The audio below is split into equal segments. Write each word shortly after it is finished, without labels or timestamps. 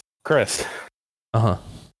Chris. Uh-huh.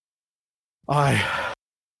 I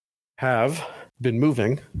have been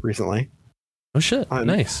moving recently. Oh shit.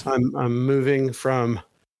 Nice. I'm moving from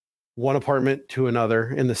one apartment to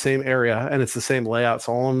another in the same area, and it's the same layout.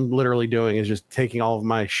 So all I'm literally doing is just taking all of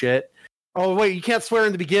my shit. Oh wait, you can't swear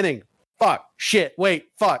in the beginning. Fuck. Shit. Wait.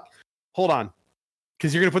 Fuck. Hold on.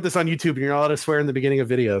 Because you're gonna put this on YouTube and you're not allowed to swear in the beginning of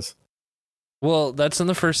videos. Well, that's in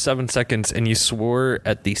the first 7 seconds, and you swore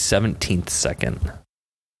at the 17th second.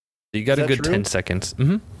 So you got a good true? 10 seconds.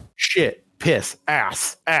 Mm-hmm. Shit. Piss.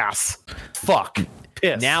 Ass. Fuck.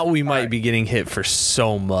 Piss. Now we might be getting hit for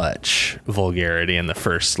so much vulgarity in the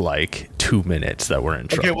first 2 minutes that we're in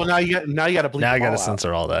trouble. Okay, well now you got to bleep. Now I got to out.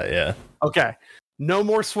 censor all that. Yeah. Okay. No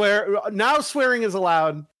more swear. Now swearing is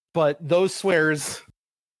allowed, but those swears,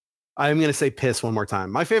 I'm going to say piss one more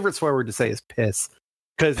time. My favorite swear word to say is piss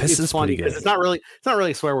because it's funny. It's not really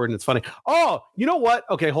a swear word and it's funny. Oh, you know what?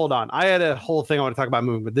 Okay, hold on. I had a whole thing I want to talk about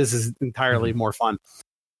moving, but this is entirely more fun.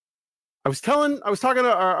 I was talking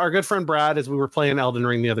to our good friend Brad as we were playing Elden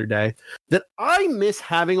Ring the other day that I miss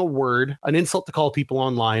having a word, an insult to call people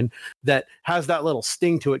online that has that little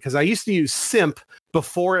sting to it. Because I used to use simp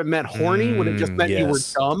before it meant horny, when it just meant you were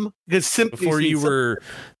dumb. Because simp before you were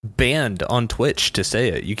banned on Twitch to say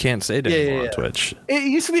it, you can't say it anymore on Twitch. It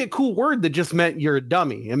used to be a cool word that just meant you're a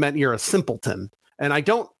dummy. It meant you're a simpleton. And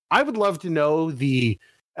I would love to know the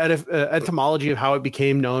etymology of how it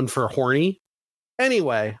became known for horny.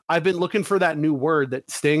 Anyway, I've been looking for that new word that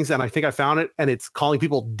stings, and I think I found it, and it's calling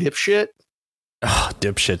people dipshit. Oh,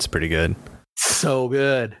 dipshit's pretty good. So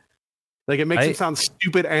good. Like, it makes them sound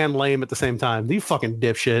stupid and lame at the same time. You fucking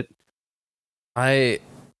dipshit. I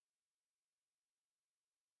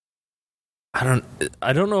don't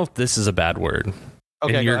know if this is a bad word.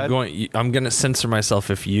 Okay, and I'm going to censor myself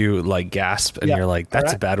if you gasp and you're like,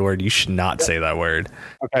 that's a bad word. You should not say that word.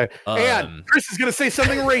 Okay. And Chris is going to say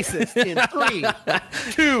something racist in 3,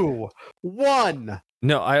 2, 1.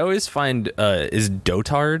 No, I always find is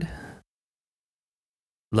dotard.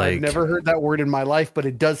 I've never heard that word in my life, but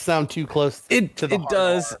it does sound too close to the It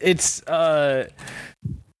does. It's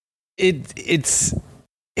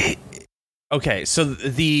okay, so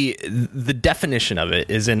the definition of it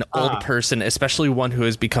is an old person, especially one who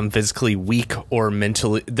has become physically weak or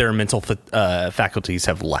their mental faculties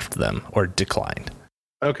have left them or declined.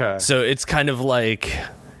 Okay. So it's kind of like,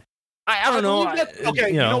 I don't know. Okay,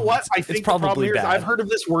 you know what? I think it's probably bad. I've heard of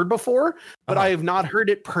this word before, but I have not heard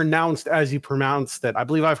it pronounced as you pronounced it. I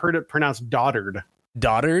believe I've heard it pronounced dotard.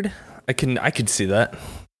 Dotard? I could see that.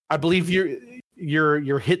 I believe you're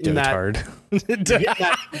hitting dotard.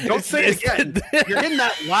 Don't say it again. You're hitting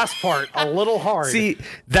that last part a little hard. See,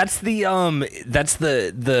 that's the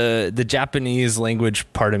Japanese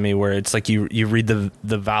language part of me where it's like you read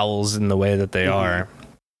the vowels in the way that they are.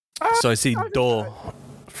 So I see do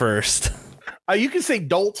first. You can say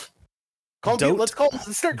dolt. Let's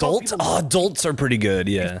start dolt. Dolts are pretty good.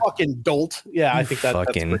 Yeah. You fucking dolt. Yeah, I think that's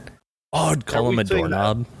fucking. I'd call him a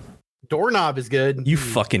doorknob. Doorknob is good. You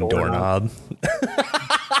fucking doorknob.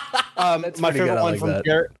 My favorite one from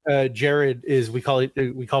Jared is we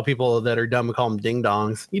call people that are dumb, we call them ding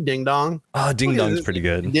dongs. You ding dong. Oh, ding dong's pretty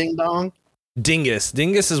good. Ding dong. Dingus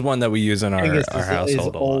is one that we use in our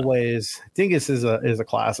household. Dingus is a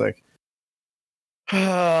classic.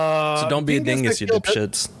 So don't be a dingus, you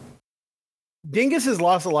dipshits. Dingus has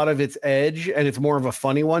lost a lot of its edge, and it's more of a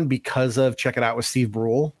funny one because of Check It Out with Steve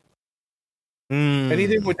Brule.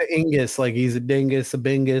 Anything with the Ingus, like he's a dingus, a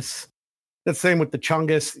bingus. That's the same with the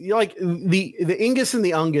chungus. You like the Ingus and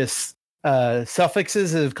the Ungus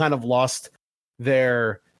suffixes have kind of lost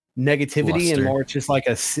their negativity and more. It's just like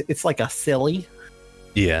a silly.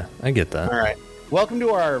 Yeah, I get that. All right. Welcome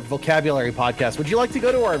to our vocabulary podcast. Would you like to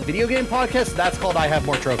go to our video game podcast? That's called I Have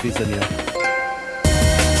More Trophies Than You.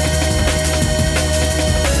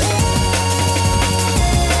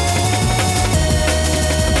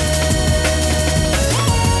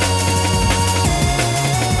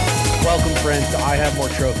 Welcome, friends, to I Have More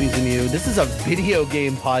Trophies Than You. This is a video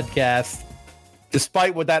game podcast,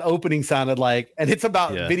 despite what that opening sounded like. And it's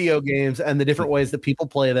about video games and the different ways that people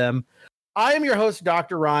play them. I am your host,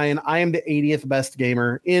 Dr. Ryan. I am the 80th best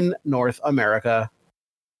gamer in North America.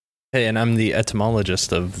 Hey, and I'm the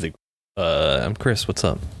etymologist of the... I'm Chris. What's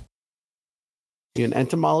up? You an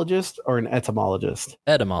entomologist or an etymologist?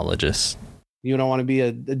 Etymologist. You don't want to be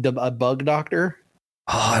a bug doctor?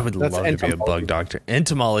 Oh, I would love to be a bug doctor.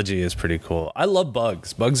 Entomology is pretty cool. I love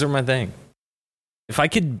bugs. Bugs are my thing.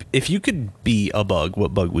 If you could be a bug,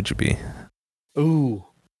 what bug would you be? Ooh.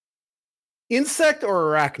 Insect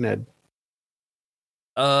or arachnid?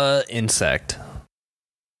 Insect.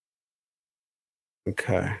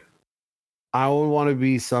 Okay. I would want to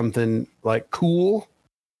be something like cool.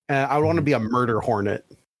 I would want to be a murder hornet.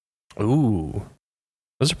 Ooh,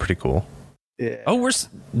 those are pretty cool. Yeah. Oh,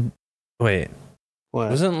 wait. What?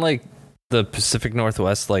 Wasn't like the Pacific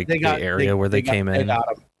Northwest the area where they came in? They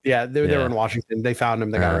got him. Yeah, they were in Washington. They found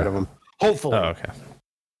him. They got rid of him. Hopefully. Oh, okay.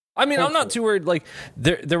 I mean, I'm not too worried. Like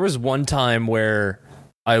there was one time where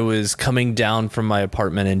I was coming down from my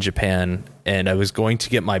apartment in Japan and I was going to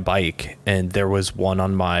get my bike and there was one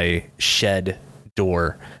on my shed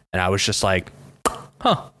door and I was just like,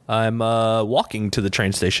 I'm walking to the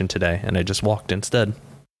train station today, and I just walked instead.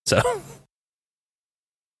 So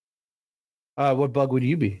what bug would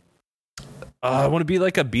you be? I want to be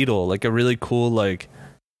like a beetle, like a really cool like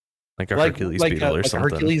a Hercules beetle or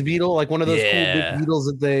something. A Hercules beetle, like one of those cool big beetles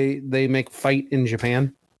that they make fight in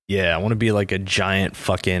Japan. Yeah, I want to be like a giant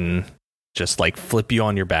fucking just like flip you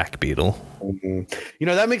on your back beetle. Mm-hmm. You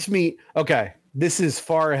know, that makes me okay. This is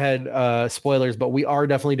far ahead spoilers, but we are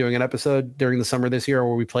definitely doing an episode during the summer this year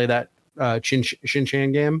where we play that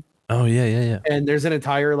Shin-Chan game. Oh yeah. And there's an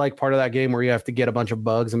entire like part of that game where you have to get a bunch of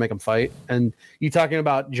bugs and make them fight. And you talking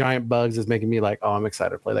about giant bugs is making me like, oh, I'm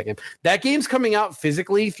excited to play that game. That game's coming out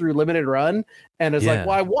physically through limited run, and it's like,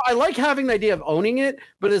 well, I like having the idea of owning it,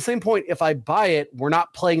 but at the same point, if I buy it, we're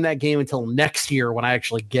not playing that game until next year when I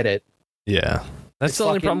actually get it. Yeah, that's the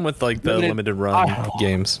only problem with like the limited run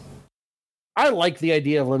games. I like the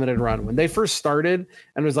idea of limited run when they first started,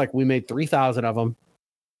 and it was like we made 3,000 of them.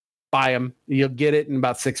 Buy them, you'll get it in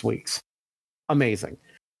about 6 weeks. Amazing.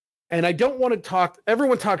 And I don't want to talk,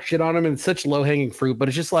 everyone talks shit on them and it's such low-hanging fruit, but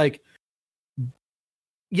it's just like,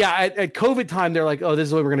 yeah, at COVID time, they're like, oh, this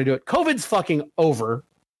is the way we're going to do it. COVID's fucking over.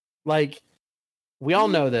 Like, we all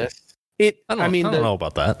know this. I don't know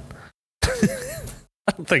about that.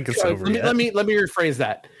 I don't think it's over yet. Let me rephrase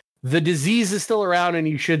that. The disease is still around and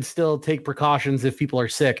you should still take precautions if people are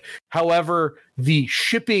sick. However, the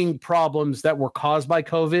shipping problems that were caused by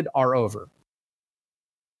COVID are over.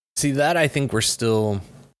 See, that I think we're still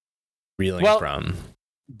reeling from.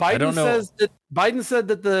 Biden said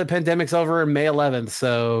that the pandemic's over on May 11th.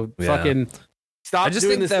 So fucking stop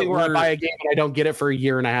doing this thing where I buy a game and I don't get it for a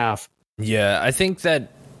year and a half. Yeah, I think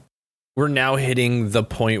that we're now hitting the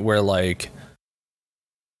point where like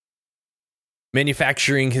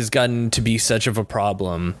manufacturing has gotten to be such of a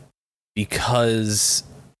problem because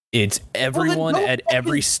it's everyone at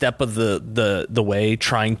every step of the way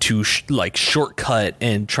trying to shortcut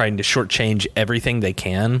and trying to shortchange everything they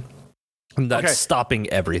can. And that's stopping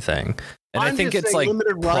everything. And I think it's like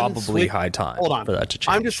probably high time for that to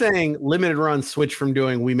change. I'm just saying limited run switch from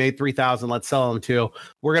doing we made 3,000, let's sell them to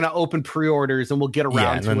we're going to open pre-orders and we'll get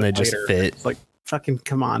around and then they just fit. It's like fucking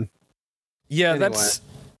come on. Yeah, anyway.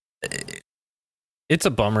 It's a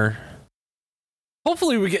bummer.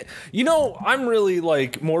 Hopefully we get, I'm really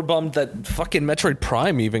like more bummed that fucking Metroid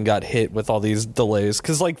Prime even got hit with all these delays.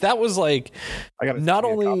 Cause like that was like not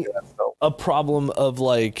only a problem of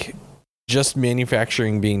like just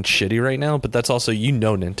manufacturing being shitty right now, but that's also,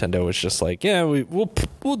 Nintendo is just like, yeah,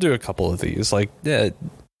 we'll do a couple of these. Like, yeah.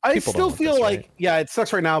 I still feel like, it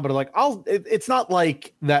sucks right now, but like, it's not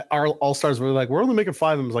like that our All-Stars were like, we're only making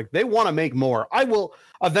 5 of them. It's like, they want to make more. I will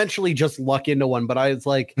eventually just luck into one, but I was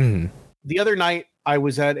like, the other night I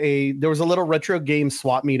was there was a little retro game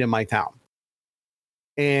swap meet in my town.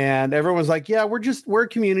 And everyone's like, yeah, we're a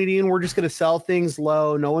community and we're just going to sell things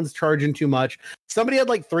low. No one's charging too much. Somebody had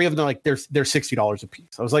like 3 of them. Like they're $60 a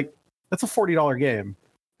piece. I was like, that's a $40 game.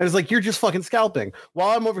 And it's like, you're just fucking scalping while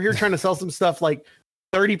I'm over here trying to sell some stuff like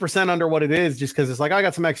 30% under what it is, just because it's like, I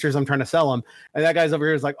got some extras, I'm trying to sell them. And that guy's over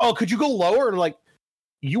here is like, oh, could you go lower? And I'm like,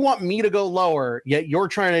 you want me to go lower, yet you're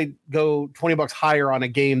trying to go $20 higher on a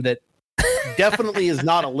game that definitely is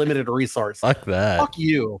not a limited resource. Fuck that. Fuck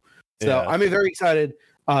you. So I'm very excited.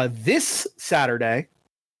 This Saturday,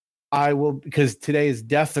 I will, because today is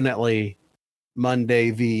definitely Monday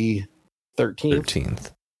the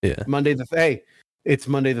 13th. Yeah. It's Monday the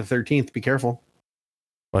 13th. Be careful.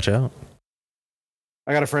 Watch out.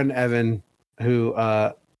 I got a friend, Evan, who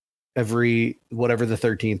every whatever the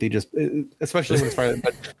 13th, he just, especially when it's Friday,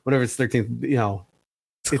 but whenever it's 13th,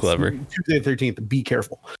 it's clever. Tuesday the 13th. Be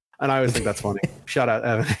careful. And I always think that's funny. Shout out,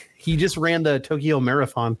 Evan. He just ran the Tokyo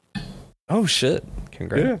Marathon. Oh shit!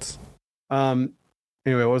 Congrats. Yeah.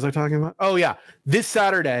 Anyway, what was I talking about? Oh yeah, this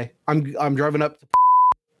Saturday I'm driving up.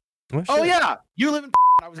 Oh yeah, you live in.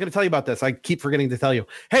 I was going to tell you about this. I keep forgetting to tell you.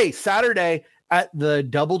 Hey, Saturday at the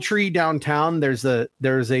DoubleTree downtown, there's a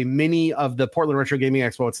mini of the Portland Retro Gaming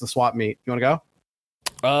Expo. It's the swap meet. You want to go?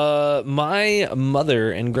 My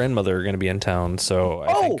mother and grandmother are going to be in town, so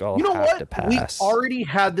I think I'll have to pass. We already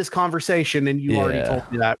had this conversation, and you already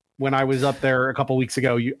told me that when I was up there a couple weeks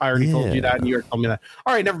ago. I already told you that, and you already told me that.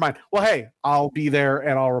 All right, never mind. Well, hey, I'll be there,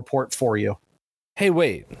 and I'll report for you. Hey,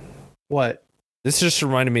 wait. What? This just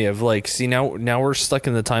reminded me of, like, see, now we're stuck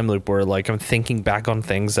in the time loop where, like, I'm thinking back on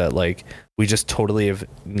things that, like, we just totally have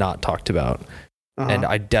not talked about. And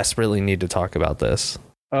I desperately need to talk about this.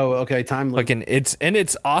 Oh, okay. Time loop. Like,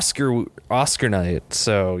 it's Oscar night,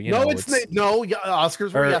 so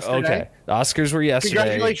Oscars were yesterday. Okay, the Oscars were yesterday.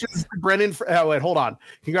 Congratulations to Brendan. Wait, hold on.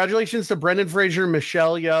 Congratulations to Brendan Fraser,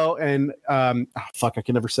 Michelle Yeoh, and I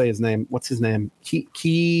can never say his name. What's his name? What's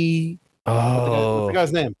the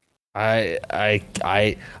guy's name? I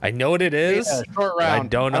know what it is. Yeah, short round. I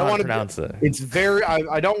don't know how to pronounce it. It's very.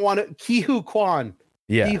 I don't want it. Ke-Huy Quan.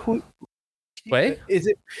 Yeah. Wait. Is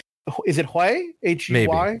it Hui?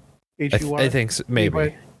 H-U-Y? H-U-Y? I think so,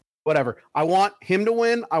 maybe. Whatever. I want him to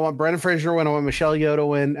win. I want Brendan Fraser to win. I want Michelle Yeoh to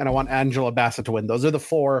win. And I want Angela Bassett to win. Those are the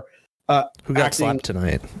four. Who got slapped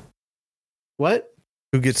tonight? What?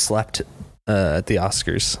 Who gets slapped at the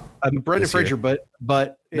Oscars? Brendan Fraser, but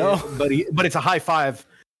it's a high five.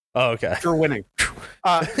 Oh, okay. For winning.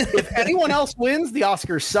 If anyone else wins, the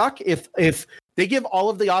Oscars suck. If they give all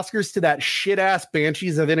of the Oscars to that shit ass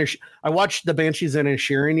Banshees of Inisherin. I watched the Banshees of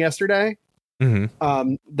Inisherin yesterday.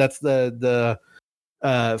 Mm-hmm. That's the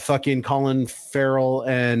fucking Colin Farrell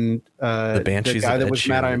and the Banshees, the guy that was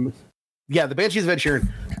mad. The Banshees of Ed Sheeran.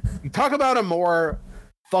 You talk about a more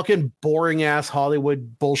fucking boring ass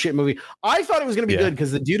Hollywood bullshit movie. I thought it was going to be good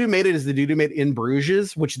because the dude who made it is the dude who made In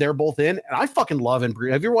Bruges, which they're both in, and I fucking love In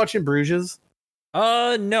Bruges. Have you ever watched In Bruges?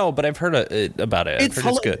 No, but I've heard about it.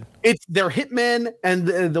 It's good. It's their hitmen, and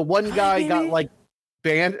the one guy got like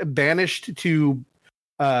banished to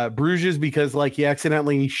Bruges because like he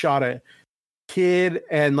accidentally shot a kid,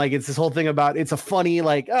 and like it's this whole thing about it's a funny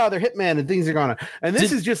like they're hitmen and things are gonna, and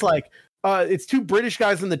this is just like it's two British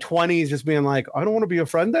guys in the 20s just being like, I don't want to be a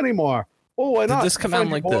friend anymore. Oh, why not? Did this come out in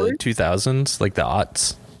like the 2000s, like the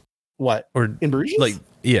aughts? What? Or In Bruges? Like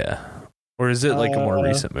or is it like a more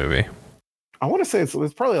recent movie? I want to say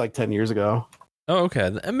it's probably like 10 years ago. Oh,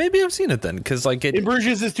 okay. Maybe I've seen it then, because like In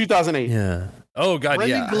Bruges is 2008. Yeah. Oh God,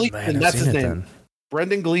 Brendan Gleeson, that's his name. Then.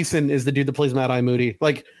 Brendan Gleeson is the dude that plays Mad Eye Moody.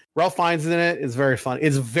 Like Ralph Fiennes in it. It's very fun.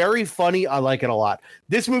 It's very funny. I like it a lot.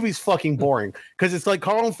 This movie's fucking boring because it's like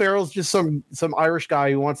Colin Farrell's just some Irish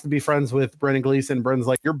guy who wants to be friends with Brendan Gleeson. Brendan's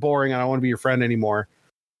like, you're boring. I don't want to be your friend anymore.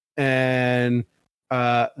 And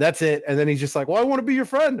that's it. And then he's just like, well, I want to be your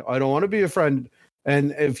friend. I don't want to be a friend.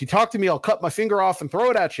 And if you talk to me, I'll cut my finger off and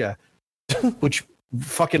throw it at you. Which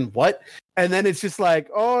fucking what? And then it's just like,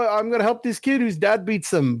 oh, I'm going to help this kid whose dad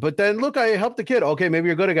beats him. But then look, I helped the kid. Okay, maybe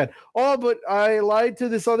you're good again. Oh, but I lied to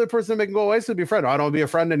this other person to make him go away so to be a friend. I don't want to be a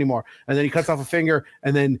friend anymore. And then he cuts off a finger,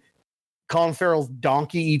 and then Colin Farrell's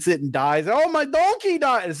donkey eats it and dies. Oh, my donkey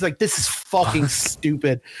died. It's like, this is fucking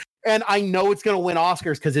stupid. And I know it's going to win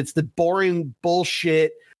Oscars because it's the boring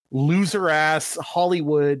bullshit, loser ass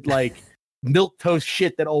Hollywood, like milquetoast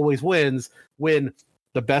shit that always wins, when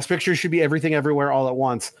the best picture should be Everything Everywhere All at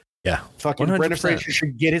Once. Yeah, fucking 100%. Brendan Fraser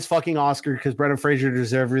should get his fucking Oscar because Brendan Fraser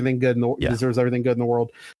deserves everything good deserves everything good in the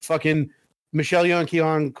world. Fucking Michelle Yeoh and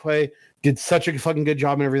Ke-Huy Quan did such a fucking good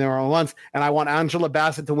job in Everything All at Once, and I want Angela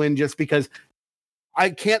Bassett to win just because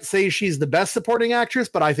I can't say she's the best supporting actress,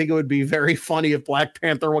 but I think it would be very funny if Black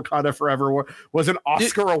Panther: Wakanda Forever was an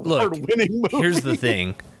Oscar award-winning movie. Here's the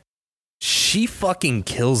thing. She fucking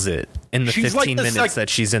kills it in the 15 minutes that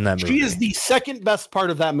she's in that movie. She is the second best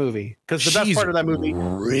part of that movie because the best part of that movie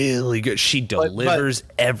really good. She delivers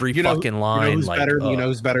every fucking line. You know who's better? You know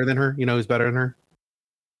who's better than her? You know who's better than her?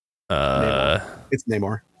 Namor. It's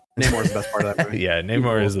Namor. Namor is the best part of that movie. Yeah,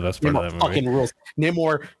 Namor is the best part of that movie. Fucking rules.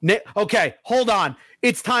 Namor. Okay, hold on.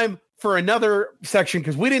 It's time for another section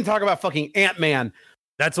because we didn't talk about fucking Ant-Man.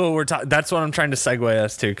 That's what we're talking. That's what I'm trying to segue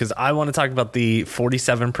us to, because I want to talk about the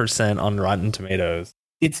 47% on Rotten Tomatoes.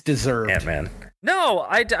 It's deserved. Ant-Man. No,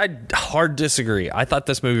 I hard disagree. I thought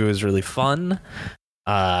this movie was really fun.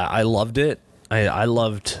 I loved it. I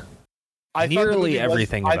loved nearly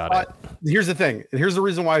everything about it. Here's the thing. Here's the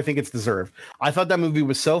reason why I think it's deserved. I thought that movie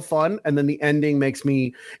was so fun, and then the ending makes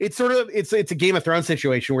me. It's sort of it's a Game of Thrones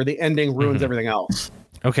situation where the ending ruins everything else.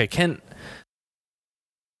 Okay,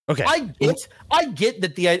 Okay. I get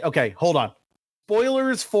that okay, hold on.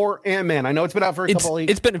 Spoilers for Ant-Man. I know it's been out for a couple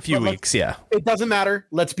weeks. It's been a few weeks, yeah. It doesn't matter.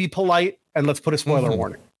 Let's be polite and let's put a spoiler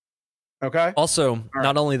warning. Okay?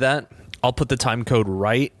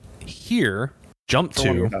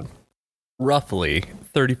 roughly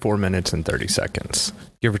 34 minutes and 30 seconds,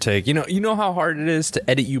 give or take. You know how hard it is to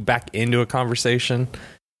edit you back into a conversation?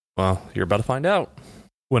 Well, you're about to find out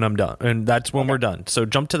when I'm done. And that's when we're done. So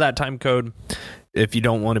jump to that time code. If you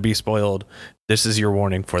don't want to be spoiled, this is your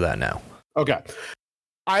warning for that now. Okay.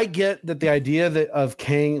 I get that the idea of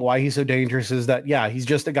Kang, why he's so dangerous, is that, yeah, he's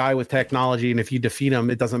just a guy with technology, and if you defeat him,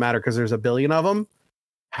 it doesn't matter because there's a billion of them.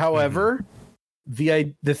 However,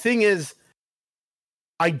 the thing is,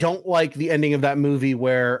 I don't like the ending of that movie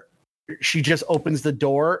where she just opens the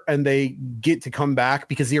door and they get to come back,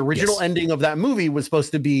 because the original ending of that movie was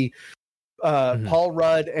supposed to be Paul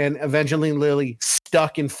Rudd and Evangeline Lilly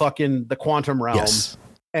stuck in fucking the quantum realm. Yes.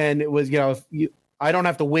 And it was, I don't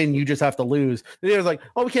have to win, you just have to lose. And it was like,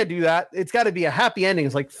 oh, we can't do that. It's got to be a happy ending.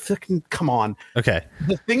 It's like, fucking come on. Okay.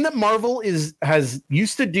 The thing that Marvel has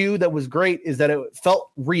used to do that was great is that it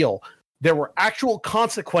felt real. There were actual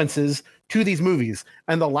consequences to these movies.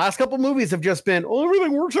 And the last couple movies have just been, oh,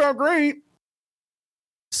 everything works out great.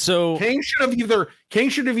 So Kang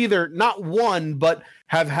should have either not won, but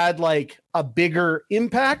have had like a bigger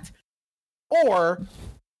impact, or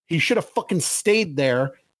he should have fucking stayed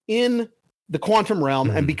there in the quantum realm.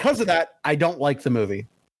 And because of that, I don't like the movie.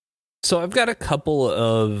 So I've got a couple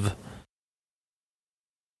of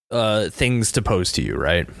things to pose to you,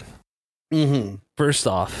 right? First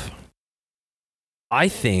off, I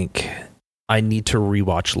think I need to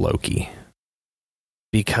rewatch Loki,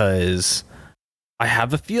 because I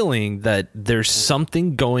have a feeling that there's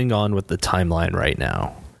something going on with the timeline right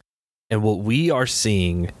now. And what we are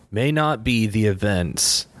seeing may not be the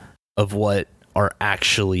events of what are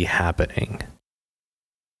actually happening.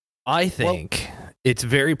 I think it's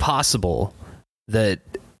very possible that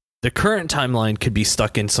the current timeline could be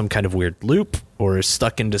stuck in some kind of weird loop, or is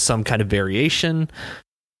stuck into some kind of variation,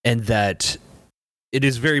 and that it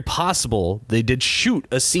is very possible they did shoot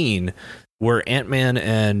a scene where Ant-Man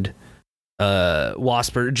and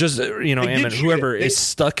Wasp, or just Ant-Man, whoever is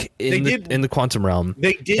stuck in the quantum realm.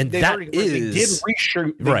 They did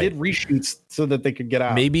reshoots so that they could get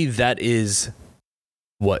out. Maybe that is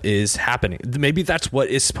what is happening. Maybe that's what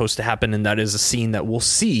is supposed to happen, and that is a scene that we'll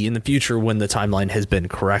see in the future when the timeline has been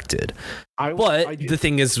corrected. The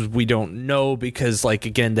thing is, we don't know, because, like,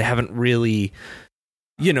 again, they haven't really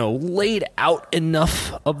laid out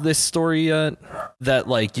enough of this story yet that,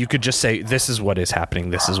 like, you could just say, this is what is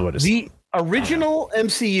happening. This is what is the original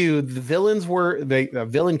MCU. The villains were, a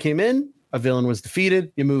villain came in, a villain was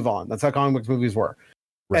defeated, you move on. That's how comic books movies were.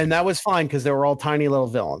 Right. And that was fine, because they were all tiny little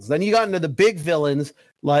villains. Then you got into the big villains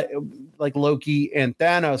like Loki and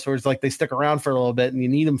Thanos, where it's like they stick around for a little bit and you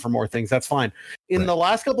need them for more things. That's fine. In the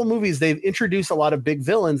last couple movies, they've introduced a lot of big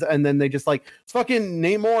villains, and then they just like fucking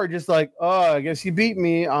Namor, just like, oh, I guess you beat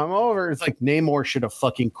me, I'm over. It's like Namor should have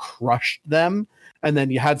fucking crushed them, and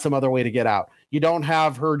then you had some other way to get out. You don't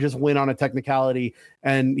have her just win on a technicality,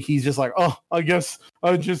 and he's just like, oh, I guess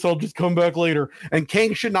I'll just come back later. And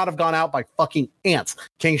Kang should not have gone out by fucking ants.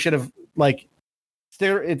 Kang should have, like,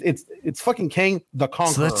 it's fucking Kang the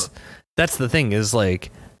Conqueror. So that's the thing, is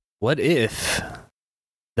like, what if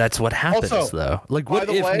that's what happens, also, though? Like, what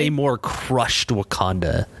if Namor crushed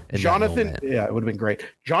Wakanda in Jonathan? Yeah, it would have been great.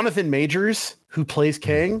 Jonathan Majors, who plays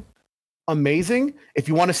Kang, amazing. If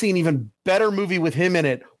you want to see an even better movie with him in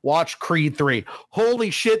it, watch Creed 3. Holy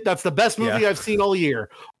shit, that's the best movie I've seen all year.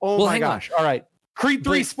 Oh my gosh. All right. Creed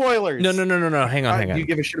 3 spoilers. No. Hang on. Do you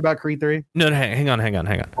give a shit about Creed 3? No, hang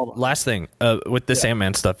on. Last thing, with this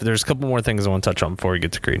Ant-Man stuff, there's a couple more things I want to touch on before we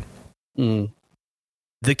get to Creed.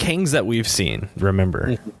 The Kangs that we've seen,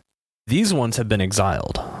 remember, these ones have been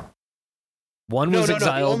exiled. One was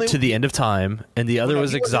exiled to the end of time, and the other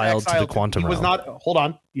was exiled to the quantum realm.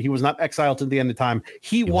 He was not exiled to the end of time.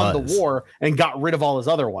 He won the war and got rid of all his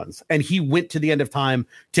other ones. And he went to the end of time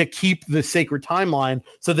to keep the sacred timeline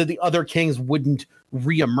so that the other kings wouldn't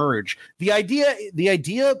reemerge. The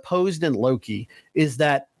idea posed in Loki is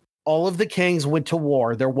that all of the Kangs went to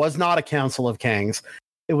war. There was not a council of Kangs.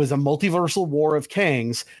 It was a multiversal war of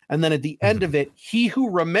Kangs. And then at the end of it, he who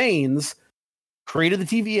remains created the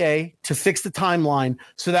TVA to fix the timeline,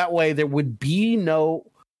 so that way there would be no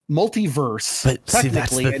multiverse. But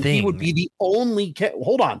technically, and he would be the only.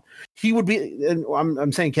 Hold on, he would be. And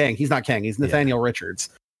I'm saying Kang. He's not Kang. He's Nathaniel Richards.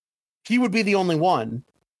 He would be the only one.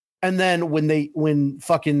 And then when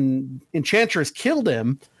fucking Enchantress killed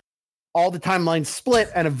him, all the timelines split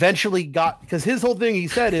and eventually because his whole thing he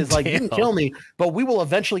said is like, you can kill me, but we will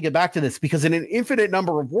eventually get back to this, because in an infinite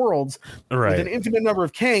number of worlds, with an infinite number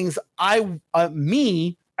of Kangs,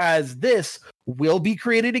 me as this will be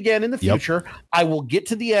created again in the future. I will get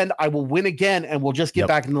to the end. I will win again, and we'll just get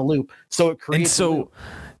back in the loop. So it creates. And so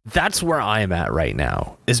That's where I'm at right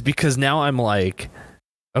now, is because now I'm like,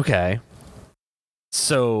 okay,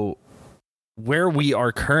 so where we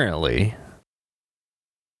are currently,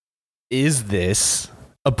 is this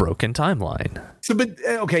a broken timeline? So, but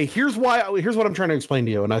okay, here's what I'm trying to explain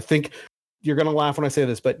to you, and I think you're gonna laugh when I say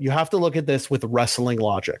this, but you have to look at this with wrestling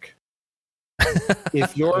logic.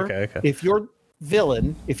 If you're if you're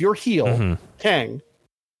villain, if you're heel, Kang,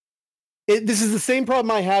 this is the same problem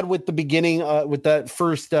I had with the beginning with that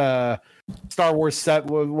first Star Wars set.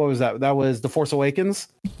 What was that? That was The Force Awakens.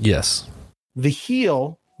 Yes. The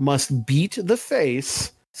heel must beat the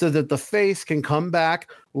face so that the face can come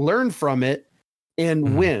back, learn from it,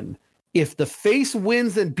 and win. If the face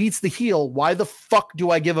wins and beats the heel, why the fuck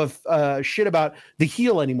do I give a shit about the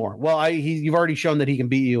heel anymore? Well, you've already shown that he can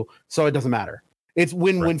beat you, so it doesn't matter. It's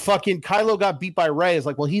when fucking Kylo got beat by Rey, it's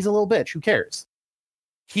like, well, he's a little bitch. Who cares?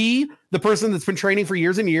 He, the person that's been training for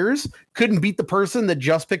years and years, couldn't beat the person that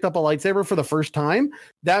just picked up a lightsaber for the first time.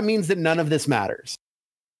 That means that none of this matters.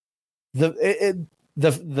 The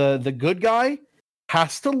good guy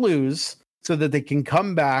has to lose so that they can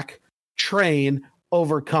come back, train,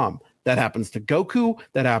 overcome. That happens to Goku.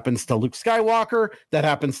 That happens to Luke Skywalker. That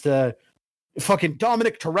happens to fucking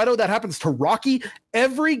Dominic Toretto. That happens to Rocky.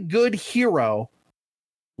 Every good hero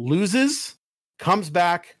loses, comes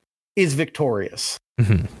back, is victorious.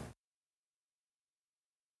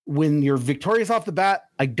 When you're victorious off the bat,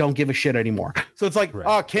 I don't give a shit anymore. So it's like,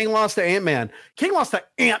 Kang lost to Ant-Man. King lost to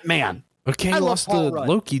Ant-Man. But Kang lost to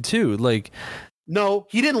Loki too. Like, no,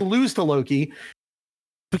 he didn't lose to Loki.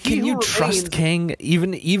 But can you trust Kang?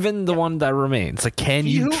 Even the one that remains, like, can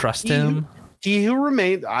you trust him? He who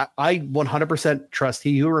remains, I 100% trust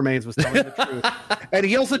he who remains was telling the truth. And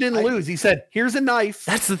he also didn't lose. He said, here's a knife.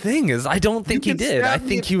 That's the thing, is I don't think he did. I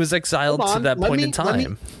think he was exiled to that point in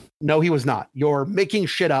time. No, he was not. You're making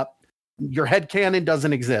shit up. Your headcanon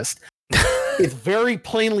doesn't exist. It's very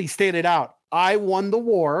plainly stated out. I won the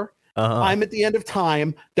war. I'm at the end of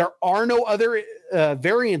time. There are no other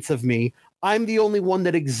variants of me. I'm the only one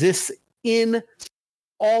that exists in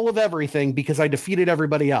all of everything because I defeated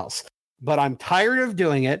everybody else. But I'm tired of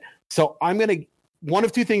doing it. So one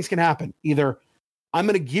of two things can happen. Either I'm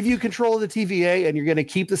going to give you control of the TVA and you're going to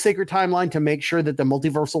keep the sacred timeline to make sure that the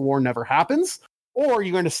multiversal war never happens, or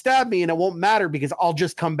you're going to stab me and it won't matter because I'll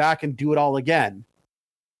just come back and do it all again.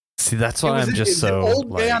 See, that's why I'm just so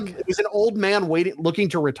it was an old man looking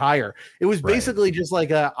to retire. It was basically just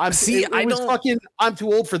like I'm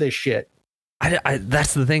too old for this shit.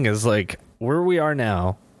 That's the thing, is like, where we are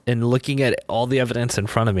now and looking at all the evidence in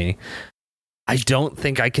front of me, I don't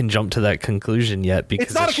think I can jump to that conclusion yet,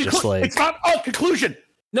 because it's just like, it's not a conclusion.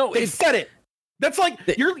 No, it said it. That's like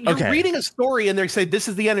you're reading a story and they say this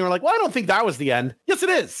is the end, and you're like, well, I don't think that was the end. Yes, it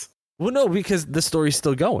is. Well, no, because the story's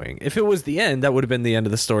still going. If it was the end, that would have been the end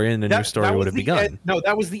of the story, and a new story would have begun. No,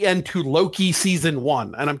 that was the end to Loki season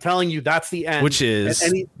 1, and I'm telling you, that's the end, which is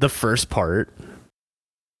the first part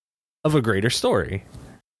of a greater story.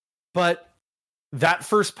 But that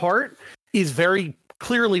first part is very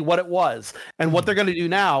clearly what it was, and what they're going to do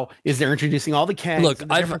now is they're introducing all the Kangs. Look,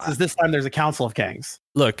 this time there's a council of Kangs.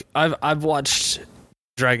 Look, I've watched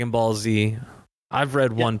Dragon Ball Z. I've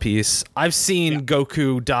read One Piece. I've seen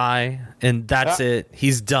Goku die, and that's it.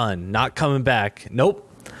 He's done. Not coming back.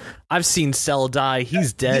 Nope. I've seen Cell die.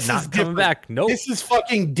 He's dead. Not coming back. Nope. This is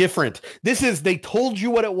fucking different. They told you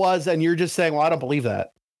what it was, and you're just saying, well, I don't believe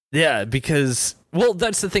that. Yeah, because, well,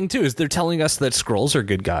 that's the thing, too, is they're telling us that Skrulls are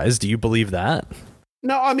good guys. Do you believe that?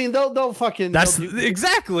 No, I mean, they'll fucking...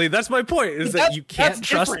 Exactly. That's my point, is that you can't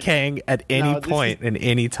trust Kang at any point in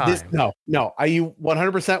any time. No. You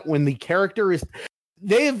 100%, when the character is...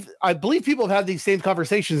 I believe people have had these same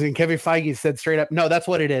conversations, and Kevin Feige said straight up, no, that's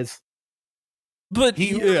what it is. But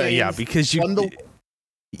because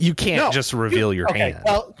you can't just reveal your hand.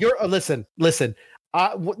 Well, listen.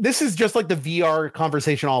 This is just like the VR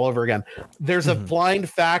conversation all over again. There's a blind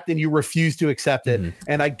fact and you refuse to accept it.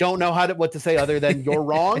 And I don't know what to say other than you're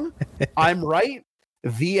wrong. I'm right.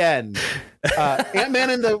 The end. Ant-Man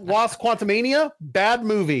and the Wasp: Quantumania, bad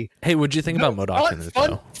movie. Hey, what'd you think about MODOK in this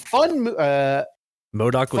show?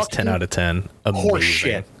 MODOK was 10 out of 10. Horse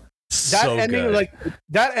shit. So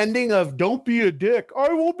that ending of "Don't be a dick,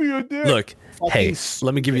 I won't be a dick." Look,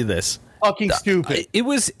 let me give you this. Fucking stupid. It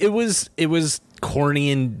was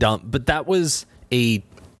corny and dumb, but that was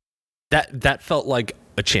that felt like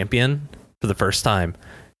a champion for the first time,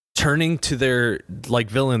 turning to their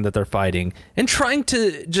villain that they're fighting and trying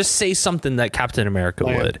to just say something that Captain America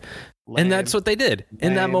would. And that's what they did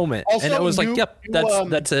in that moment. Also, and it was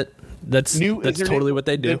that's it. That's totally what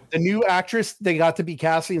they do. The new actress they got to be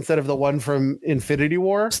Cassie instead of the one from Infinity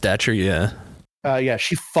War. Stature, yeah. Yeah,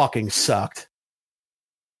 she fucking sucked.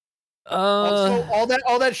 Also,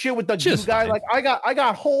 all that shit with the new guy, like I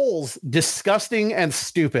got holes, disgusting and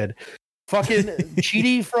stupid. Fucking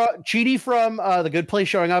Chidi from The Good Place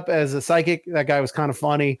showing up as a psychic. That guy was kind of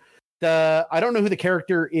funny. I don't know who the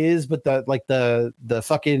character is, but the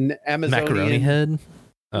fucking Amazonian macaroni head.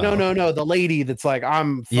 No, the lady that's like,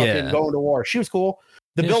 I'm fucking going to war. She was cool.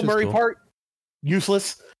 The Bill Murray part,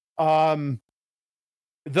 useless. The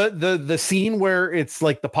scene where it's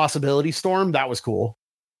like the possibility storm, that was cool.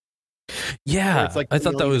 Yeah, like I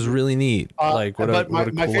thought that was really neat. Like, my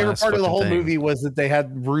favorite part of the whole movie was that they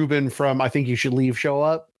had Ruben from I Think You Should Leave show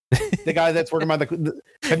up. The guy that's working by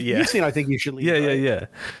you've seen I Think You Should Leave? Yeah.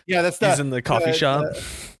 He's in the coffee shop.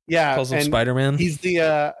 Calls him Spider-Man. He's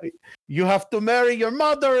the you have to marry your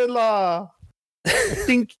mother-in-law. I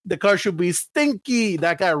think the car should be stinky.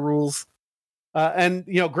 That guy rules. And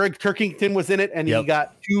Greg Turkington was in it, and he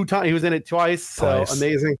got 2 times. He was in it twice. So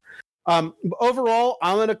amazing. Overall,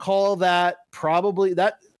 I'm going to call that probably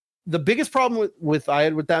that the biggest problem with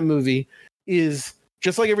that movie is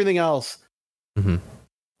just like everything else. Mm-hmm.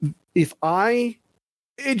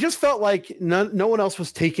 It just felt like no one else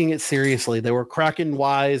was taking it seriously. They were cracking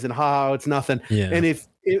wise and it's nothing. Yeah. And if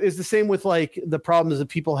it was the same with like the problems that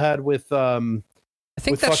people had with, I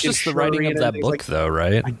think that's just the writing of that book, though,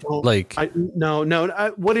 right? I don't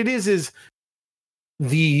no. What it is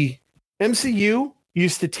the MCU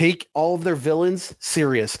used to take all of their villains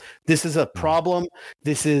serious. This is a problem.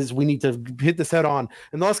 We need to hit this head on.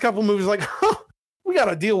 And the last couple of movies, like, we got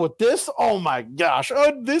to deal with this. Oh my gosh,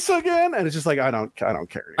 this again. And it's just like, I don't care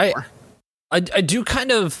anymore. I do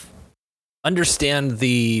kind of understand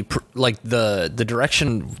the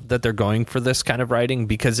direction that they're going for this kind of writing,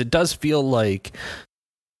 because it does feel like,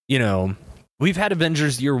 we've had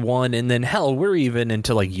Avengers year 1, and then hell, we're even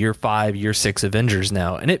into like year 5, year 6 Avengers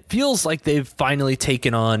now. And it feels like they've finally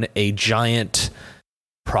taken on a giant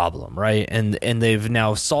problem, right? And they've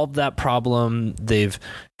now solved that problem. They've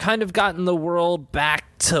kind of gotten the world back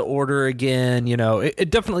to order again.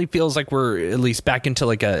 It definitely feels like we're at least back into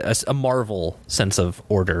like a Marvel sense of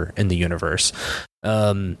order in the universe.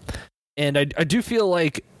 And I do feel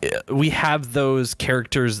like we have those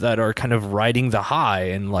characters that are kind of riding the high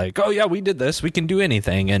and like, oh yeah, we did this, we can do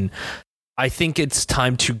anything. And I think it's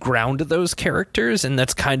time to ground those characters. And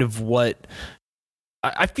that's kind of what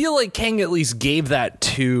I feel like Kang at least gave that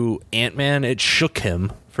to Ant-Man. It shook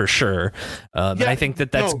him for sure. And I think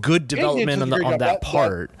that's good development on that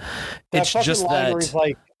part. It's just that he's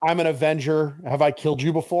like, I'm an Avenger. Have I killed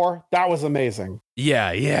you before? That was amazing.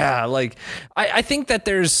 Yeah. Like I think that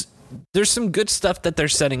there's some good stuff that they're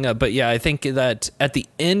setting up, but yeah, I think that at the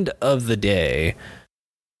end of the day,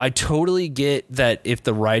 I totally get that if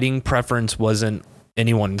the writing preference wasn't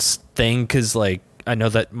anyone's thing, because like I know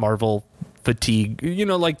that Marvel fatigue,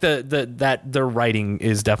 like that their writing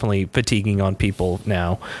is definitely fatiguing on people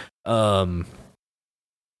now. And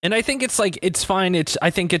I think it's like, it's fine. I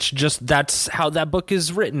think it's just, that's how that book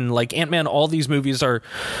is written. Like Ant-Man, all these movies are,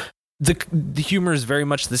 the humor is very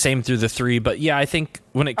much the same through the 3, but yeah, I think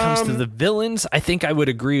when it comes to the villains, I think I would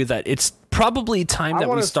agree that it's probably time that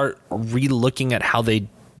we start re-looking at how they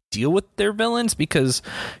deal with their villains, because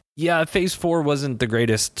yeah, Phase 4 wasn't the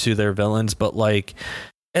greatest to their villains, but like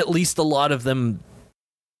at least a lot of them,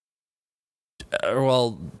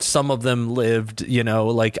 some of them lived,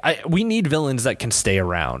 like we need villains that can stay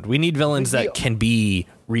around. We need villains that can be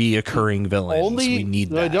reoccurring villains. We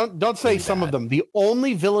need that. Don't say some of them. The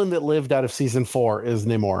only villain that lived out of season 4 is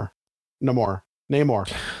Namor. Namor.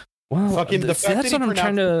 Well, that's what I'm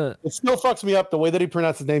trying to. It still fucks me up the way that he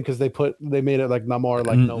pronounced his name, because they made it like Namor,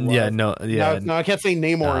 like no love. No, I can't say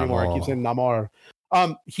Namor anymore. I keep saying Namor.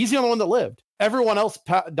 He's the only one that lived. Everyone else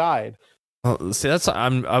died. Oh, see,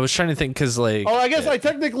 I was trying to think, because like, I guess I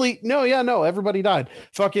technically no, everybody died.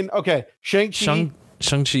 Fucking okay, Shang-Chi,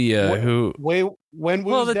 who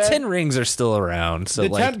Wenwu's the 10 rings are still around, so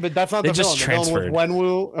but that's not the villain. The villain was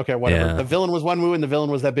Wenwu. Okay, whatever. Yeah. The villain was Wenwu, and the villain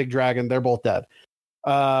was that big dragon. They're both dead.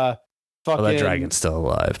 That dragon's still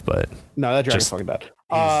alive, but no, that dragon's fucking dead.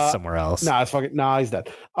 He's somewhere else. He's dead.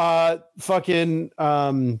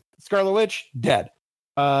 Scarlet Witch dead.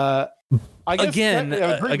 I guess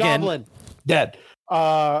Green Goblin dead.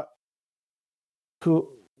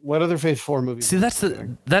 What other Phase 4 movies? See, that's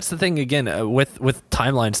the thing again with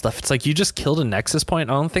timeline stuff. It's like you just killed a Nexus point.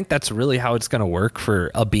 I don't think that's really how it's going to work for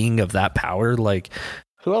a being of that power. Like,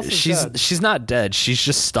 who else? She's not dead. She's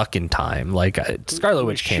just stuck in time. Like Scarlet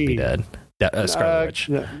Witch can't be dead. Scarlet Witch.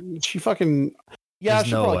 She fucking she'll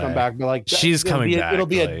probably come back. But like, she's coming back. It'll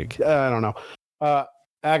be I don't know.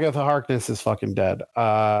 Agatha Harkness is fucking dead.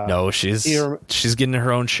 No, she's getting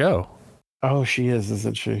her own show. Oh, she is,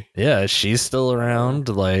 isn't she? Yeah, she's still around.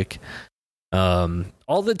 Like, all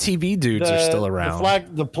the TV dudes are still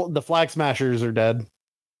around. The Flag Smashers are dead.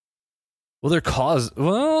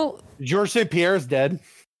 Well, George St. Pierre's dead.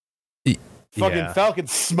 Fucking Falcon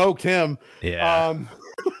smoked him. Yeah.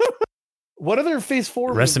 What other Phase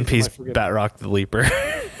 4? Rest in peace, Batroc the Leaper.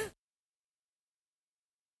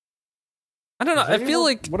 I don't know. I feel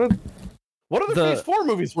like what other Phase 4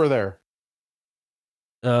 movies were there?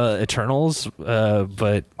 Eternals,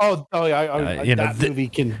 but that movie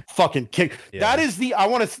can fucking kick. Yeah. That is I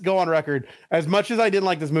want to go on record. As much as I didn't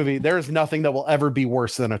like this movie, there is nothing that will ever be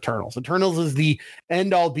worse than Eternals. Eternals is the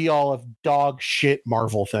end all be all of dog shit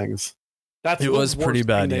Marvel things. It was pretty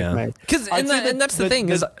bad, yeah. Because that's the thing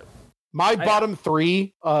is, my bottom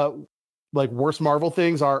three, like worst Marvel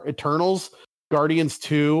things are Eternals, Guardians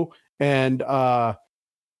 2, and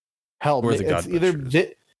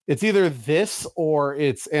it's either this or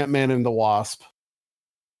it's Ant-Man and the Wasp.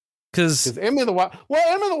 Because Ant-Man and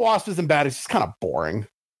the Wasp isn't bad. It's just kind of boring.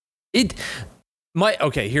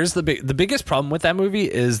 Here's the biggest problem with that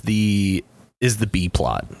movie is the B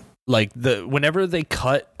plot. Like whenever they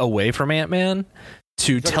cut away from Ant-Man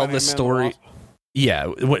to tell the story. Yeah,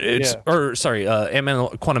 Ant-Man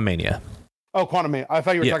Quantumania. Oh, Quantumania. I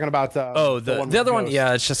thought you were talking about the other one.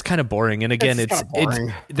 Yeah, it's just kind of boring. And again, it's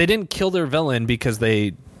they didn't kill their villain because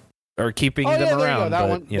they are keeping them around.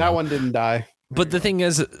 That one didn't die. But the thing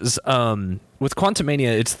is with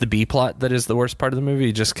Quantumania, it's the B plot that is the worst part of the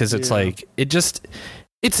movie, just because it's like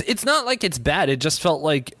it's not like it's bad. It just felt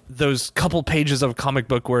like those couple pages of a comic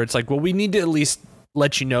book where it's like, well, we need to at least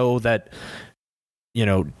let you know that,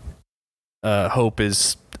 Hope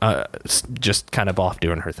is just kind of off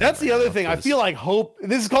doing her thing. That's the other thing. I feel like Hope.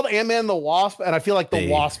 This is called Ant-Man and the Wasp, and I feel like the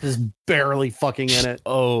Wasp is barely fucking in it.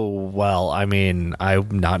 Oh well, I mean,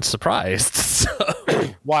 I'm not surprised. So.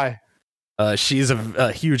 Why? She's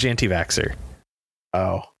a huge anti-vaxxer.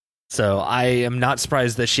 Oh. So I am not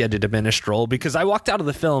surprised that she had a diminished role, because I walked out of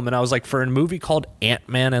the film and I was like, for a movie called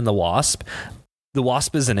Ant-Man and the Wasp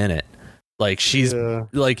isn't in it. Like she's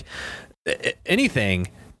like anything.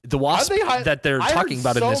 The Wasp that they're talking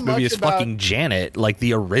about in this movie is fucking Janet. Like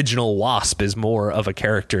the original Wasp is more of a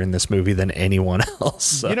character in this movie than anyone else.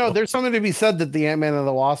 So. There's something to be said that the Ant-Man and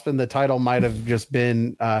the Wasp in the title might have just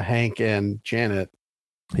been Hank and Janet.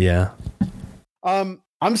 Yeah.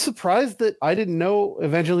 I'm surprised that I didn't know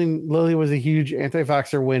Evangeline Lilly was a huge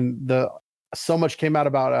anti-vaxxer when so much came out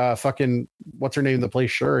about fucking what's her name that plays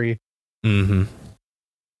Shuri. Mm-hmm.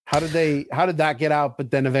 How did that get out? But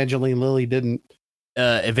then Evangeline Lilly didn't.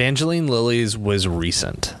 Evangeline Lilly's was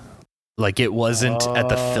recent. Like it wasn't at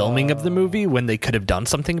the filming of the movie when they could have done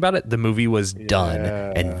something about it. The movie was done,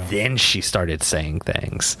 and then she started saying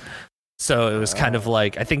things. So it was kind of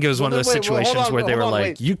like, I think it was one of those situations where they were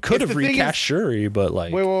like, you could have recast Shuri, but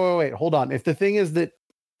like... Wait, hold on. If the thing is that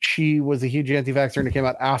she was a huge anti-vaxxer and it came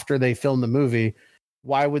out after they filmed the movie,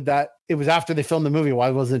 why would that... It was after they filmed the movie.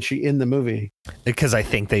 Why wasn't she in the movie? Because I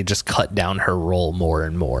think they just cut down her role more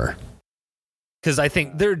and more. Because I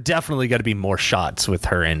think there definitely got to be more shots with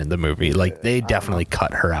her in the movie. Like they definitely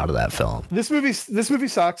cut her out of that film. This movie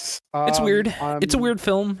sucks. It's weird. It's a weird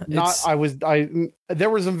film. There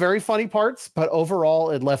were some very funny parts, but overall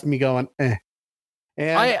it left me going, eh.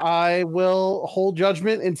 And I will hold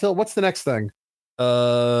judgment until what's the next thing?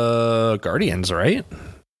 Guardians, right?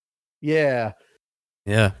 Yeah.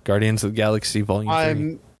 Yeah, Guardians of the Galaxy Volume 3.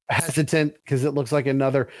 I'm hesitant because it looks like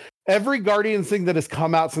every Guardians thing that has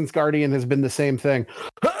come out since Guardian has been the same thing.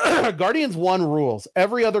 Guardians 1 rules.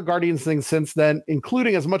 Every other Guardians thing since then,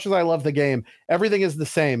 including, as much as I love the game, everything is the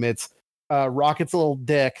same. It's Rocket's a little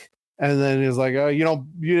dick, and then he's like, you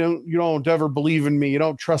don't ever believe in me, you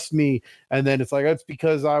don't trust me, and then it's like, that's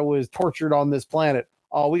because I was tortured on this planet.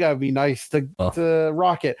 Oh, we gotta be nice to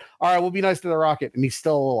Rocket. All right, we'll be nice to the Rocket, and he's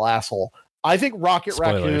still a little asshole. I think Rocket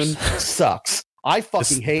Raccoon sucks. I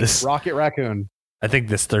fucking hate Rocket Raccoon. I think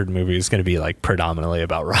this third movie is going to be like predominantly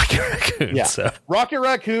about Rocket Raccoon. Yeah. So. Rocket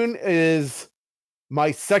Raccoon is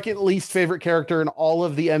my second least favorite character in all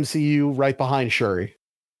of the MCU, right behind Shuri.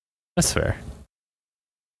 That's fair.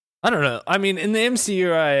 I don't know. I mean, in the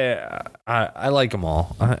MCU, I like them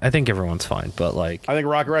all. I think everyone's fine, but like, I think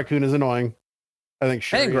Rocket Raccoon is annoying. I think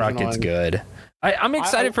Rocket's good. I'm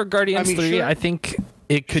excited for Guardians 3. Shuri, I think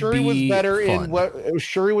it could Shuri be was better fun.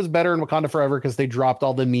 Shuri was better in Wakanda Forever because they dropped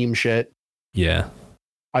all the meme shit. Yeah.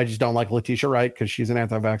 I just don't like Letitia Wright because she's an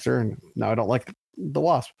anti-vaxxer, and now I don't like the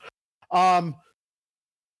Wasp.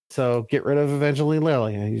 So get rid of Evangeline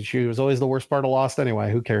Lilly. She was always the worst part of Lost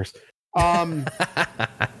anyway. Who cares? Yeah.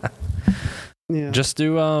 Just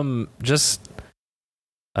do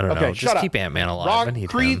I don't know. Just keep Ant-Man alive.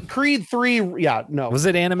 Creed 3. Yeah, no. Was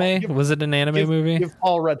it anime? Was it an anime movie? Give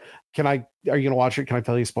Paul Rudd. Are you going to watch it? Can I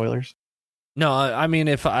tell you spoilers? No, I mean,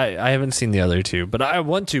 if I haven't seen the other two, but I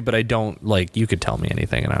want to, but I don't. Like, you could tell me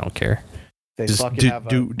anything and I don't care. They just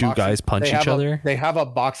do guys punch each other? They have a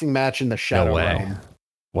boxing match in the Shadow Realm.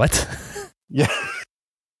 What? Yeah.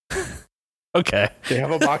 Okay. They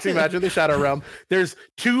have a boxing match in the Shadow Realm. There's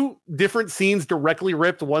 2 different scenes directly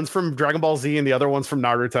ripped. One's from Dragon Ball Z and the other one's from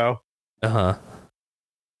Naruto. Uh-huh.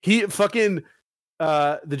 He fucking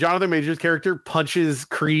the Jonathan Majors character punches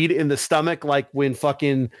Creed in the stomach like when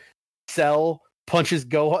fucking Cell punches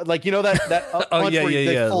Gohan. Like, you know that punch where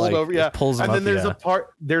they fold like, over. Yeah. Pulls and then there's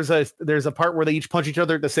a part where they each punch each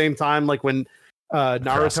other at the same time, like when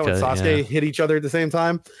Naruto and Sasuke hit each other at the same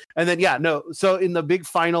time. And then so in the big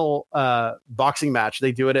final boxing match,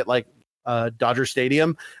 they do it at like Dodger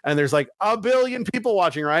Stadium, and there's like 1 billion people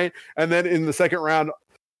watching, right? And then in the second round,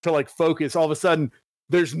 to like focus, all of a sudden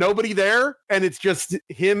there's nobody there, and it's just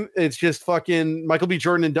him. It's just fucking Michael B.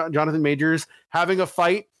 Jordan and Jonathan Majors having a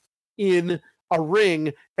fight in a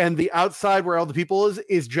ring, and the outside where all the people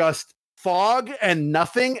is just fog and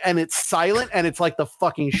nothing, and it's silent, and it's like the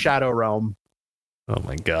fucking Shadow Realm. Oh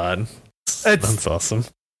my god, that's awesome.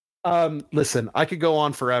 Listen, I could go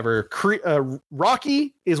on forever.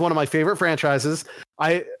 Rocky is one of my favorite franchises.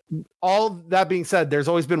 All that being said, there's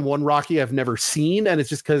always been one Rocky I've never seen, and it's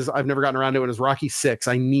just because I've never gotten around to it. It's Rocky 6.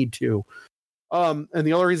 I need to. And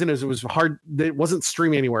the only reason is it was hard. It wasn't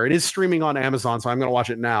streaming anywhere. It is streaming on Amazon, so I'm going to watch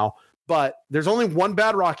it now. But there's only one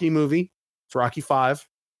bad Rocky movie. It's Rocky 5.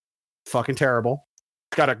 Fucking terrible.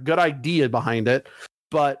 Got a good idea behind it,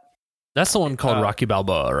 but that's the one called Rocky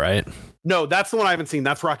Balboa, right? No, that's the one I haven't seen.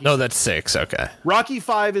 That's Rocky. No, that's 6. Okay. Rocky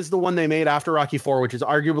 5 is the one they made after Rocky 4, which is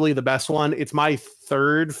arguably the best one. It's my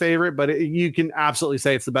third favorite, but you can absolutely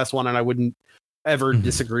say it's the best one, and I wouldn't ever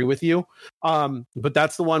disagree with you. But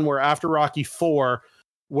that's the one where after Rocky 4,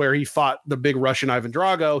 where he fought the big Russian Ivan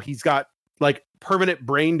Drago, he's got like permanent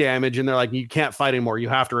brain damage, and they're like, you can't fight anymore, you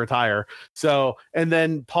have to retire. So, and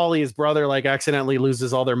then Paulie, his brother, like accidentally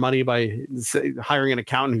loses all their money by hiring an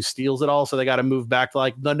accountant who steals it all, so they got to move back to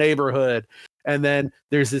like the neighborhood. And then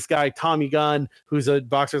there's this guy Tommy Gunn, who's a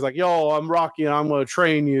boxer, is like, yo, I'm Rocky and I'm gonna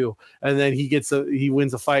train you. And then he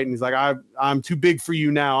wins a fight, and he's like, I'm too big for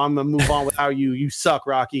you now, I'm gonna move on without you, you suck,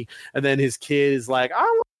 Rocky. And then his kid is like,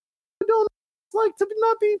 I don't like to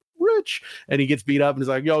not be rich, and he gets beat up and is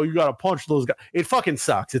like, yo, you gotta punch those guys. It fucking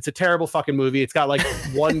sucks. It's a terrible fucking movie. It's got like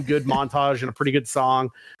one good montage and a pretty good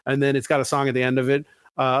song, and then it's got a song at the end of it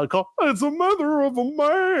called It's a Mother of a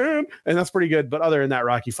Man, and that's pretty good. But other than that,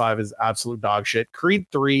 Rocky 5 is absolute dog shit. Creed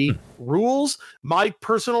 3 rules. My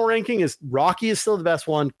personal ranking is Rocky is still the best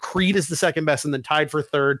one, Creed is the second best, and then tied for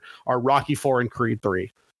third are Rocky 4 and Creed 3.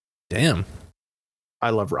 Damn,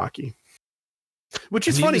 I love Rocky. Which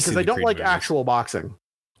is funny because I don't like actual boxing.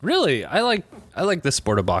 Really? I like the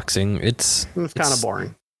sport of boxing. It's kind of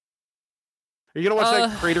boring. Are you gonna watch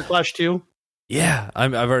that Creator Clash 2? Yeah,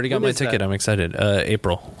 I've already got my ticket. I'm excited.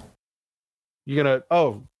 April. You got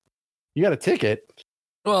a ticket?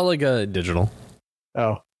 Well, like a digital.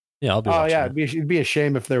 Oh. Yeah, I'll be watching it. It'd be a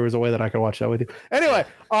shame if there was a way that I could watch that with you. Anyway,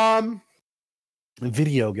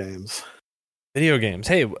 video games.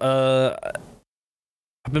 Hey,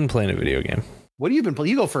 I've been playing a video game. What have you been playing?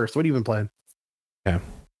 You go first. What have you been playing? Okay.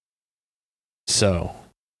 So,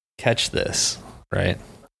 catch this, right?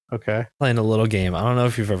 Okay. Playing a little game. I don't know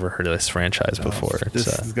if you've ever heard of this franchise before. This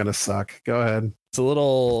is going to suck. Go ahead. It's a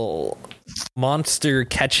little monster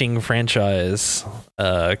catching franchise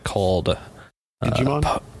called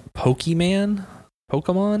Digimon? Pokemon?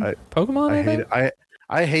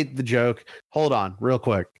 I hate the joke. Hold on, real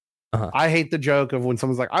quick. Uh-huh. I hate the joke of when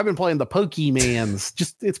someone's like, I've been playing the Pokemans.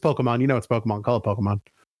 Just, it's Pokemon. You know it's Pokemon. Call it Pokemon.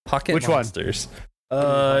 Which Monsters.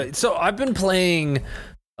 So I've been playing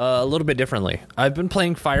a little bit differently. I've been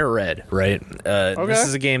playing Fire Red, right? Okay. This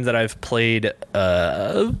is a game that I've played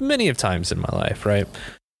many of times in my life, right?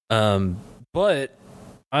 But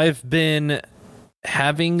I've been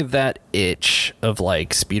having that itch of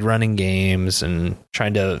like speedrunning games and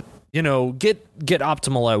trying to, get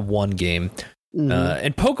optimal at one game.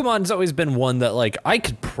 And Pokemon's always been one that like I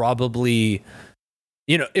could probably,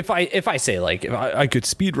 if I say like if I could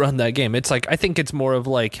speed run that game, it's like I think it's more of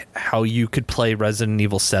like how you could play Resident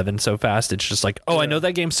Evil 7 so fast. It's just like, I know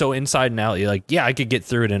that game so inside and out. You're like, yeah, I could get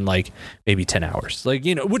through it in like maybe 10 hours. Like,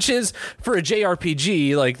 which is for a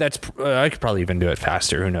JRPG, like that's I could probably even do it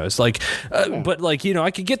faster. Who knows? Like, but like I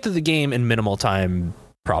could get through the game in minimal time.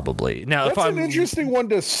 Probably. Now, that's an interesting one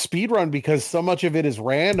to speedrun because so much of it is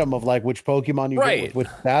random of like which Pokemon you get with which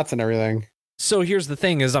stats and everything. So here's the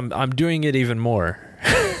thing: is I'm doing it even more.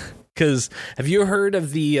 Because have you heard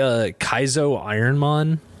of the Kaizo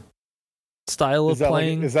Ironmon style of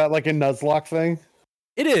playing? Is that like a Nuzlocke thing?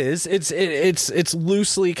 It is. It's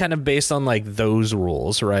loosely kind of based on like those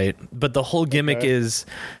rules, right? But the whole gimmick is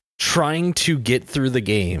trying to get through the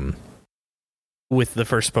game with the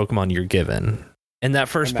first Pokemon you're given. And that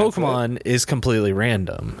first Pokemon is completely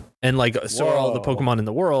random. And like, so are all the Pokemon in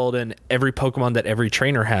the world, and every Pokemon that every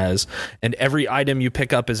trainer has, and every item you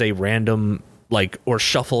pick up is a random, like, or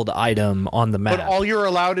shuffled item on the map. But all you're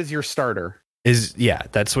allowed is your starter.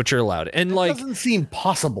 That's what you're allowed. And that like, doesn't seem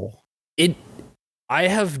possible. I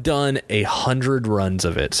have done 100 runs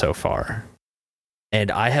of it so far.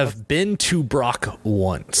 And I have been to Brock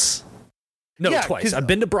once. No, twice. I've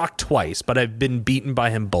been to Brock twice, but I've been beaten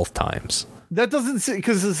by him both times. That doesn't,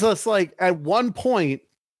 because it's just like at one point,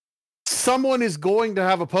 someone is going to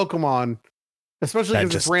have a Pokemon, especially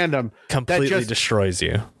because it's random, completely destroys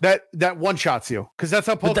you. That one shots you, because that's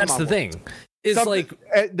how Pokemon. But that's the thing. Is like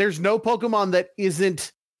there's no Pokemon that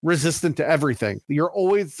isn't resistant to everything.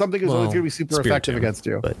 Always always going to be super effective against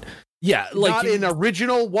you. But yeah, like not in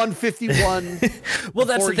original 151. Well,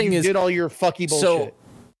 that's the thing. Did all your fucky bullshit. So,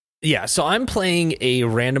 yeah, so I'm playing a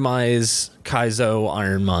randomized Kaizo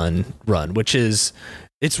Ironmon run, which is,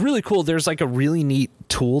 it's really cool. There's like a really neat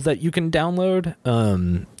tool that you can download,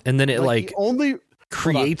 and then it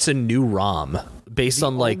creates a new ROM based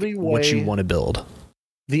on like what you want to build.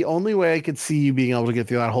 The only way I could see you being able to get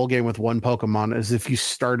through that whole game with one Pokemon is if you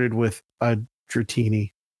started with a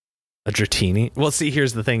Dratini. A Dratini? Well, see,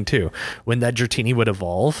 here's the thing too. When that Dratini would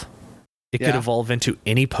evolve, it could evolve into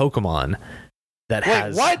any Pokemon that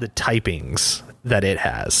has the typings that it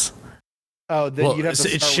has. Oh, then you'd have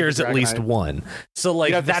to it shares at least one. So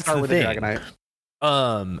like that's the thing.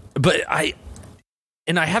 But I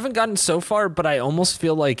haven't gotten so far, but I almost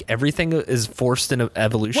feel like everything is forced into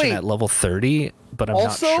evolution at level 30, but I'm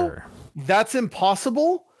not sure. That's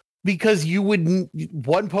impossible because one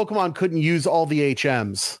Pokemon couldn't use all the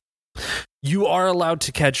HMs. You are allowed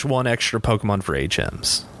to catch one extra Pokemon for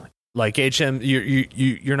HMs. Like HM,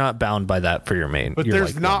 you're not bound by that for your main. But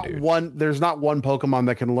there's not one Pokemon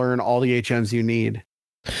that can learn all the HMs you need.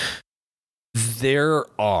 There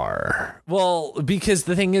are. Well, because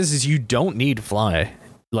the thing is you don't need fly.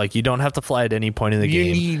 Like you don't have to fly at any point in the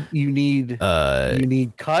game. You need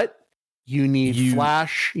cut. You need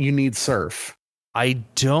flash. You need surf. I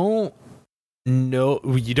don't know.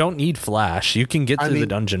 You don't need flash. You can get through the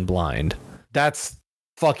dungeon blind. That's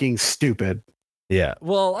fucking stupid. Yeah,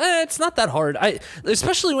 well, it's not that hard.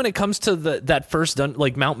 Especially when it comes to that first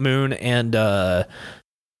like Mount Moon and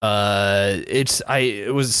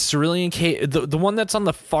it was Cerulean Cave, the one that's on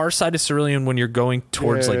the far side of Cerulean when you're going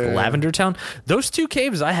towards like Lavender Town. Those two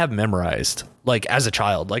caves I have memorized like as a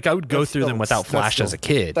child. Like I would go through them without flash as a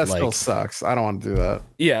kid. That still sucks. I don't want to do that.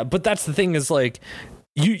 Yeah, but that's the thing is like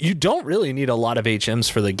you don't really need a lot of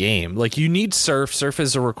HMs for the game. Like you need surf. Surf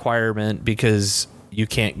is a requirement because you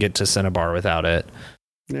can't get to Cinnabar without it.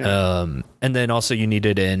 Yeah. And then also you need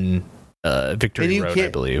it in Victory Road, I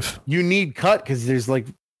believe. You need cut because there's like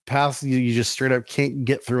paths you just straight up can't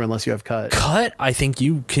get through unless you have cut. Cut? I think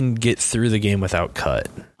you can get through the game without cut.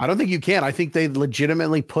 I don't think you can. I think they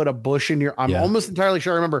legitimately put a bush in your... I'm almost entirely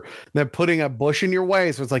sure I remember them putting a bush in your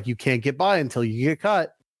way, so it's like you can't get by until you get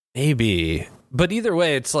cut. Maybe. But either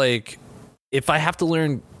way, it's like if I have to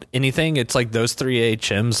learn anything, it's like those 3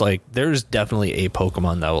 HMs. Like there's definitely a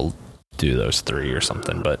Pokemon that will do those 3 or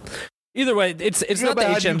something. But either way, it's not the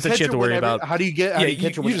HMs that you have to worry about. How do you get? You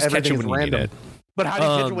catch it when everything is random? But how do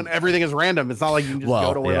you catch it when everything is random? It's not like you can just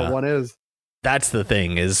go to where the one is. That's the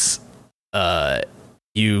thing is,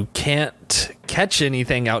 you can't catch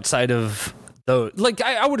anything outside of the like.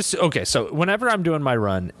 I would assume. Okay, so whenever I'm doing my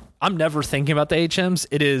run, I'm never thinking about the HMs.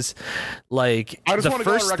 It is like I just want to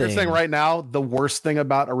go on record saying right now, the worst thing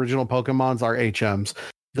about original Pokemons are HMs.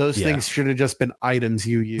 Those things should have just been items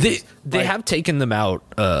you use. They have taken them out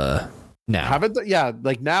now. Haven't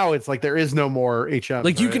like now it's like there is no more HM.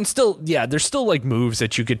 Like you can still there's still like moves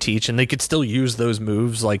that you could teach and they could still use those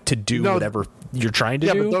moves like to do whatever you're trying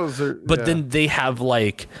to do. But those are then they have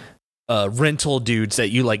like rental dudes that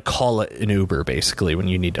you like call it an Uber basically when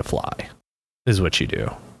you need to fly is what you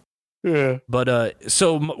do. Yeah. But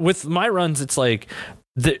so with my runs, it's like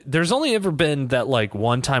there's only ever been that like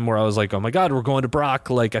one time where I was like, oh my God, we're going to Brock.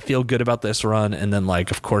 Like I feel good about this run. And then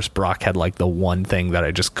like, of course, Brock had like the one thing that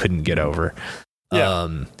I just couldn't get over.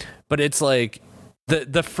 Yeah. But it's like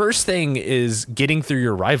the first thing is getting through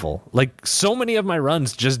your rival. Like so many of my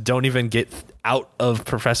runs just don't even get out of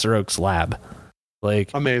Professor Oak's lab. Like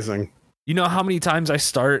amazing. you know how many times I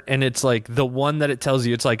start and it's like the one that it tells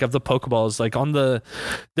you, it's like of the Pokeballs, like on the,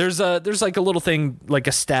 there's like a little thing, like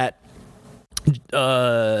a stat,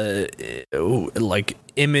 like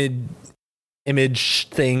image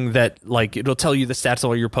thing that like it'll tell you the stats of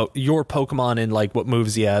all your Pokemon and like what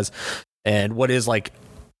moves he has and what is like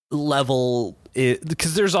level,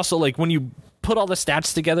 because there's also like when you put all the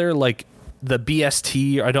stats together, like the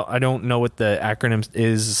BST, I don't know what the acronym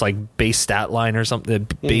is. It's like base stat line or something,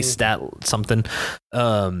 base stat something.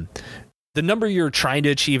 The number you're trying to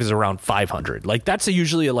achieve is around 500. Like that's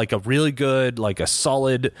usually like a really good, like a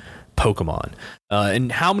solid Pokemon.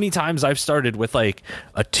 And how many times I've started with like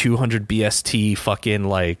a 200 BST fucking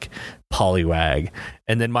like Poliwag,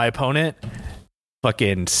 and then my opponent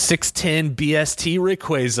fucking 610 BST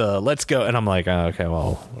Rayquaza, let's go. And I'm like, oh, okay,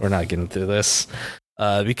 well, we're not getting through this.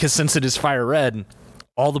 Because since it is Fire Red,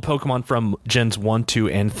 all the Pokemon from Gens 1, 2,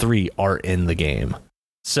 and 3 are in the game.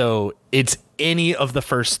 So it's any of the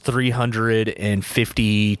first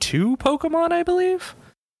 352 Pokemon, I believe,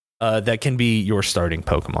 that can be your starting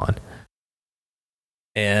Pokemon.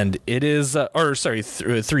 And it is,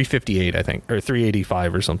 358, I think, or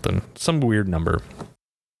 385 or something. Some weird number.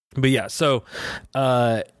 But yeah, so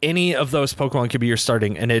any of those Pokemon could be your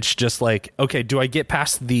starting, and it's just like, okay, do I get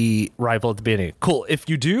past the rival at the beginning? Cool. If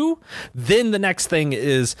you do, then the next thing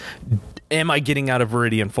is, am I getting out of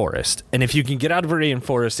Viridian Forest? And if you can get out of Viridian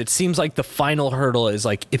Forest, it seems like the final hurdle is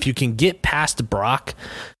like, if you can get past Brock,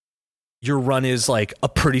 your run is like a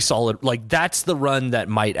pretty solid, like that's the run that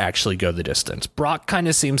might actually go the distance. Brock kind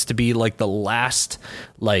of seems to be like the last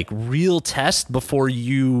like real test before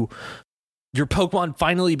your Pokemon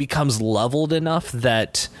finally becomes leveled enough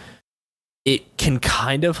that it can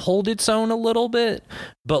kind of hold its own a little bit.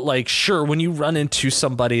 But like, sure, when you run into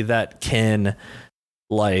somebody that can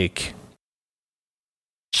like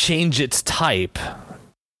change its type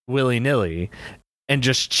willy-nilly and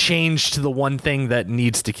just change to the one thing that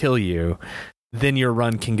needs to kill you, then your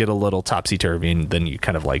run can get a little topsy-turvy and then you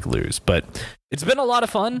kind of like lose. But it's been a lot of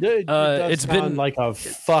fun. It's been like a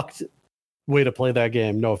fucked way to play that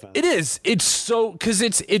game. No offense. It is. It's so, because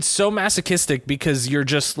it's so masochistic, because you're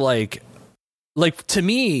just like to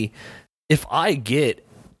me, if I get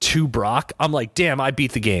to Brock, I'm like, damn, I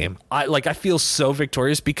beat the game. I feel so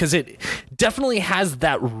victorious, because it definitely has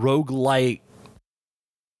that roguelike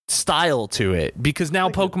style to it, because now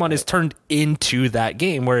Pokemon is turned into that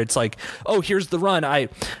game where it's like, oh, here's the run. I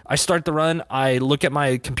start the run, I look at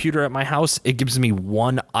my computer at my house, it gives me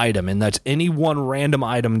one item, and that's any one random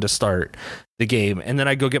item to start the game, and then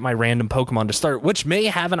I go get my random Pokemon to start, which may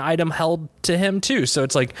have an item held to him too. So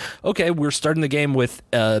it's like, okay, we're starting the game with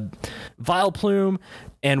Vileplume,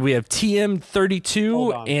 and we have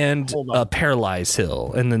TM32 and Paralyze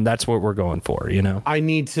Hill, and then that's what we're going for, you know? I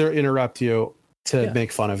need to interrupt you to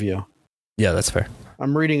make fun of you. Yeah, that's fair.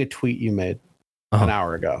 I'm reading a tweet you made an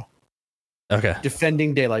hour ago. Okay.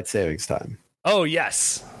 Defending daylight savings time. Oh,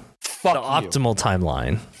 yes. Fuck the optimal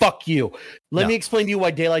timeline. Fuck you. Let me explain to you why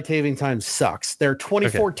daylight saving time sucks. There are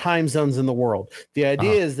 24 time zones in the world. The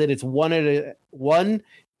idea is that it's one in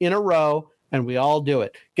a row, and we all do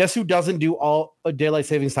it. Guess who doesn't do all daylight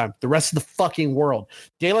savings time? The rest of the fucking world.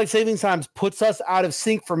 Daylight savings times puts us out of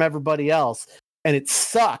sync from everybody else. And it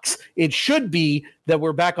sucks. It should be that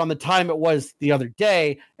we're back on the time it was the other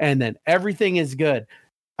day, and then everything is good.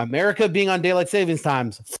 America being on daylight savings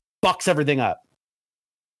times fucks everything up.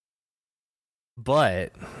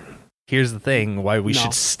 But here's the thing: why we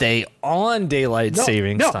should stay on daylight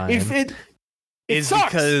savings time is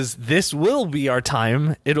because this will be our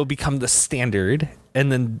time. It'll become the standard,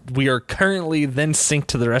 and then we are currently then synced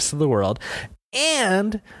to the rest of the world.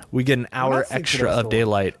 And we get an hour extra of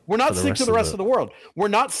daylight. We're not synced to the rest of the world. We're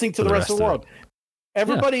not synced to the rest of the world.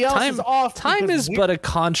 Everybody else is off. Time is but a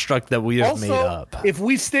construct that we have made up. If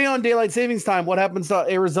we stay on daylight savings time, what happens to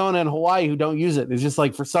Arizona and Hawaii who don't use it? It's just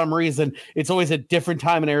like, for some reason, it's always a different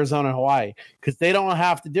time in Arizona and Hawaii because they don't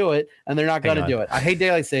have to do it, and they're not going to do it. I hate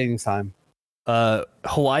daylight savings time.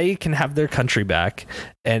 Hawaii can have their country back,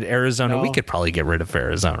 and Arizona, we could probably get rid of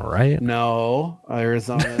Arizona, right? No,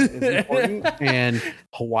 Arizona is important, and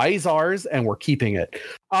Hawaii's ours, and we're keeping it.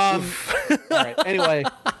 All right. Anyway.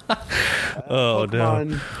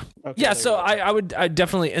 Pokemon. No. Okay, yeah. So I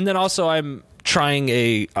definitely, and then also I'm trying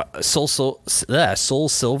a Soul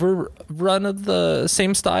Silver run of the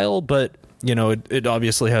same style, but you know, it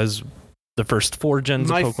obviously has the first 4 gens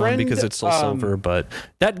of Pokemon because it's Soul Silver, but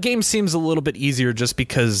that game seems a little bit easier just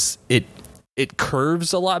because it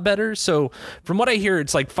curves a lot better. So from what I hear,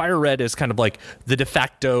 it's like Fire Red is kind of like the de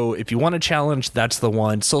facto, if you want a challenge, that's the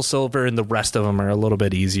one. Soul Silver and the rest of them are a little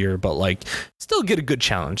bit easier, but like still get a good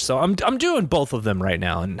challenge. So I'm doing both of them right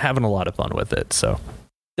now and having a lot of fun with it. So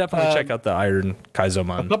definitely check out the Iron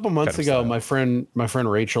Kaizomon. A couple months ago, my friend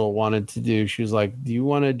Rachel wanted to do, she was like, do you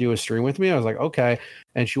want to do a stream with me? I was like, okay.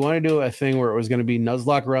 And she wanted to do a thing where it was going to be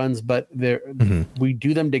Nuzlocke runs, but we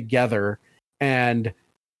do them together. And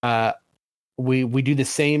we do the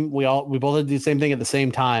same. We both do the same thing at the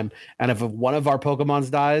same time. And if one of our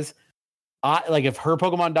Pokemons dies, if her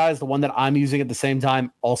Pokemon dies, the one that I'm using at the same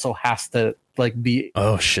time also has to be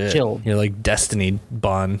killed. You're like Destiny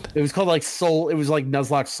Bond. It was called like Soul. It was like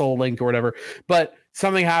Nuzlocke Soul Link or whatever. But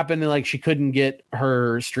something happened and she couldn't get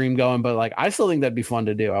her stream going. But I still think that'd be fun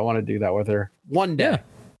to do. I want to do that with her one day. Yeah,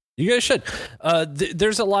 you guys should.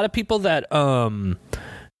 There's a lot of people that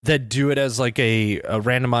that do it as like a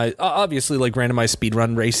randomized, obviously like randomized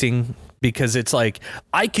speedrun racing, because it's like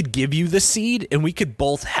I could give you the seed and we could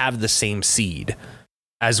both have the same seed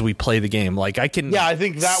as we play the game. Like I can I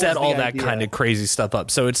think that set all that kind of crazy stuff up.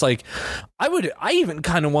 So it's like I even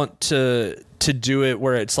kind of want to do it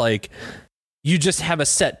where it's like you just have a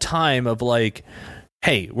set time of like,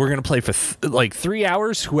 hey, we're going to play for 3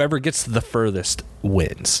 hours. Whoever gets the furthest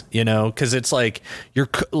wins, because it's like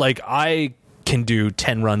I can do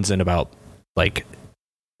 10 runs in about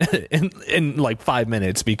in 5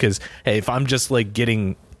 minutes, because hey, if I'm just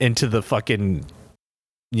getting into the fucking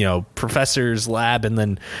professor's lab and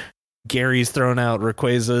then Gary's throwing out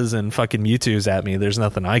Rayquazas and fucking Mewtwo's at me, there's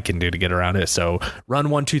nothing I can do to get around it. So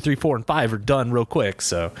run 1, 2, 3, 4, and 5 are done real quick.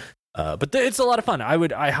 So but it's a lot of fun.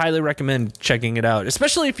 I highly recommend checking it out,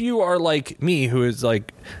 especially if you are like me, who is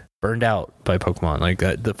burned out by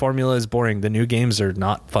Pokemon. The formula is boring. The new games are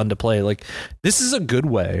not fun to play. This is a good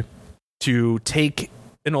way to take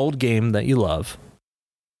an old game that you love,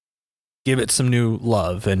 give it some new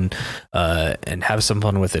love, and have some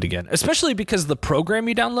fun with it again. Especially because the program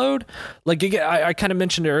you download, again, I kind of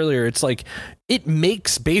mentioned it earlier, it's it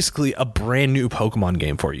makes basically a brand new Pokemon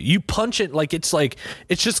game for you. You punch it,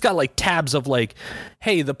 it's just got tabs of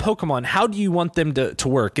hey, the Pokemon, how do you want them to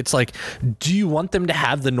work? It's do you want them to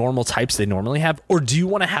have the normal types they normally have, or do you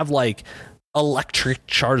want to have electric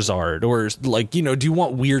Charizard, or do you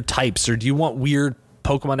want weird types, or do you want weird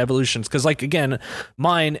Pokemon evolutions? Because again,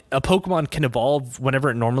 a Pokemon can evolve whenever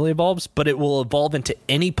it normally evolves, but it will evolve into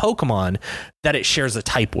any Pokemon that it shares a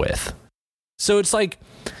type with. So it's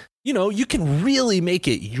you can really make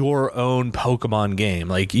it your own Pokemon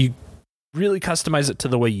game. You really customize it to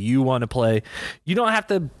the way you want to play. You don't have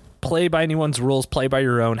to play by anyone's rules. Play by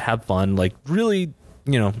your own. Have fun. Really,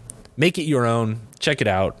 make it your own. Check it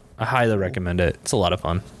out. I highly recommend it. It's a lot of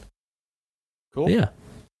fun. Cool. But yeah.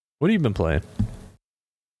 What have you been playing?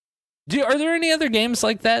 Are there any other games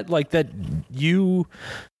like that that you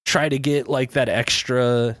try to get that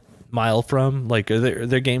extra mile from? Are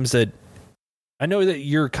there games that I know that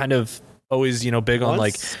you're kind of always big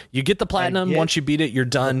on you get the platinum, once you beat it, you're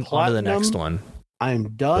done, on to the next one. I'm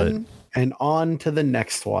done and on to the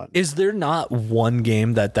next one. Is there not one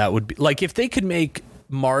game that would be if they could make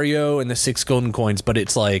Mario and the 6 golden coins, but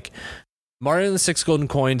it's Mario and the 6 golden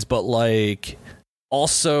coins, but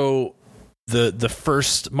also the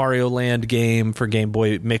first Mario Land game for Game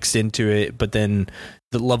Boy mixed into it, but then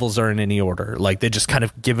the levels are in any order. They just kind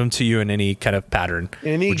of give them to you in any kind of pattern.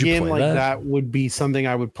 Any game that would be something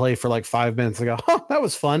I would play for 5 minutes and go, that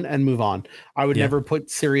was fun, and move on. I would never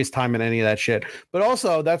put serious time in any of that shit. But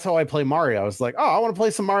also, that's how I play Mario. I was I want to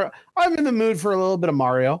play some Mario. I'm in the mood for a little bit of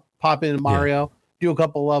Mario. Pop in Mario, do a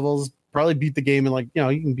couple levels, probably beat the game, and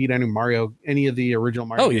you can beat any of the original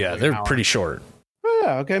Mario. Oh yeah, they're pretty short. Oh,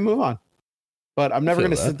 yeah, okay, move on. But I'm never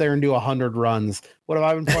going to sit there and do 100 runs. What have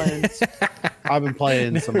I been playing? I've been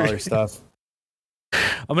playing some other stuff.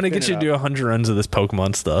 I'm going to get you to do 100 runs of this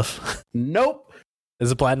Pokemon stuff. Nope. Is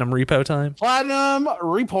it Platinum Repo time? Platinum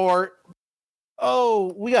Report.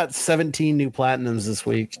 Oh, we got 17 new Platinums this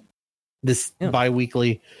week.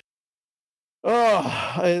 Bi-weekly.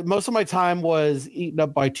 Oh, most of my time was eaten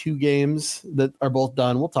up by 2 games that are both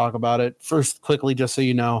done. We'll talk about it. First, quickly, just so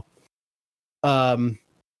you know.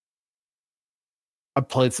 I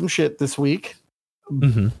played some shit this week,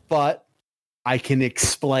 but I can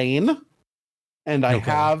explain, and I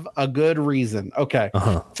have a good reason. Okay.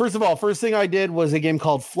 First of all, first thing I did was a game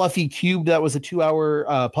called Fluffy Cube. That was a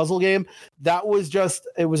 2-hour puzzle game. That was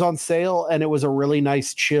it was on sale, and it was a really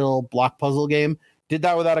nice, chill block puzzle game. Did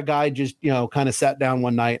that without a guide, just, kind of sat down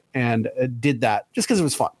one night and did that just because it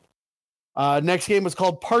was fun. Next game was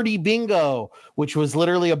called Party Bingo, which was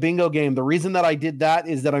literally a bingo game. The reason that I did that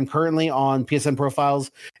is that I'm currently on PSN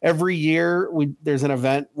Profiles. Every year, there's an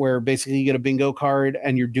event where basically you get a bingo card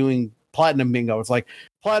and you're doing platinum bingo. It's like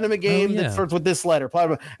platinum a game that starts with this letter.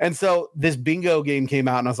 Platinum. And so this bingo game came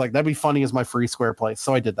out, and I was like, that'd be funny as my free Square Play.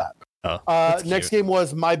 So I did that. Next game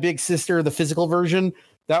was My Big Sister, the physical version.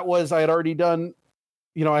 That was, I had already done,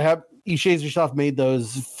 I have eShazersoft made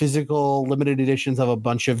those physical limited editions of a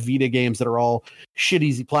bunch of Vita games that are all shit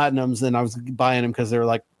easy platinums, and I was buying them because they're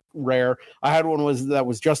like rare. I had one that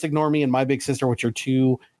was Just Ignore Me and My Big Sister, which are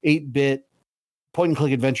 2 8-bit point and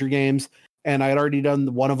click adventure games, and I had already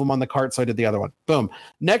done one of them on the cart, so I did the other one. Boom.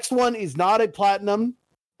 Next one is not a platinum,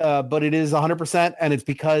 but it is 100%, and it's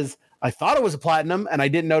because I thought it was a platinum and I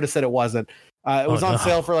didn't notice that it wasn't. It was on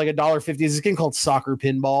sale for like $1.50. It's this game called Soccer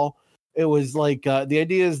Pinball. It was like the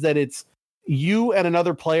idea is that it's you and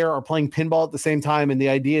another player are playing pinball at the same time, and the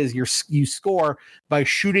idea is you score by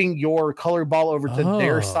shooting your colored ball over to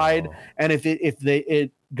their side, and if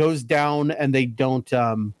it goes down and they don't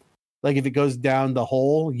if it goes down the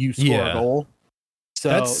hole, you score a goal. So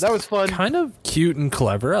that was fun. Kind of cute and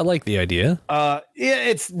clever. I like the idea.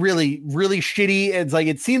 It's really, really shitty. It's like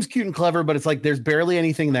it seems cute and clever, but it's like there's barely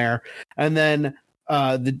anything there. And then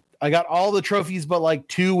I got all the trophies, but like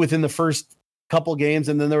 2 within the first couple games,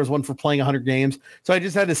 and then there was one for playing 100 games. So I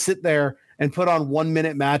just had to sit there and put on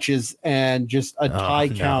 1-minute matches and just a tie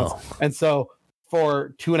count. And so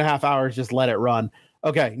for 2.5 hours, just let it run.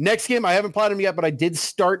 Okay, next game, I haven't played them yet, but I did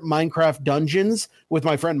start Minecraft Dungeons with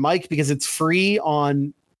my friend Mike because it's free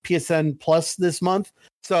on PSN Plus this month.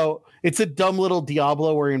 So it's a dumb little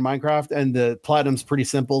Diablo where you're in Minecraft, and the platinum's pretty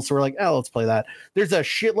simple. So we're like, let's play that. There's a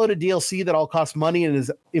shitload of DLC that all costs money and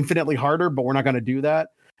is infinitely harder, but we're not going to do that.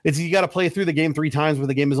 You got to play through the game 3 times, where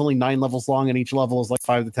the game is only 9 levels long, and each level is like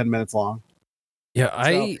 5 to 10 minutes long. Yeah,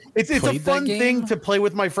 it's a fun thing to play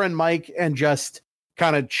with my friend Mike and just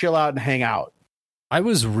kind of chill out and hang out. I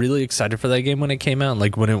was really excited for that game when it came out,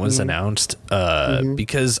 like when it was announced,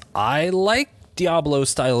 because I like Diablo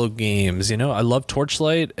style games. I love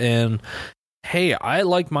Torchlight, and hey, I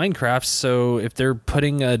like Minecraft. So if they're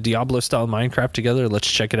putting a Diablo style Minecraft together, let's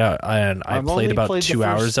check it out. And I played about 2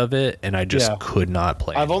 hours of it, and I just could not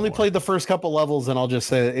play. I've only played the first couple levels, and I'll just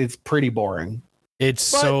say it's pretty boring. But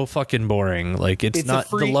so fucking boring. Like it's not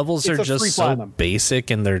the levels are just so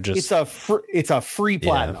basic, and they're just it's a free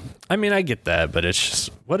platinum. I mean, I get that, but it's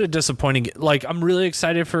just what a disappointing. Like I'm really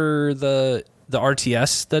excited for the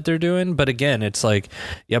RTS that they're doing, but again, it's like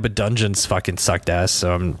but Dungeons fucking sucked ass,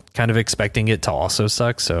 so I'm kind of expecting it to also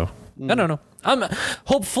suck. So I don't know. I'm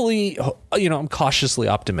hopefully I'm cautiously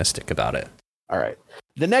optimistic about it. All right,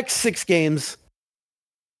 the next 6 games.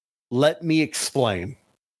 Let me explain.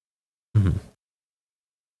 Mm-hmm.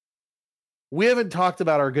 We haven't talked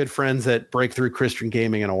about our good friends at Breakthrough Christian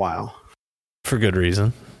Gaming in a while. For good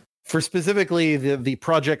reason. For specifically the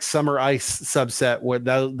Project Summer Ice subset, where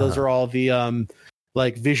those are all the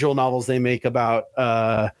like visual novels they make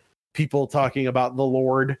about people talking about the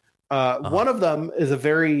Lord. One of them is a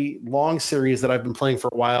very long series that I've been playing for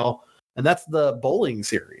a while, and that's the bowling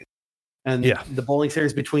series. And the bowling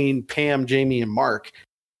series between Pam, Jamie, and Mark.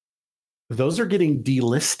 Those are getting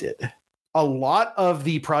delisted. A lot of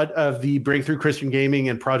the Breakthrough Christian Gaming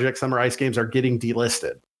and Project Summer Ice games are getting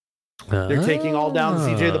delisted. They're taking all down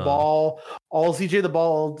CJ the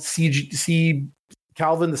Ball, C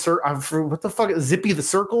Calvin the Circle. What the fuck? Zippy the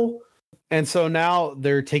Circle. And so now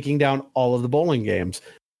they're taking down all of the bowling games.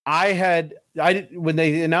 When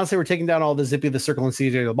they announced they were taking down all the Zippy the Circle and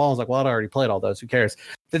CJ the Ball, I was like, well, I already played all those. Who cares?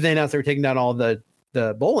 Then they announced they were taking down all the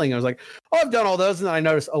bowling. I was like, I've done all those. And then I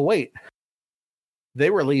noticed, wait. They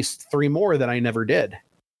released 3 more that I never did.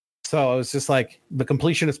 So I was just like, the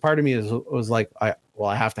completionist part of me was like, I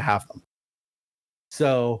have to have them.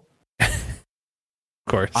 So of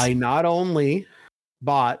course, I not only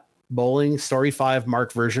bought Bowling Story 5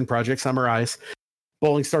 Mark version Project Summer Ice,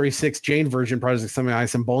 Bowling Story 6 Jane version Project Summer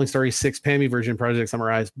Ice, and Bowling Story 6 Pammy version Project Summer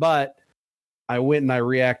Ice, but I went and I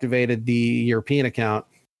reactivated the European account.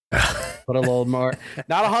 Put a little more,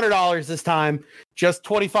 not $100 this time, just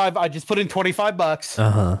 25. I just put in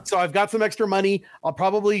 $25. So I've got some extra money. I'll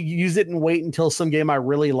probably use it and wait until some game I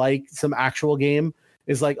really like, some actual game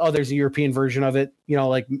is like, there's a European version of it.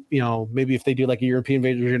 Maybe if they do like a European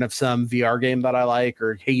version of some VR game that I like,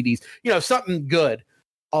 or Hades, something good,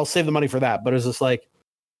 I'll save the money for that. But it's just like,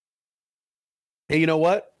 hey, you know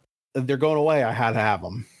what? If they're going away, I had to have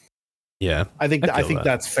them. Yeah, I think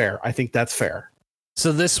that's fair. I think that's fair.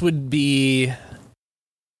 So this would be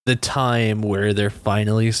the time where they're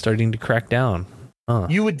finally starting to crack down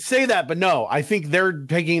You would say that, but no, I think they're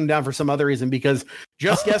taking him down for some other reason, because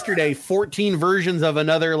just yesterday, 14 versions of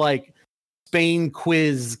another like Spain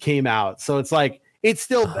quiz came out. So it's like, it's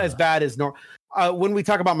still as bad as normal. When we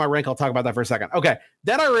talk about my rank, I'll talk about that for a second. Okay.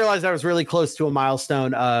 Then I realized I was really close to a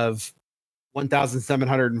milestone of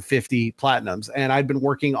 1,750 platinums. And I'd been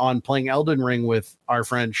working on playing Elden Ring with our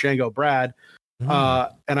friend Shango Brad. And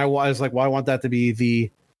I was like, well, I want that to be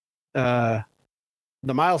the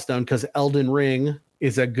milestone, because Elden Ring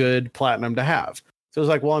is a good platinum to have. So it was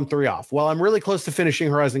like, well, I'm 3 off. Well, I'm really close to finishing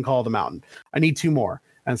Horizon Call of the Mountain. I need 2 more.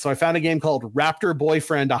 And so I found a game called Raptor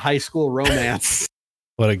Boyfriend, a high school romance.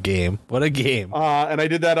 What a game. And I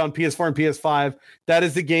did that on PS4 and PS5. That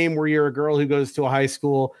is the game where you're a girl who goes to a high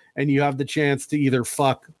school and you have the chance to either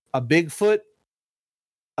fuck a Bigfoot,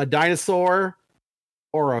 a dinosaur,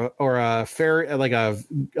 or a fairy, like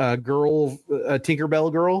a girl, a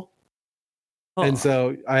Tinkerbell girl. And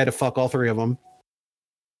so I had to fuck all 3 of them.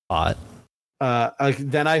 Hot.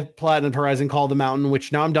 Then I platinumed Horizon Call of the Mountain,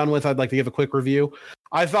 which now I'm done with. I'd like to give a quick review.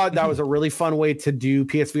 I thought that was a really fun way to do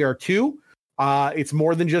PSVR 2. It's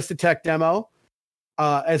more than just a tech demo.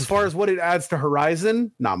 As far as what it adds to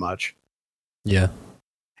Horizon, not much. Yeah.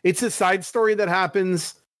 It's a side story that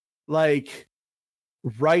happens like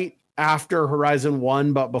right after Horizon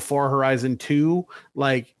 1, but before Horizon 2.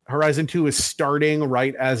 Like Horizon 2 is starting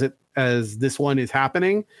right as this one is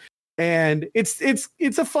happening. And it's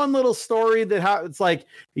a fun little story that it's like,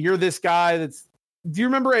 you're this guy do you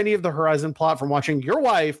remember any of the Horizon plot from watching your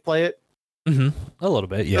wife play it? Mm-hmm. A little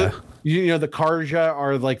bit, yeah. The Karja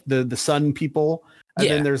are like the sun people. And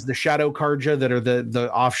then there's the Shadow Karja that are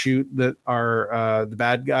the offshoot that are the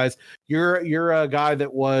bad guys. You're a guy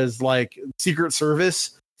that was like Secret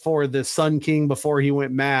Service for the Sun King before he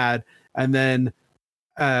went mad, and then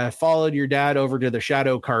followed your dad over to the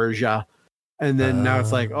Shadow Karja. And then now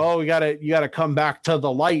it's like, oh, you gotta come back to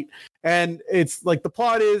the light. And it's like, the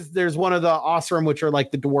plot is there's one of the Osram, which are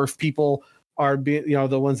like the dwarf people, are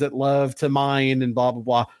the ones that love to mine and blah blah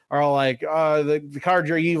blah, are all like, the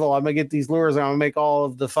Karja are evil. I'm gonna get these lures and I'm gonna make all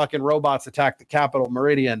of the fucking robots attack the capital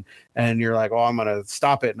Meridian. And you're like, oh, I'm gonna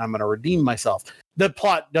stop it and I'm gonna redeem myself. The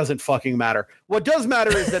plot doesn't fucking matter. What does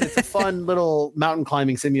matter is that it's a fun little mountain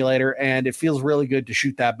climbing simulator, and it feels really good to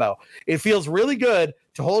shoot that bow. It feels really good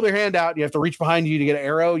to hold your hand out. You have to reach behind you to get an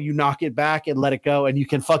arrow. You knock it back and let it go, and you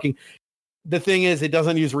can fucking. The thing is, it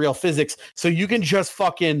doesn't use real physics, so you can just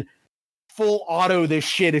fucking full auto this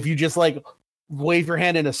shit if you just like wave your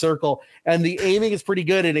hand in a circle. And the aiming is pretty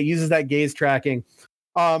good, and it uses that gaze tracking.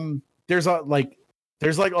 There's like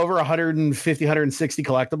over 150, 160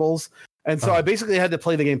 collectibles. And so I basically had to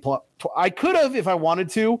play the game. I could have, if I wanted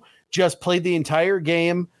to, just played the entire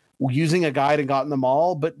game using a guide and gotten them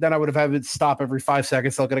all, but then I would have had to stop every 5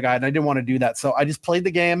 seconds to look at a guide, and I didn't want to do that. So I just played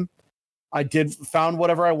the game. I found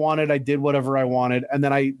whatever I wanted. I did whatever I wanted. And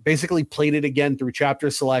then I basically played it again through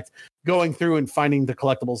chapter select, going through and finding the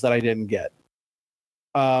collectibles that I didn't get.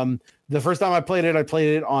 The first time I played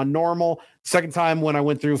it on normal. Second time when I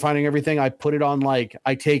went through finding everything, I put it on like,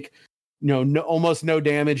 I take almost no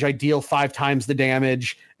damage. I deal 5 times the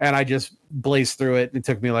damage, and I just blazed through it. It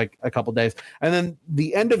took me like a couple days. And then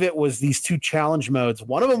the end of it was these 2 challenge modes.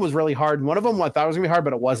 One of them was really hard. One of them I thought was gonna be hard,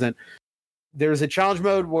 but it wasn't. There's a challenge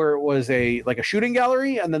mode where it was a shooting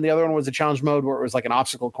gallery, and then the other one was a challenge mode where it was like an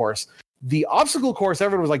obstacle course. The obstacle course,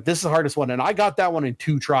 everyone was like, this is the hardest one. And I got that one in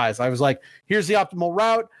 2 tries. I was like, here's the optimal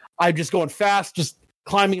route. I'm just going fast, just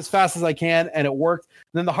climbing as fast as I can. And it worked.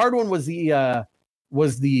 And then the hard one was the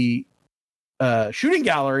shooting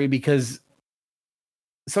gallery, because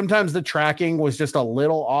sometimes the tracking was just a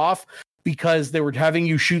little off, because they were having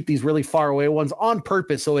you shoot these really far away ones on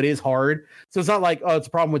purpose. So it is hard. So it's not like, oh, it's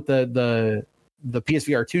a problem with the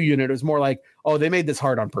PSVR 2 unit. It was more like, oh, they made this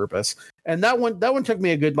hard on purpose. And that one took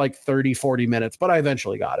me a good like 30-40 minutes, but I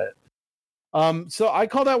eventually got it. So I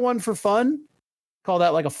call that one for fun. Call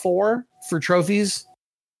that like a 4 for trophies.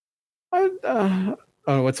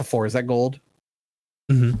 What's a 4? Is that gold?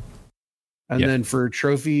 Mm-hmm. And then for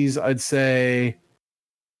trophies, I'd say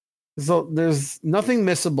there's nothing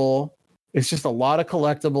missable. It's just a lot of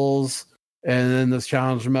collectibles, and then those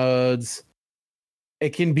challenge modes.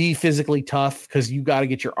 It can be physically tough because you got to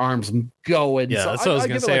get your arms going. Yeah, that's what I was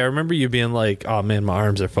going to say. I remember you being like, oh man, my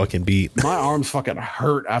arms are fucking beat. My arms fucking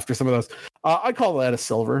hurt after some of those. I call that a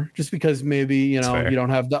silver, just because maybe, you don't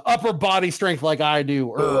have the upper body strength like I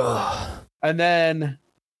do. And then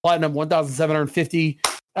platinum 1,750.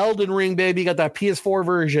 Elden Ring, baby, got that PS4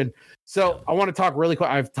 version. So I want to talk really quick.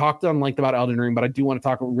 I've talked on length about Elden Ring, but I do want to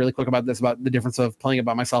talk really quick about this, about the difference of playing it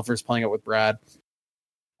by myself versus playing it with Brad.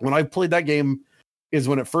 When I played that game is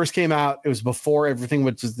when it first came out. It was before everything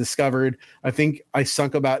was discovered. I think I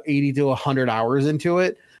sunk about 80 to 100 hours into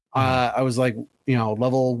it. I was like,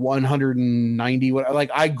 level 190.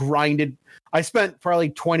 Like I grinded. I spent probably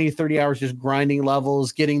 20, 30 hours just grinding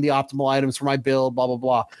levels, getting the optimal items for my build, blah, blah,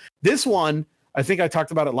 blah. This one, I think I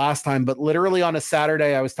talked about it last time, but literally on a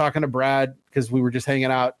Saturday, I was talking to Brad because we were just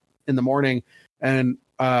hanging out in the morning. And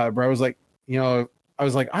Brad was like, I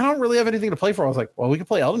was like, I don't really have anything to play for. I was like, well, we could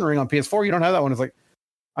play Elden Ring on PS4. You don't have that one. It's like,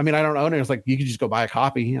 I mean, I don't own it. It's like, you could just go buy a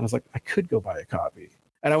copy. And I was like, I could go buy a copy.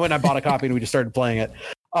 And I went and I bought a copy and we just started playing it.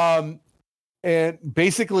 And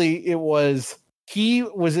basically he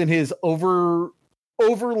was in his over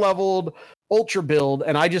leveled ultra build,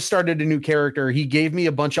 and I just started a new character. He gave me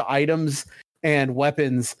a bunch of items and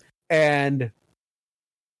weapons and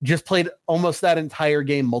just played almost that entire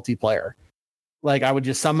game multiplayer. Like I would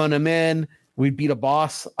just summon him in, we'd beat a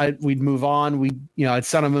boss, we'd move on, I'd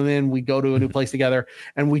summon him in, we'd go to a new place together,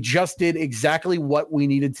 and we just did exactly what we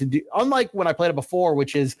needed to do. Unlike when I played it before,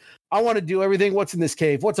 which is I want to do everything. What's in this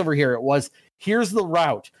cave? What's over here? It was, here's the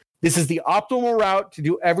route. This is the optimal route to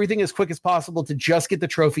do everything as quick as possible to just get the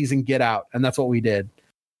trophies and get out. And that's what we did.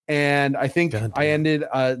 And I think I ended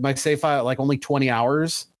my save file at like only 20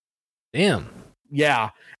 hours. Damn.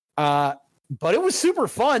 Yeah. But it was super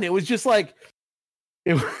fun. It was just like,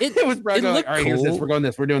 it was Brad going, all right, here's this. We're going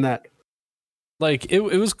this. We're doing that. Like it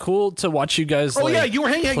was cool to watch you guys. Oh, yeah. You were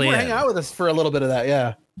hanging out with us for a little bit of that.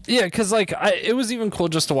 Yeah. Yeah. Cause like it was even cool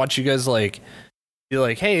just to watch you guys like, be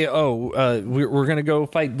like, hey, we're going to go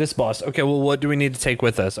fight this boss. Okay, well, what do we need to take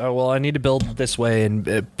with us? Oh, well, I need to build this way and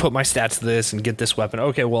put my stats to this and get this weapon.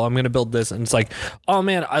 Okay, well, I'm going to build this. And it's like, oh,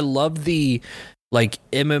 man, I love the, like,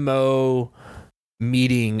 MMO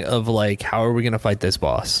meeting of, like, how are we going to fight this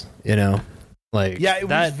boss? Like, yeah, it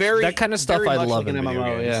was that kind of stuff I love like in MMO,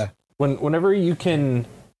 games. Yeah. Whenever you can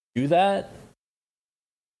do that,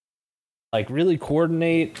 like really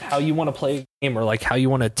coordinate how you want to play a game or like how you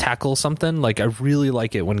want to tackle something. Like I really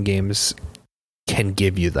like it when games can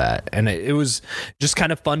give you that. And it was just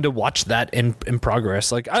kind of fun to watch that in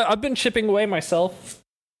progress. Like I've been chipping away myself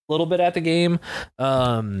a little bit at the game.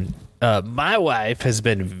 My wife has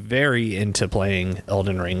been very into playing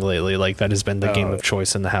Elden Ring lately. Like that has been the game of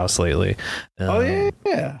choice in the house lately.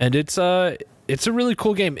 Yeah. And it's a really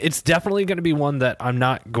cool game. It's definitely going to be one that I'm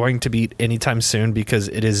not going to beat anytime soon because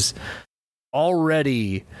it is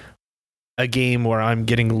already a game where I'm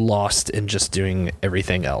getting lost in just doing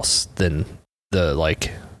everything else than the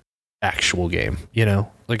like actual game,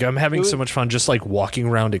 like I'm having so much fun just like walking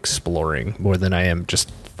around exploring more than I am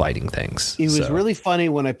just fighting things. It was really funny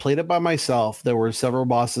when I played it by myself. There were several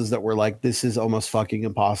bosses that were like, this is almost fucking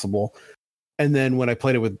impossible. And then when I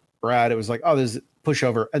played it with Brad, it was like, oh, there's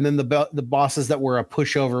pushover. And then the bosses that were a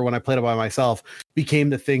pushover when I played it by myself became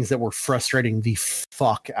the things that were frustrating the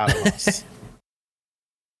fuck out of us.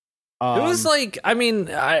 It was like, I mean,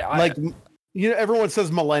 I like, everyone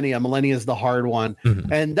says Millennia. Millennia is the hard one.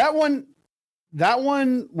 Mm-hmm. And that one,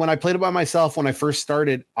 when I played it by myself, when I first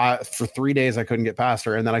started, for 3 days, I couldn't get past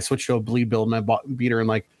her. And then I switched to a bleed build and I beat her in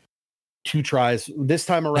like 2 tries. This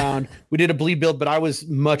time around, we did a bleed build, but I was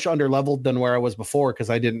much under leveled than where I was before because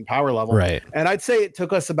I didn't power level. Right. And I'd say it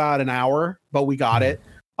took us about an hour, but we got it.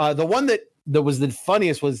 The one that was the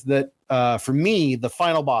funniest was that for me, the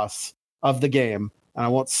final boss of the game, and I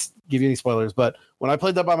won't give you any spoilers, but when I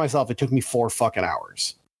played that by myself, it took me 4 fucking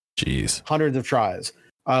hours. Jeez. Hundreds of tries.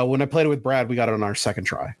 When I played it with Brad, we got it on our second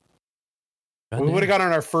try. We would have got it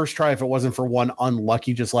on our first try if it wasn't for one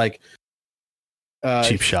unlucky, just like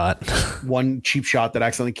cheap shot. One cheap shot that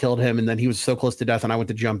accidentally killed him, and then he was so close to death, and I went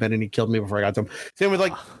to jump in, and he killed me before I got to him. Same with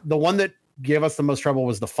like the one that gave us the most trouble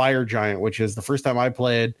was the fire giant, which is the first time I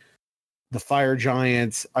played the fire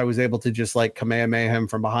giants. I was able to just like Kamehameha him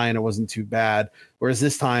from behind. It wasn't too bad. Whereas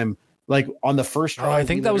this time, like on the first try, I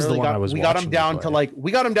think that was the one I was. We got him down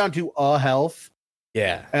to a health.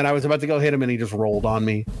 Yeah, and I was about to go hit him, and he just rolled on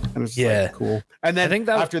me. And it was like, cool. And then I think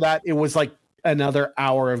after that, it was like another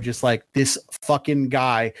hour of just like this fucking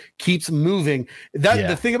guy keeps moving.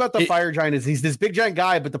 The thing about the fire giant is he's this big giant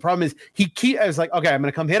guy, but the problem is I was like, okay, I'm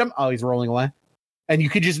gonna come hit him. Oh, he's rolling away, and you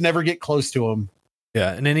could just never get close to him.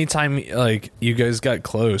 Yeah, and anytime like you guys got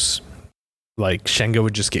close, like Shengo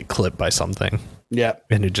would just get clipped by something. Yeah,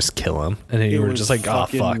 and it'd just kill him, and then you were just like, "Oh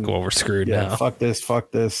fuck, well we're screwed now." Fuck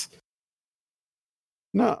this.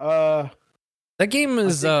 No, that game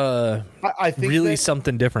is I think really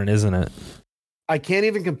something different, isn't it? I can't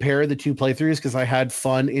even compare the 2 playthroughs because I had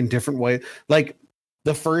fun in different ways. Like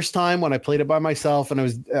the first time when I played it by myself,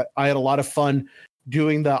 and I had a lot of fun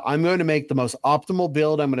doing I'm going to make the most optimal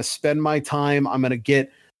build. I'm going to spend my time. I'm going to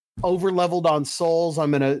get over leveled on souls.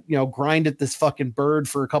 I'm going to, grind at this fucking bird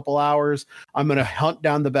for a couple hours. I'm going to hunt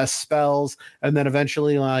down the best spells. And then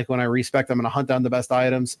eventually, like when I respec, I'm going to hunt down the best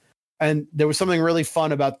items. And there was something really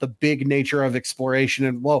fun about the big nature of exploration.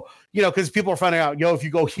 And because people are finding out, if you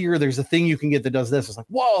go here, there's a thing you can get that does this. It's like,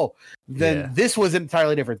 whoa. Then this was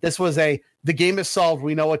entirely different. This was the game is solved.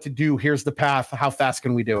 We know what to do. Here's the path. How fast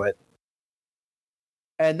can we do it?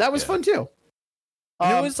 And that was fun too.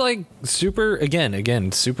 And it was like super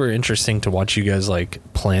interesting to watch you guys like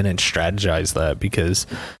plan and strategize that, because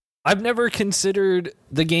I've never considered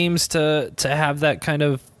the games to have that kind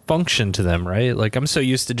of function to them, right? Like I'm so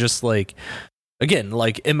used to just like, again,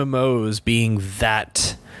 like MMOs being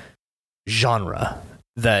that genre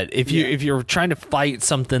that if you're trying to fight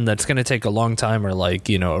something that's going to take a long time, or like,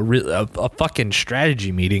 a fucking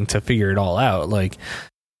strategy meeting to figure it all out. Like,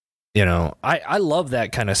 I love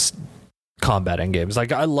that kind of combat in games.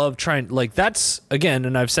 Like I love trying, like that's, again,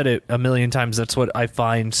 and I've said it a million times, that's what I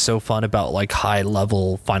find so fun about like high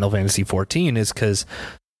level Final Fantasy 14 is because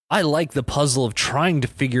I like the puzzle of trying to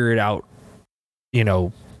figure it out,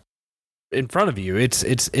 in front of you. It's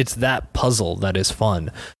that puzzle that is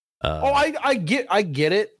fun. I get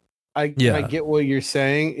it. I get what you're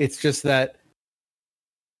saying. It's just that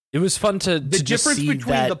it was fun to just see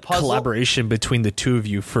that collaboration between the two of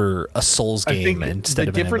you for a Souls game instead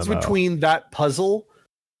of an MMO. The difference between that puzzle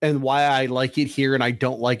and why I like it here and I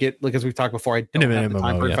don't like it, like as we've talked before, I don't have the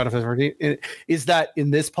time for Final Fantasy 14, is that in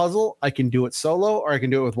this puzzle, I can do it solo or I can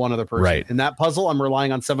do it with one other person. Right. In that puzzle, I'm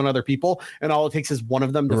relying on 7 other people, and all it takes is one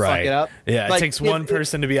of them to fuck it up. Yeah, like, it takes one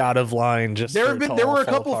person to be out of line. There were a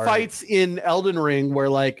couple fights in Elden Ring where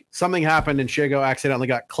like something happened and Shigo accidentally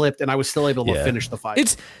got clipped, and I was still able to finish the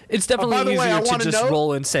fight. It's definitely easier to just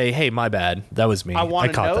roll and say, "Hey, my bad, that was me. I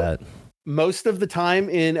caught that." Most of the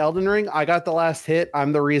time in Elden Ring, I got the last hit.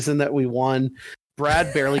 I'm the reason that we won.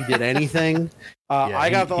 Brad barely did anything.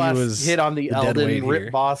 I got the last hit on the Elden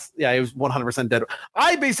Rip boss. Yeah, he was 100% dead.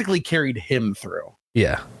 I basically carried him through.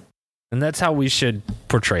 Yeah. And that's how we should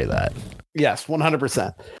portray that. Yes,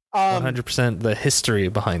 100%. 100% the history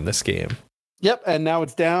behind this game. Yep, and now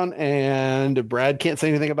it's down, and Brad can't say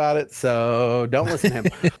anything about it, so don't listen to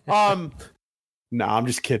him. No, I'm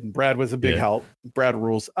just kidding. Brad was a big help. Brad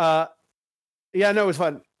rules. Yeah, no, it was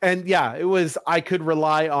fun. And yeah, it was, I could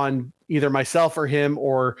rely on either myself or him,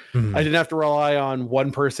 or I didn't have to rely on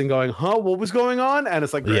one person going, what was going on? And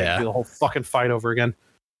it's like, do the whole fucking fight over again.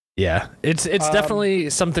 Yeah, it's definitely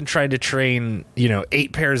something trying to train,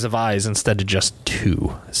 8 pairs of eyes instead of just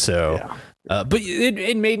 2. So, but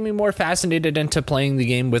it made me more fascinated into playing the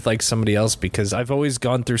game with like somebody else, because I've always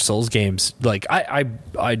gone through Souls games. Like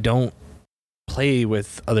I don't play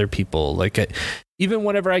with other people. Like even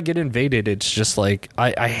whenever I get invaded, it's just like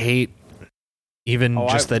I hate even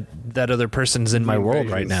that other person's in my world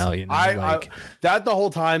right now. That the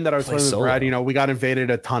whole time that I was playing with Brad, we got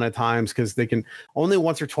invaded a ton of times because they can only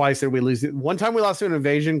once or twice did we lose it. One time we lost to an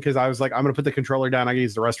invasion because I was like, I'm gonna put the controller down, I can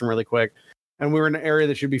use the restroom really quick. And we were in an area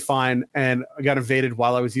that should be fine, and I got invaded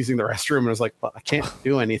while I was using the restroom, and I was like, well, I can't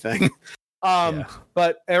do anything.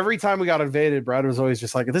 But every time we got invaded, Brad was always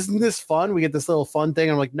just like, isn't this fun? We get this little fun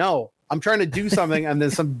thing. I'm like, no, I'm trying to do something, and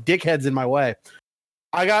then some dickhead's in my way.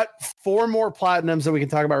 I got 4 more platinums that we can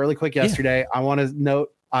talk about really quick yesterday. I want to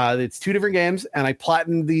note it's 2 different games, and I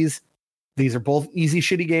platinumed these. These are both easy,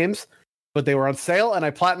 shitty games, but they were on sale, and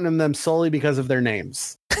I platinumed them solely because of their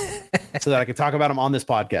names so that I could talk about them on this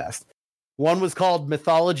podcast. One was called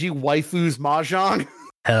Mythology Waifus Mahjong.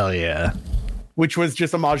 Hell yeah. Which was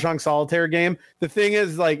just a Mahjong solitaire game. The thing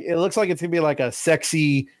is, like, it looks like it's gonna be like a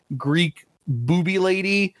sexy Greek booby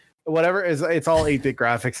lady, whatever. It's all 8-bit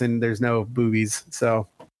graphics and there's no boobies. So,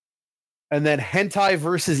 and then Hentai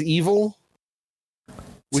versus Evil,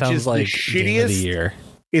 which sounds is like the shittiest. Game of the year.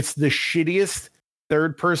 It's the shittiest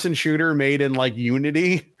third-person shooter made in like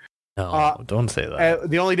Unity. No, don't say that.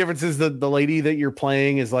 The only difference is the lady that you're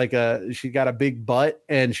playing is like she's got a big butt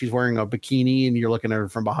and she's wearing a bikini and you're looking at her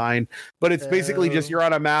from behind. But it's basically just you're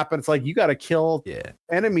on a map and it's like you got to kill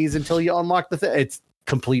enemies until you unlock the thing. It's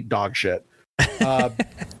complete dog shit.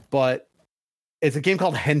 But it's a game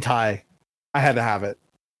called Hentai. I had to have it.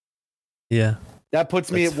 Yeah. That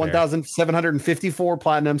puts me at 1,754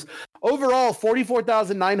 platinums. Overall,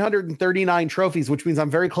 44,939 trophies, which means I'm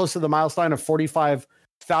very close to the milestone of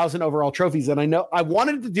 45,000 overall trophies. And I know I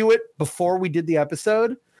wanted to do it before we did the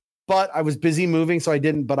episode, but I was busy moving, so I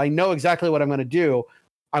didn't. But I know exactly what I'm going to do.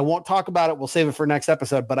 I won't talk about it. We'll save it for next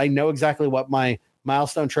episode, but I know exactly what my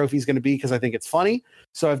milestone trophy is going to be because I think it's funny.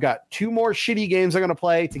 So I've got 2 more shitty games I'm going to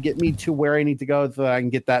play to get me to where I need to go so that I can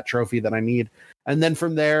get that trophy that I need. And then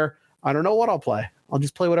from there, I don't know what I'll play. I'll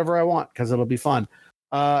just play whatever I want because it'll be fun.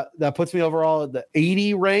 That puts me overall at the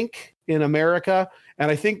 80 rank in America.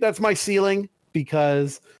 And I think that's my ceiling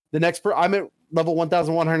because I'm at level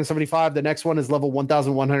 1,175. The next one is level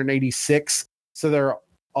 1,186. So they're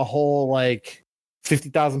a whole like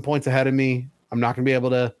 50,000 points ahead of me. I'm not going to be able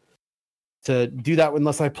to do that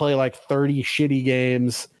unless I play like 30 shitty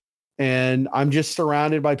games. And I'm just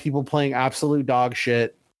surrounded by people playing absolute dog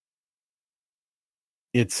shit.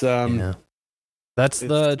 It's that's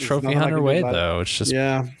the trophy hunter way though. It's just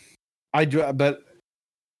I do, but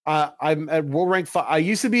I'm at world rank 5. I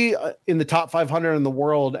used to be in the top 500 in the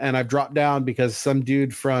world, and I've dropped down because some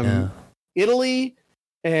dude from Italy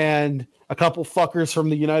and a couple fuckers from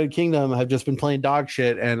the United Kingdom have just been playing dog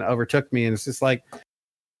shit and overtook me. And it's just like,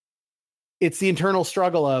 it's the internal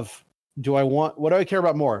struggle of, what do I care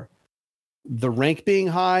about more? The rank being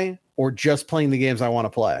high or just playing the games I want to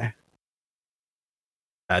play?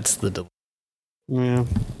 That's the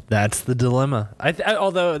dilemma.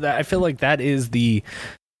 Although I feel like that is the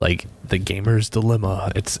gamer's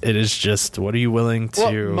dilemma. It is just, what are you willing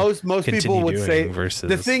to? Most people would say. Versus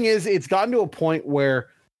the thing is, it's gotten to a point where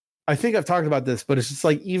I think I've talked about this, but it's just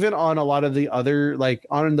like, even on a lot of the other, like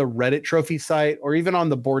on the Reddit trophy site or even on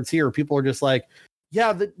the boards here, people are just like,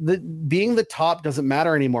 yeah, the being the top doesn't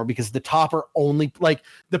matter anymore because the top are only like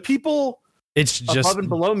the people. It's just above and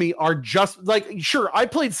below me are just like, sure, I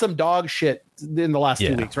played some dog shit in the last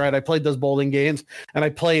 2 weeks, right? I played those bowling games and I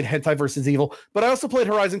played Hentai versus Evil, but I also played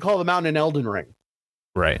Horizon Call of the Mountain and Elden Ring.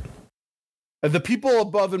 Right. The people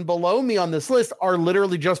above and below me on this list are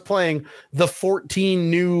literally just playing the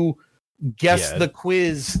 14 new guess the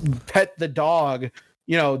quiz, pet the dog,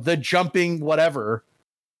 the jumping, whatever.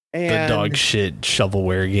 And the dog shit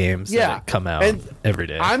shovelware games that come out every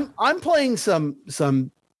day. I'm playing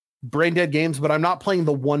some brain dead games, but I'm not playing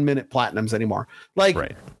the 1 minute platinums anymore. Like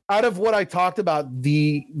out of what I talked about,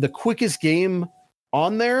 the quickest game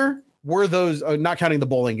on there were those, not counting the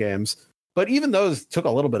bowling games, but even those took a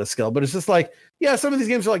little bit of skill. But it's just like, some of these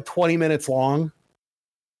games are like 20 minutes long,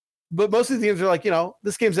 but most of these games are like,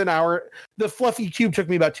 this game's an hour. The Fluffy Cube took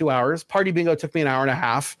me about 2 hours. Party Bingo took me an hour and a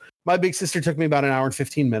half. My Big Sister took me about an hour and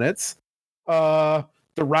 15 minutes.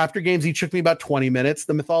 The Raptor games each took me about 20 minutes.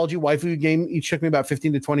 The Mythology Waifu game each took me about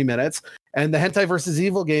 15 to 20 minutes. And the Hentai versus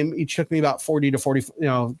Evil game each took me about 35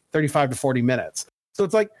 to 40 minutes. So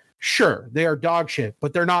it's like, sure, they are dog shit,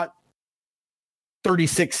 but they're not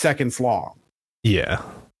 36 seconds long. Yeah.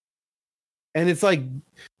 And it's like,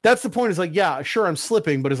 that's the point. It's like, yeah, sure, I'm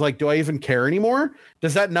slipping, but it's like, do I even care anymore?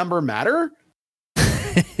 Does that number matter?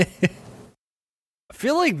 I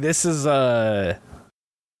feel like this is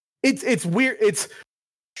it's weird. It's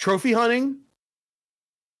trophy hunting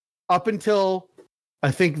up until I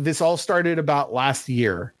think this all started about last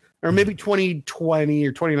year or maybe 2020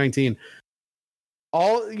 or 2019.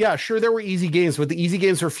 Sure, there were easy games, but the easy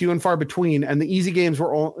games were few and far between, and the easy games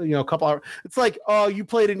were all, a couple hours. It's like, oh, you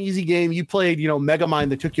played an easy game, you played Megamind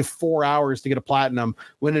that took you 4 hours to get a platinum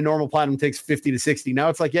when a normal platinum takes 50 to 60. Now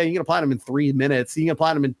it's like, you can get a platinum in 3 minutes, you can get a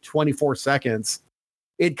platinum in 24 seconds.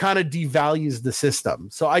 It kind of devalues the system.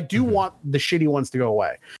 So I do want the shitty ones to go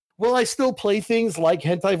away. Will I still play things like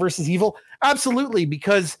Hentai versus Evil? Absolutely,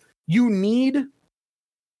 because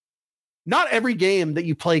not every game that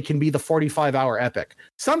you play can be the 45-hour epic.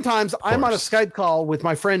 Sometimes I'm on a Skype call with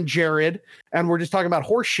my friend Jared, and we're just talking about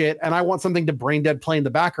horse shit, and I want something to brain dead play in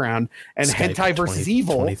the background. And Skype Hentai versus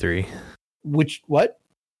Evil, 23. Which what?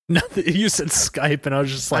 Nothing. You said Skype, and I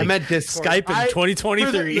was just like, I meant Discord. Skype in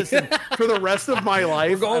 2023. For the rest of my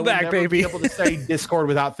life, we're going back, baby. Be able to say Discord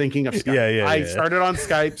without thinking of Skype. I started on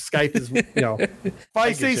Skype. Skype is, if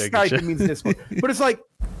I say Skype, it means Discord. But it's like,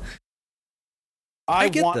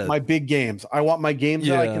 I want my big games. I want my games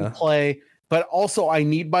that I can play. But also, I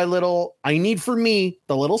need for me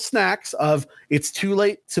the little snacks of, it's too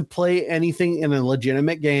late to play anything in a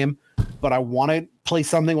legitimate game, but I want to play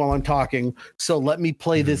something while I'm talking. So let me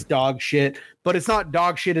play this dog shit. But it's not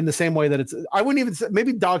dog shit in the same way that it's, I wouldn't even say,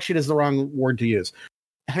 maybe dog shit is the wrong word to use.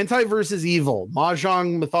 Hentai versus Evil,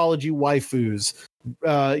 Mahjong Mythology Waifus,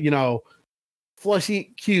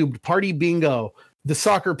 Fluffy Cubed, Party Bingo, the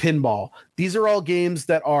Soccer Pinball. These are all games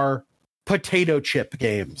that are potato chip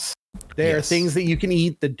games. They are things that you can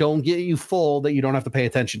eat that don't get you full, that you don't have to pay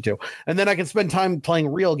attention to. And then I can spend time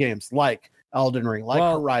playing real games like Elden Ring, like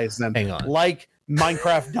Horizon, like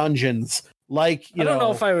Minecraft Dungeons, like, I don't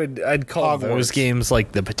know if I'd call Hogwarts. Those games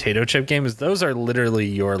like the potato chip games. Those are literally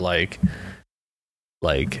your like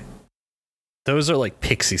those are like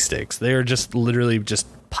pixie sticks. They are just literally just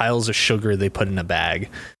piles of sugar they put in a bag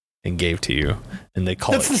and gave to you, and they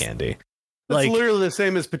call it candy. That's literally the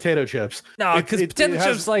same as potato chips. No, because potato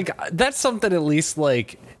chips, like, that's something at least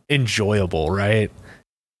like enjoyable, right?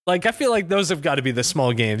 Like, I feel like those have got to be the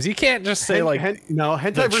small games. You can't just say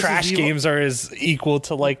hentai the trash evil games are as equal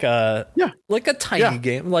to like a tiny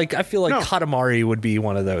game. Like, I feel like Katamari would be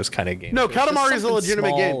one of those kind of games. No, Katamari is a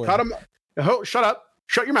legitimate game. Shut up.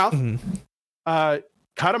 Shut your mouth. Mm-hmm.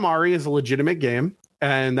 Katamari is a legitimate game,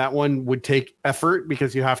 and that one would take effort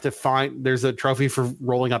because you have to there's a trophy for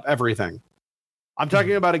rolling up everything. I'm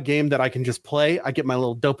talking about a game that I can just play. I get my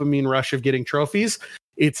little dopamine rush of getting trophies.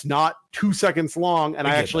 It's not 2 seconds long, and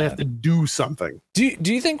I actually have to do something. Do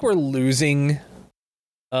you think we're losing?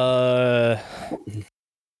 How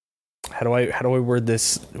do I word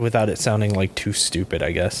this without it sounding like too stupid?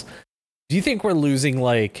 I guess. Do you think we're losing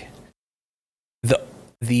like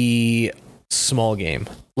the small game?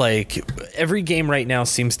 Like every game right now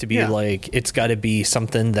seems to be like it's got to be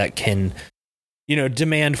something that can,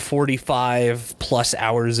 demand 45 plus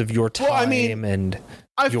hours of your time. Well, I mean, and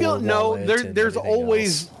I feel there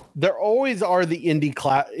always are the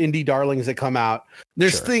indie darlings that come out.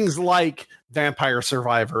 There's things like Vampire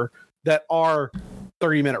Survivor that are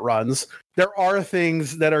 30-minute runs. There are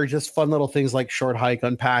things that are just fun little things like Short Hike,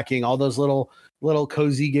 Unpacking, all those little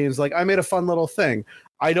cozy games. Like I made a fun little thing.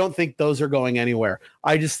 I don't think those are going anywhere.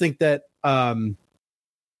 I just think that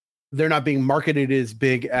they're not being marketed as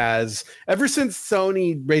big as ever since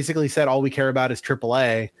Sony basically said all we care about is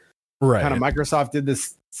AAA. Right. Kind of Microsoft did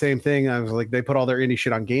this same thing. I was like, they put all their indie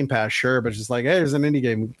shit on Game Pass, sure, but it's just like, hey, there's an indie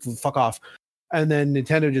game, fuck off. And then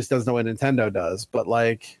Nintendo just doesn't know what Nintendo does. But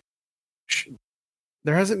like,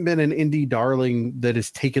 there hasn't been an indie darling that has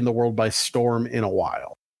taken the world by storm in a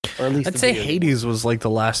while. Or at least I'd say Hades was like the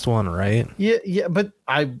last one, right? Yeah, but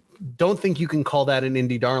I don't think you can call that an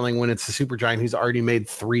indie darling when it's a Supergiant who's already made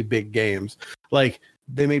 3 big games. Like,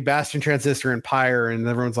 they made Bastion, Transistor, and Pyre, and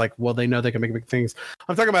everyone's like, well, they know they can make big things.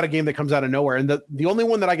 I'm talking about a game that comes out of nowhere, and the only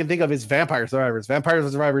one that I can think of is Vampire Survivors. Vampire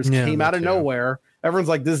Survivors came out of nowhere. Everyone's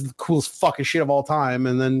like, this is the coolest fucking shit of all time,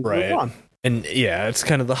 and then moved on. And yeah, it's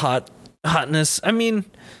kind of the hotness. I mean,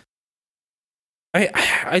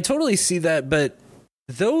 I totally see that, but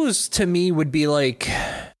those to me would be like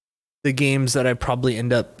the games that I probably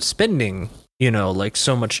end up spending, like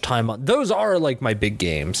so much time on. Those are like my big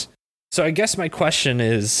games. So I guess my question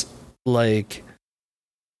is, like,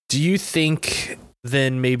 do you think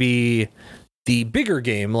then maybe the bigger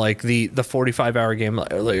game, like the 45-hour game,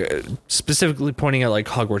 like specifically pointing at like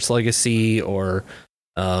Hogwarts Legacy or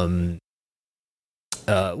what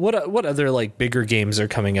other like bigger games are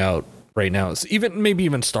coming out right now? So maybe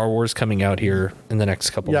even Star Wars coming out here in the next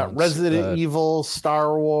couple months. Resident Evil,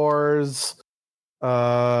 Star Wars,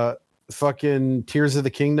 fucking Tears of the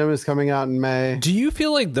Kingdom is coming out in May. Do you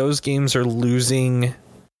feel like those games are losing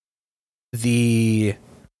the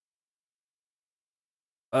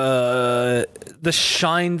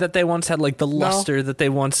shine that they once had, like the luster that they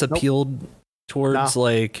once appealed towards?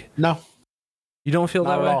 Like, no, you don't feel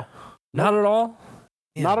that way? Not at all.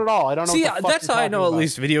 Yeah. Not at all. I don't know. See, that's how I know at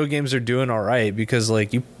least video games are doing all right, because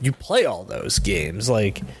like you play all those games.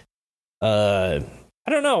 Like, I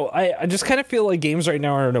don't know. I just kind of feel like games right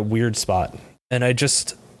now are in a weird spot, and I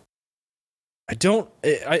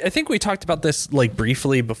think we talked about this like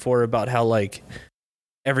briefly before about how like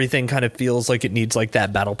everything kind of feels like it needs like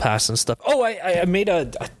that battle pass and stuff. Oh, I made I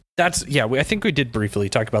think we did briefly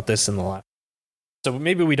talk about this in the last. So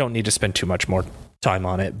maybe we don't need to spend too much more time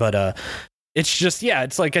on it, but it's just,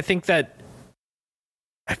 it's like, I think that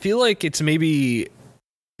I feel like it's maybe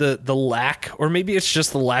the lack, or maybe it's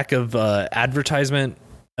just the lack of advertisement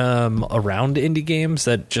around indie games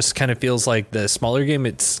that just kind of feels like the smaller game.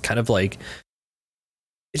 It's kind of like,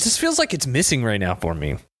 it just feels like it's missing right now for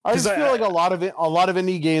me. I just feel like a lot of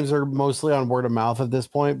indie games are mostly on word of mouth at this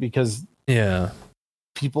point, because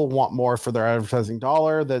people want more for their advertising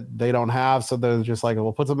dollar that they don't have. So they're just like,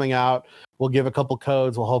 we'll put something out, we'll give a couple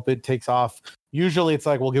codes, we'll hope it takes off. Usually it's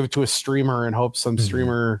like, we'll give it to a streamer and hope some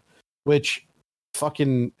streamer, which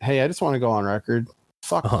fucking, hey, I just want to go on record.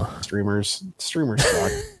 Fuck streamers. Streamers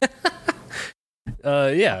suck.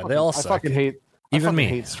 They all suck. I fucking hate. Even me.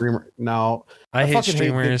 Hate streamer. No, I hate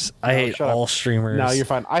streamers. I hate all streamers. No, you're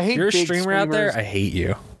fine. I hate. You're a streamer out there. I hate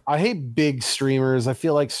you. I hate big streamers. I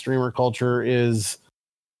feel like streamer culture is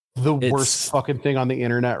the worst fucking thing on the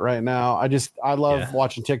internet right now. I love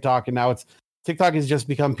watching TikTok, and now TikTok has just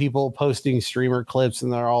become people posting streamer clips,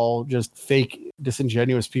 and they're all just fake,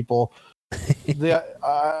 disingenuous people.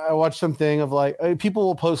 I watched something of like people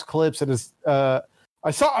will post clips, and I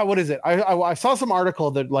saw some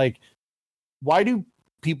article that like, why do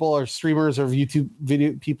people or streamers or YouTube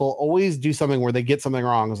video people always do something where they get something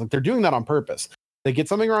wrong? It's like they're doing that on purpose. They get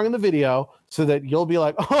something wrong in the video so that you'll be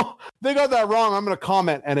like, oh, they got that wrong, I'm going to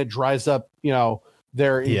comment, and it dries up,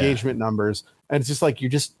 their engagement numbers. And it's just like, you're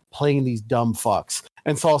just playing these dumb fucks.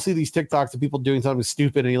 And so I'll see these TikToks of people doing something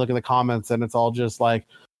stupid, and you look at the comments and it's all just like,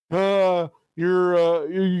 you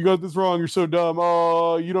got this wrong. You're so dumb.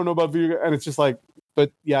 Oh, you don't know about video. And it's just like,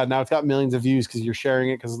 but yeah, now it's got millions of views because you're sharing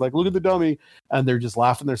it. Because it's like, look at the dummy, and they're just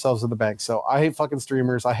laughing themselves in the bank. So I hate fucking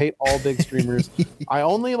streamers. I hate all big streamers. I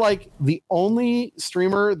only like the only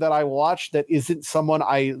streamer that I watch that isn't someone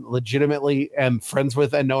I legitimately am friends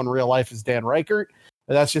with and know in real life is Dan Reichert.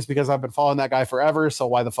 And that's just because I've been following that guy forever. So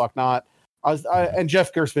why the fuck not? And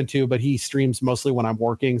Jeff Gerstmann too, but he streams mostly when I'm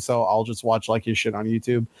working, so I'll just watch like his shit on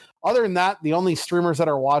YouTube. Other than that, the only streamers that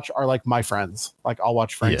I watch are like my friends. Like I'll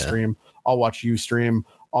watch Frank stream, I'll watch you stream,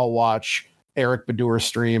 I'll watch Eric Badur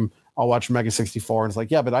stream, I'll watch Mega64, and it's like,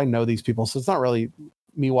 yeah, but I know these people, so it's not really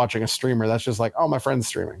me watching a streamer. That's just like, oh, my friend's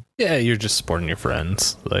streaming. Yeah, you're just supporting your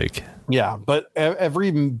friends. Like, yeah, but every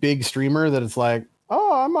big streamer that it's like,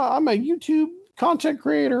 oh, I'm a YouTube content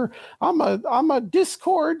creator, I'm a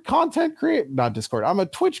Discord content creator, not Discord, I'm a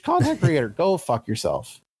Twitch content creator. Go fuck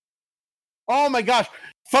yourself. Oh my gosh,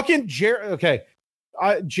 fucking Jared. Okay,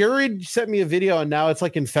 Jared sent me a video, and now it's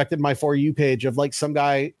like infected my For You page of like some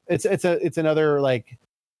guy. It's another like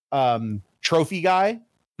trophy guy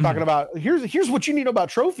talking about here's what you need about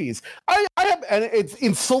trophies. I have, and it's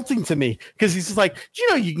insulting to me because he's just like, do you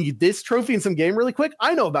know you can get this trophy in some game really quick?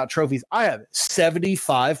 I know about trophies. I have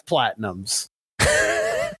 75 platinums.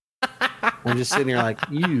 I'm just sitting here like,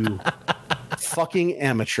 you fucking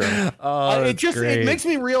amateur. Oh, it makes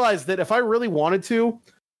me realize that if I really wanted to,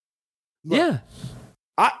 look,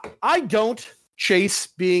 I don't chase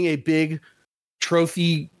being a big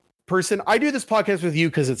trophy person. I do this podcast with you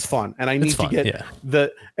because it's fun, and I need to get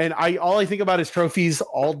all I think about is trophies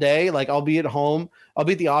all day. Like I'll be at home, I'll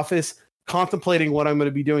be at the office contemplating what I'm going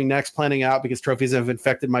to be doing next, planning out, because trophies have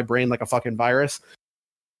infected my brain like a fucking virus.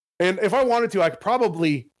 And if I wanted to, I could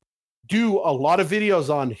probably do a lot of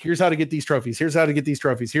videos on here's how to get these trophies. Here's how to get these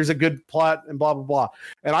trophies. Here's a good plot and blah, blah, blah.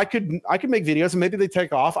 And I could make videos and maybe they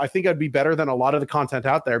take off. I think I'd be better than a lot of the content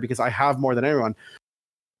out there because I have more than everyone.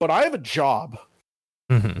 But I have a job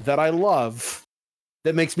that I love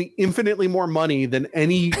that makes me infinitely more money than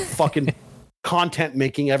any fucking content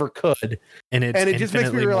making ever could. And it just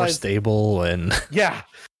makes me realize more stable and yeah,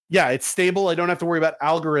 it's stable. I don't have to worry about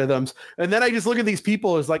algorithms. And then I just look at these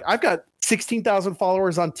people as like, I've got 16,000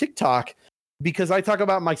 followers on TikTok because I talk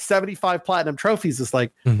about my 75 platinum trophies. It's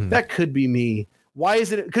like, that could be me. Why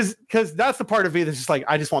is it? Because that's the part of me that's just like,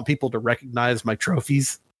 I just want people to recognize my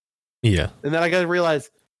trophies. Yeah. And then I got to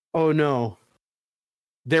realize, oh no,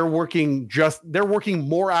 they're working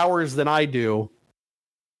more hours than I do.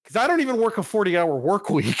 Because I don't even work a 40-hour work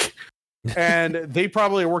week. And they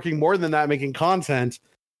probably are working more than that making content.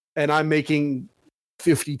 And I'm making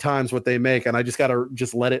 50 times what they make, and I just gotta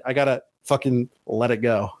fucking let it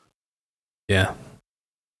go. Yeah.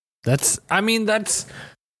 That's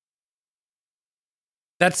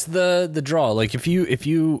the draw. Like if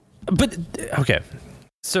you but okay.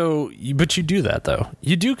 So but you do that though.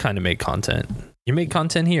 You do kind of make content. You make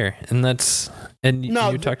content here, and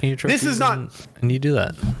you're talking your trophies. This is not, and you do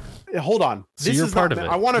that. Hold on. So this is part of it.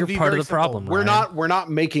 I want to be part of the simple. problem. We're not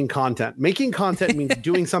making content. Making content means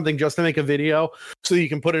doing something just to make a video so you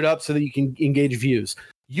can put it up so that you can engage views.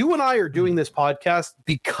 You and I are doing this podcast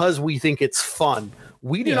because we think it's fun.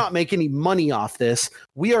 We do not make any money off this.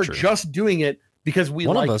 We are just doing it because we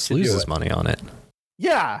like to do it. One of us loses money on it.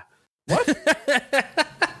 Yeah. What?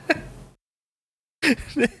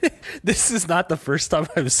 This is not the first time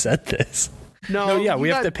I've said this. No, yeah, we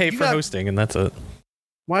have to pay for hosting, and that's it.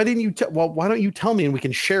 Why didn't you? Why don't you tell me and we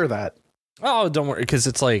can share that? Oh, don't worry, because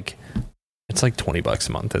it's like $20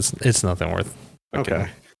 a month. It's nothing worth trying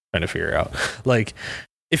to figure out. Like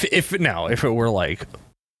if it were like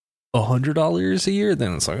 $100 a year,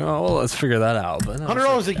 then it's like, oh well, let's figure that out. But no,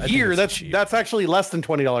 $100 a year, that's actually less than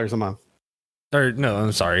 $20 a month. Or no,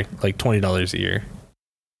 I'm sorry, like $20 a year.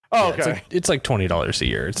 Oh, okay. It's like $20 a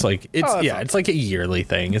year. It's like it's like a yearly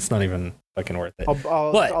thing. It's not even fucking worth it.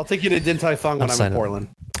 I'll take you to Din Tai Fung when I'm in Portland.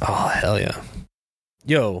 Oh hell yeah,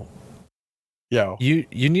 yo.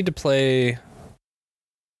 You need to play.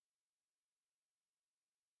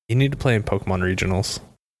 You need to play in Pokemon Regionals.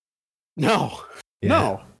 No.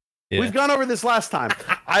 Yeah. We've gone over this last time.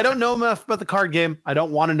 I don't know enough about the card game. I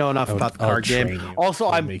don't want to know enough about the card game. Also,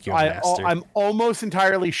 I'm almost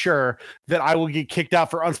entirely sure that I will get kicked out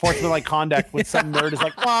for unsportsmanlike conduct when some nerd is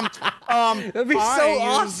like, that'd be so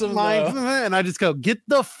awesome. And I just go, get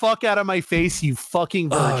the fuck out of my face, you fucking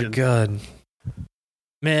virgin. Oh god.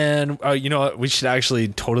 Man, you know what? We should actually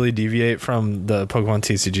totally deviate from the Pokemon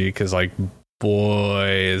TCG because like boy,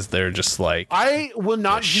 is there just like I will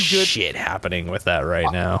not do good shit happening with that right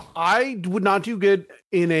now. I would not do good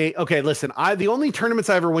in a listen, the only tournaments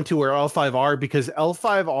I ever went to were L5R because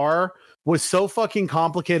L5R was so fucking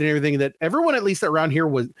complicated and everything that everyone, at least around here,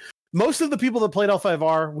 was most of the people that played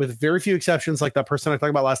L5R, with very few exceptions, like that person I talked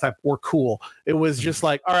about last time, were cool. It was just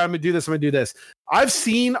like, all right, I'm gonna do this.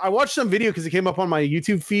 I watched some video because it came up on my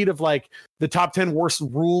YouTube feed of like the top 10 worst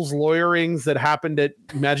rules lawyerings that happened at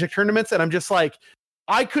Magic tournaments. And I'm just like,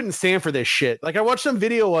 I couldn't stand for this shit. Like I watched some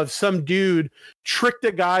video of some dude tricked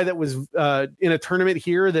a guy that was in a tournament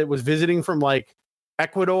here that was visiting from like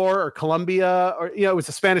Ecuador or Colombia, or it was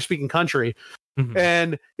a Spanish speaking country. Mm-hmm.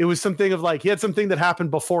 And it was something of like, he had something that happened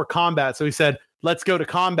before combat. So he said, let's go to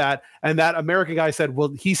combat. And that American guy said,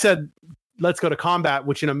 well, he said, let's go to combat,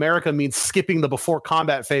 which in America means skipping the before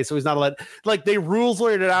combat phase. So he's not allowed, like they rules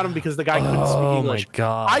lawyered it at him because the guy couldn't speak English. Oh my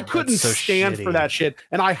God. I couldn't stand for that shit.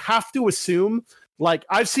 And I have to assume, like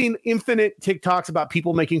I've seen infinite TikToks about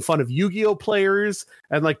people making fun of Yu-Gi-Oh players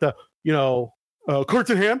and like the, cards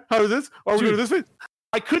in hand. How is this? Are we going to this way?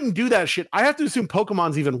 I couldn't do that shit. I have to assume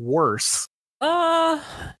Pokemon's even worse.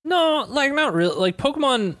 No, like not really. Like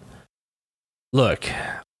Pokemon, look,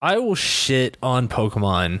 I will shit on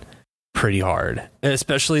Pokemon pretty hard,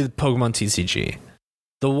 especially the Pokemon TCG.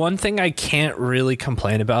 The one thing I can't really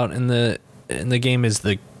complain about in the game is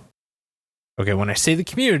when I say the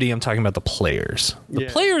community, I'm talking about the players. The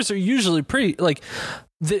players are usually pretty like.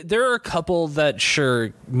 There are a couple that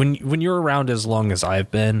sure when you're around as long as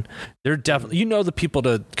I've been, they're definitely the people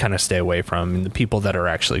to kind of stay away from and the people that are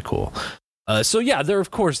actually cool. So yeah, there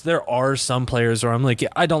are some players where I'm like, yeah,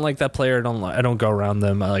 I don't like that player. I don't go around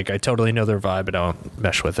them. I totally know their vibe. I don't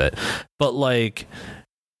mesh with it. But like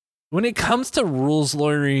when it comes to rules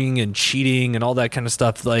lawyering and cheating and all that kind of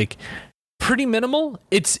stuff, like pretty minimal.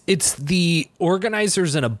 It's the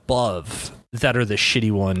organizers and above that are the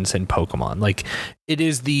shitty ones in Pokemon. Like it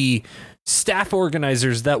is the staff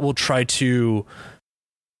organizers that will try to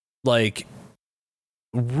like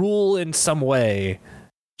rule in some way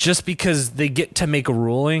just because they get to make a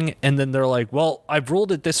ruling and then they're like, well, I've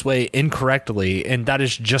ruled it this way incorrectly and that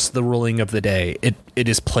is just the ruling of the day. It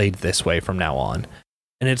is played this way from now on.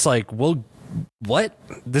 And it's like, well, what?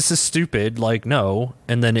 This is stupid. Like, no.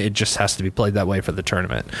 And then it just has to be played that way for the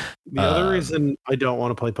tournament. The other reason I don't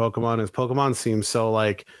want to play Pokemon is Pokemon seems so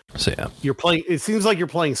like, you're playing, it seems like you're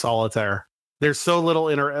playing solitaire. There's so little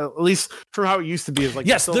at least from how it used to be. Is like,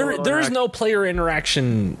 yes, there is no player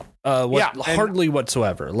interaction. Hardly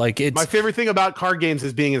whatsoever. Like it's my favorite thing about card games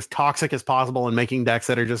is being as toxic as possible and making decks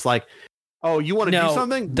that are just like, oh, you want to do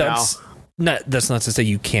something? That's not to say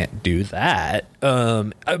you can't do that.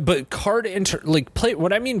 But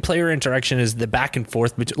what I mean player interaction is the back and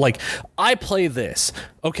forth between, like, I play this.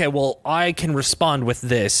 Okay, well, I can respond with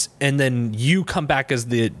this, and then you come back as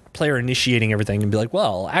the player initiating everything and be like,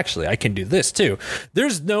 well, actually, I can do this too.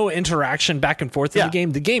 There's no interaction back and forth in the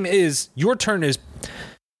game. The game is your turn is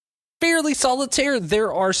fairly solitaire.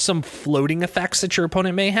 There are some floating effects that your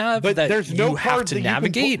opponent may have, but there's no cards to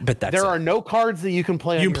navigate. But there are no cards that you can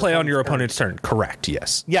play. You can play on your opponent's turn. Correct.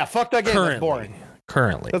 Yes. Yeah. Fuck that game. That's boring.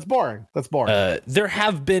 Currently, that's boring. There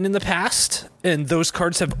have been in the past, and those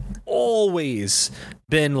cards have always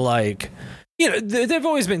been like, they've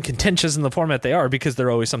always been contentious in the format they are because they're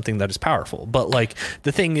always something that is powerful. But like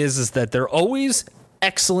the thing is that they're always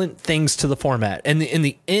excellent things to the format, and in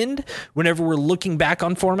the end, whenever we're looking back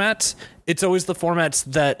on formats, it's always the formats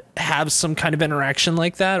that have some kind of interaction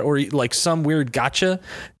like that, or like some weird gotcha,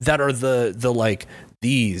 that are the like,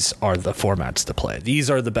 these are the formats to play. These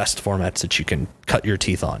are the best formats that you can cut your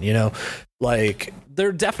teeth on. Like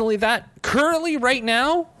they're definitely that. Currently, right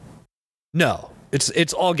now, no,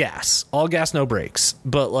 it's all gas, no brakes.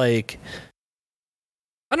 But like,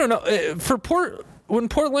 I don't know. When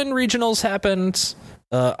Portland Regionals happens,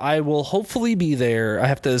 I will hopefully be there. I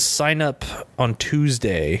have to sign up on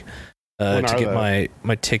Tuesday to get my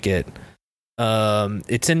ticket.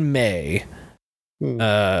 It's in May.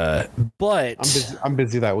 But I'm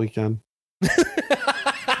busy that weekend.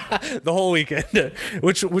 The whole weekend.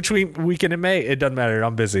 Which weekend in May? It doesn't matter.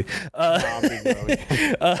 I'm busy.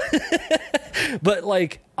 But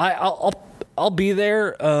like I'll be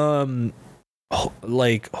there.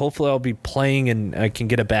 Like hopefully I'll be playing and I can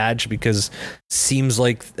get a badge, because seems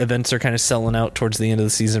like events are kind of selling out towards the end of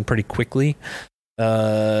the season pretty quickly.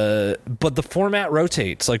 But the format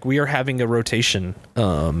rotates. Like we are having a rotation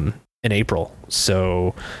in April,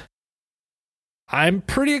 so I'm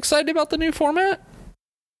pretty excited about the new format.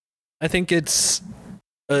 I think it's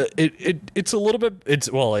it's a little bit it's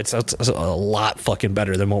a lot fucking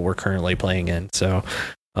better than what we're currently playing in. So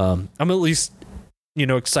I'm at least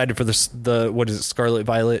excited for the what is it, Scarlet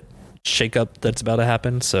Violet shakeup that's about to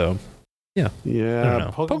happen. So yeah.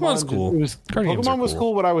 Pokemon's cool. Pokemon was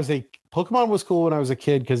cool when I was a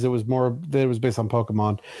kid because it was based on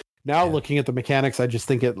Pokemon. Now looking at the mechanics, I just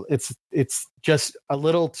think it's just a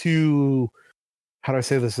little too. How do I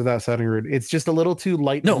say this without sounding rude? It's just a little too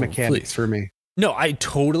light mechanics for me. No, I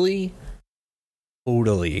totally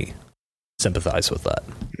sympathize with that.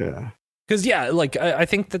 Yeah. Because, I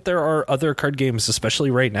think that there are other card games,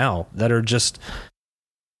 especially right now, that are just,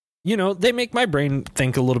 they make my brain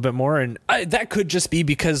think a little bit more. And that could just be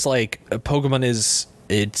because, Pokemon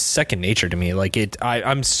it's second nature to me.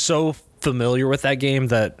 I'm so familiar with that game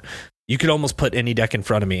that you could almost put any deck in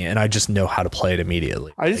front of me and I just know how to play it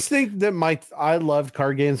immediately. I just think that I loved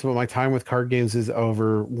card games, but my time with card games is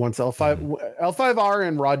over once L5R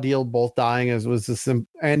and Raw Deal both dying, and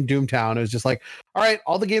Doomtown. It was just like, all right,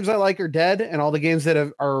 all the games I like are dead, and all the games that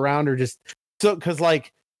are around are just so, because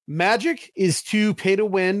Magic is too pay to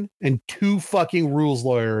win and too fucking rules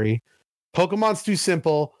lawyery. Pokemon's too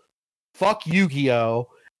simple. Fuck Yu-Gi-Oh!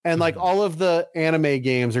 And all of the anime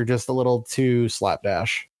games are just a little too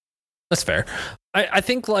slapdash. That's fair. I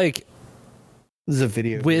think this is a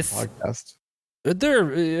video podcast.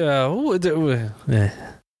 They're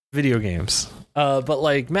video games.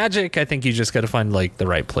 But Magic, I think you just got to find the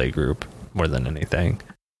right play group more than anything.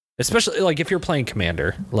 Especially if you're playing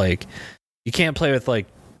Commander, you can't play with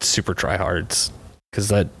super tryhards because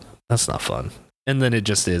that's not fun. And then it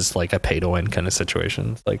just is a pay to win kind of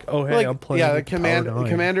situation. It's I'm playing. Yeah,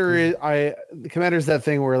 Commander is that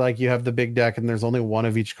thing where you have the big deck and there's only one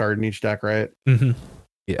of each card in each deck, right? Mm-hmm.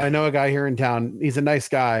 Yeah. I know a guy here in town. He's a nice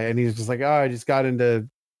guy, and he's just I just got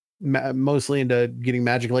mostly into getting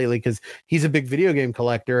Magic lately because he's a big video game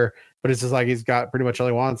collector. But it's just he's got pretty much all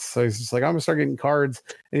he wants. So he's just I'm gonna start getting cards.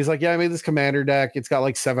 And he's yeah, I made this Commander deck. It's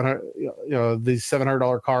got 700, these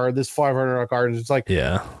 $700 card, this $500 card. And it's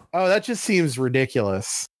oh, that just seems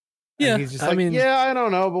ridiculous. Yeah, and he's just I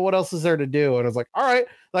don't know, but what else is there to do? And I was all right,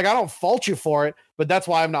 I don't fault you for it, but that's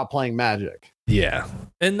why I'm not playing Magic. Yeah,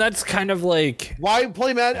 and that's kind of why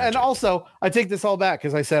play Magic. And also, I take this all back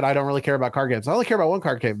because I said I don't really care about card games. I only care about one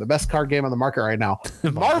card game, the best card game on the market right now,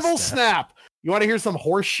 Marvel Snap. You want to hear some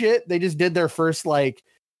horse shit? They just did their first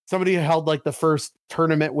somebody held the first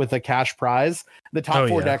tournament with a cash prize. The top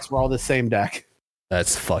four decks were all the same deck.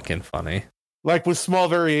 That's fucking funny. With small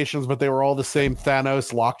variations, but they were all the same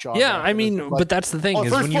Thanos Lockjaw. Yeah, I mean, but that's the thing.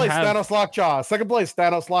 Is first place, Thanos Lockjaw. Second place,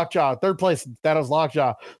 Thanos Lockjaw. Third place, Thanos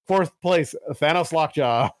Lockjaw. Fourth place, Thanos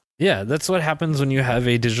Lockjaw. Yeah, that's what happens when you have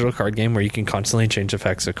a digital card game where you can constantly change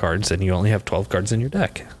effects of cards and you only have 12 cards in your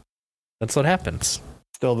deck. That's what happens.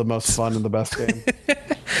 Still the most fun and the best game.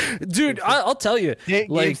 Dude, I'll tell you.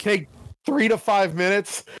 Games take 3 to 5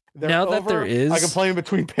 minutes. Now that there is... I can play in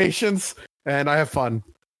between patients, and I have fun.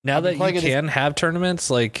 Now that you can have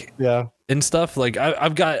tournaments, and stuff,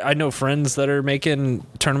 I know friends that are making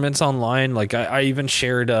tournaments online. I even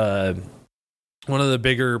shared one of the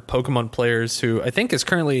bigger Pokemon players who I think is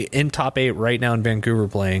currently in top 8 right now in Vancouver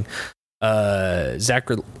playing,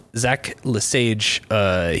 Zach Lesage.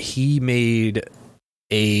 He made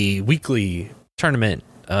a weekly tournament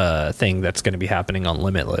thing that's going to be happening on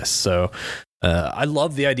Limitless. So I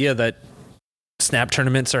love the idea that Snap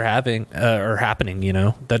tournaments are happening.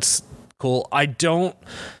 That's cool. I don't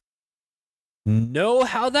know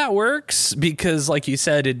how that works because, like you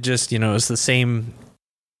said, it just it's the same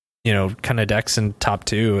kind of decks in top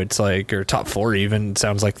 2. It's or top 4 even. It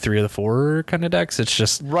sounds like 3 of the 4 kind of decks. It's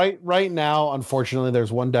just right now. Unfortunately,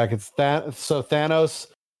 there's one deck. It's so Thanos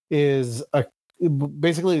is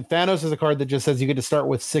basically Thanos is a card that just says you get to start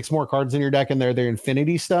with 6 more cards in your deck, and they're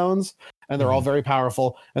Infinity Stones, and they're all very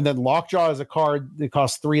powerful. And then Lockjaw is a card that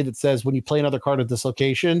costs 3 that says when you play another card at this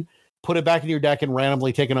location, put it back in your deck and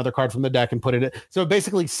randomly take another card from the deck and put it in. So it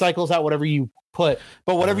basically cycles out whatever you put,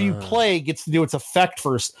 but whatever you play gets to do its effect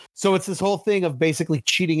first. So it's this whole thing of basically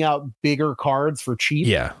cheating out bigger cards for cheap.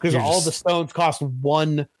 Yeah, because all the stones cost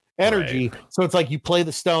 1 energy. Right. So it's you play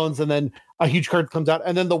the stones and then a huge card comes out.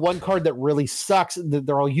 And then the one card that really sucks that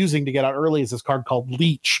they're all using to get out early is this card called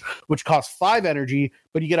Leech, which costs 5 energy,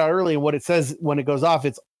 but you get out early. And what it says when it goes off,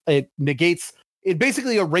 it negates, it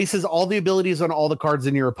basically erases all the abilities on all the cards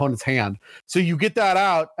in your opponent's hand. So you get that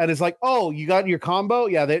out and it's oh, you got your combo.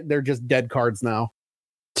 Yeah. They're just dead cards now.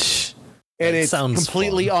 And it sounds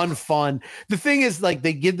completely unfun. The thing is,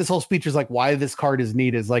 they give this whole speech is why this card is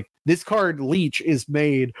neat is this card Leech is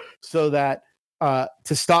made so that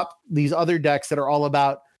to stop these other decks that are all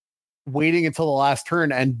about waiting until the last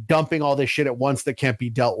turn and dumping all this shit at once that can't be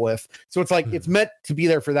dealt with. So it's it's meant to be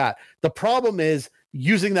there for that. The problem is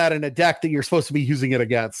using that in a deck that you're supposed to be using it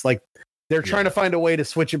against. They're trying to find a way to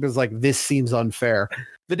switch it because like this seems unfair.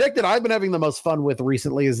 The deck that I've been having the most fun with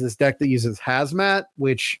recently is this deck that uses Hazmat,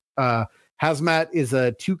 which Hazmat is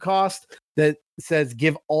a 2-cost that says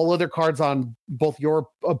give all other cards on both your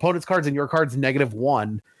opponent's cards and your cards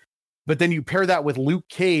 -1. But then you pair that with Luke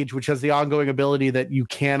Cage, which has the ongoing ability that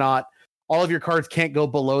all of your cards can't go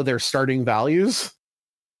below their starting values.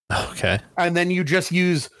 Okay. And then you just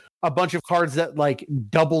use a bunch of cards that like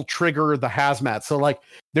double trigger the Hazmat. So like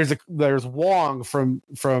there's Wong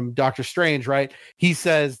from Doctor Strange, right? He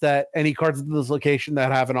says that any cards in this location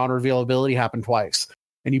that have an on reveal ability happen twice.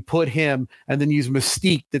 And you put him and then use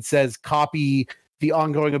Mystique that says copy the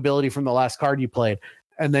ongoing ability from the last card you played.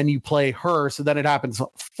 And then you play her. So then it happens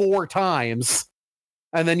 4 times.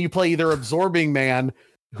 And then you play either Absorbing Man,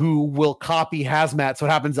 who will copy Hazmat, so it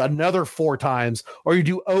happens another 4 times, or you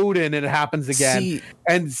do Odin and it happens again.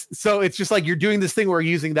 And so it's just like you're doing this thing where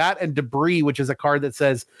you're using that and Debris, which is a card that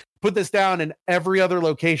says put this down, and every other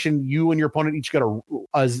location you and your opponent each get a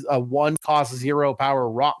 1-cost 0-power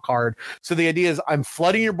rock card. So the idea is I'm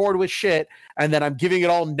flooding your board with shit, and then I'm giving it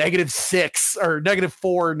all -6 or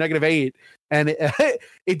 -4, -8. And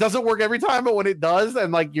it doesn't work every time, but when it does,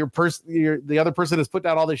 and like the other person has put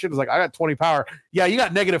down all this shit, is like, I got 20 power. Yeah, you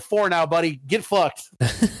got -4 now, buddy. Get fucked.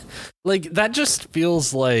 Like that just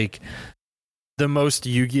feels like the most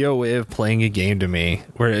Yu-Gi-Oh way of playing a game to me,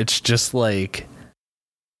 where it's just like,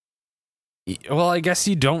 well, I guess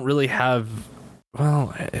you don't really have.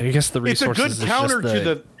 Well, I guess the resources. It's a good counter to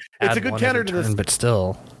the. It's a good counter to this, but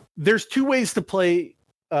still, there's 2 ways to play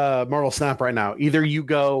Marvel Snap right now. Either you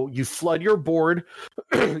flood your board,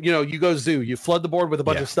 you go Zoo, you flood the board with a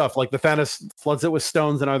bunch of stuff like the Thanos floods it with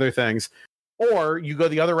stones and other things, or you go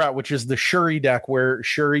the other route, which is the Shuri deck, where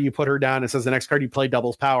Shuri, you put her down, it says the next card you play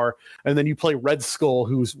doubles power, and then you play Red Skull,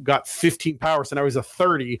 who's got 15 power, so now he's a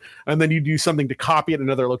 30, and then you do something to copy it in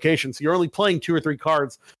another location. So you're only playing 2 or 3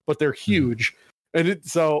 cards, but they're huge. And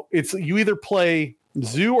it's you either play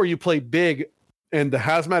Zoo or you play big. And the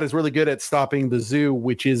Hazmat is really good at stopping the Zoo,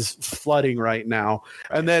 which is flooding right now.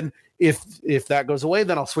 And then if that goes away,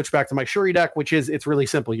 then I'll switch back to my Shuri deck, it's really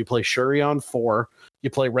simple. You play Shuri on 4, you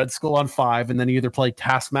play Red Skull on 5, and then you either play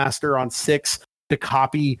Taskmaster on 6 to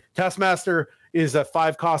copy. Taskmaster is a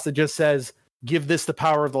 5-cost that just says, give this the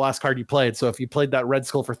power of the last card you played. So if you played that Red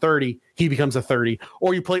Skull for 30, he becomes a 30.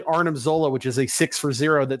 Or you play Arnim Zola, which is a 6 for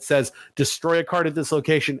 0 that says destroy a card at this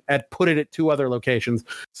location and put it at 2 other locations.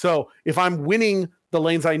 So if I'm winning the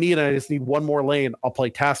lanes I need and I just need 1 more lane, I'll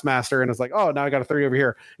play Taskmaster, and it's like, oh, now I got a 30 over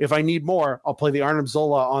here. If I need more, I'll play the Arnim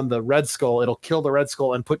Zola on the Red Skull. It'll kill the Red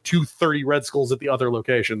Skull and put 2 30 Red Skulls at the other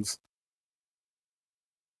locations.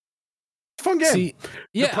 Fun game. See,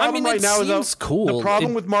 yeah, the problem right now is cool. The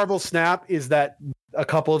problem with Marvel Snap is that a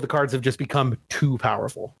couple of the cards have just become too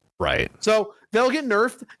powerful. Right. So they'll get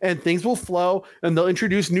nerfed and things will flow and they'll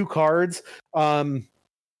introduce new cards.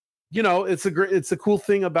 It's a cool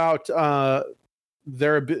thing about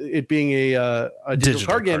it being a digital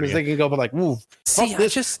card game is they can go but like, ooh,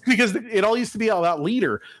 because it all used to be about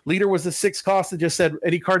Leader. Leader was a 6-cost that just said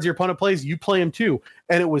any cards your opponent plays, you play them too.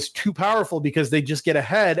 And it was too powerful because they just get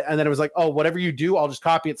ahead, and then it was like, oh, whatever you do, I'll just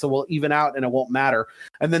copy it so we'll even out and it won't matter.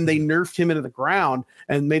 And then they nerfed him into the ground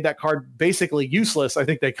and made that card basically useless. I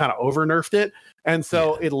think they kind of over nerfed it. And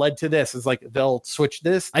so it led to this. It's like they'll switch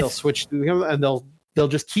this, they'll switch to him, and they'll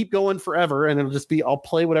just keep going forever, and it'll just be I'll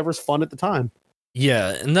play whatever's fun at the time. Yeah,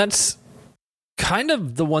 and that's kind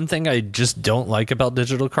of the one thing I just don't like about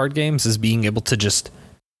digital card games is being able to just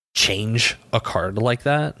change a card like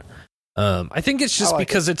that. I think it's just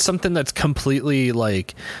because it's something that's completely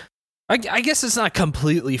like, I guess it's not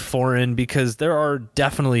completely foreign, because there are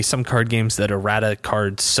definitely some card games that errata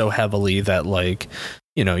cards so heavily that like,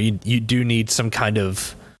 you do need some kind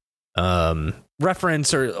of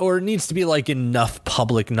reference or it needs to be like enough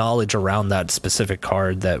public knowledge around that specific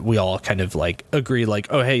card that we all kind of like agree like,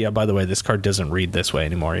 oh hey, yeah, by the way, this card doesn't read this way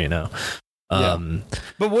anymore, But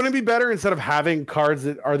wouldn't it be better instead of having cards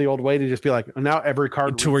that are the old way to just be like, now every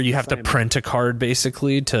card to where you have to print a card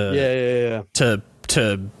basically to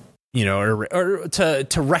to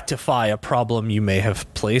rectify a problem you may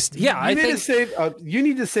have placed. You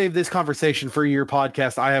need to save this conversation for your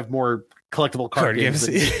podcast. I have more collectible card games.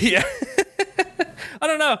 Yeah. I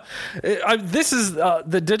don't know. This is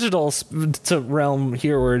the digital realm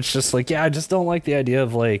here where it's just like, yeah, I just don't like the idea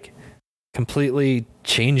of like completely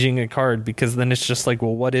changing a card, because then it's just like,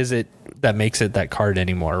 well, what is it that makes it that card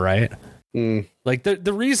anymore, right? Like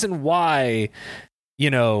the reason why,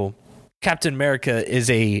 Captain America is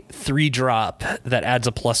a 3-drop that adds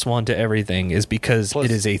a +1 to everything is because it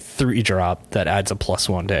is a 3-drop that adds a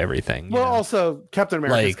 +1 to everything. Well, also Captain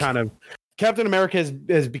America is kind of Captain America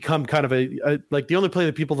has become kind of a like the only play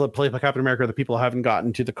that people that play Captain America are the people who haven't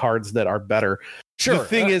gotten to the cards that are better. Sure. The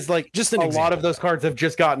thing is, like, just a lot of those cards have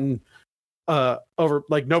just gotten over.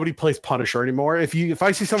 Like, nobody plays Punisher anymore. If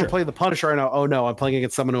I see someone play the Punisher, I know, oh no, I'm playing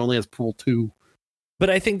against someone who only has pool 2. But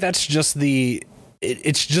I think that's just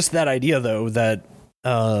it's just that idea though that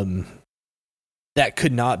that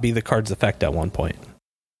could not be the card's effect at one point.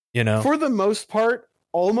 You know, for the most part,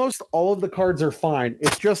 almost all of the cards are fine.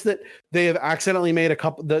 It's just that they have accidentally made a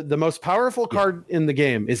couple. The most powerful card in the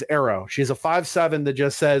game is Arrow. She's a 5/7 that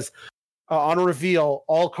just says on reveal,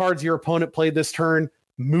 all cards your opponent played this turn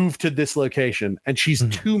move to this location, and she's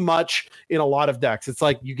too much in a lot of decks. It's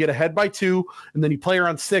like you get ahead by 2 and then you play her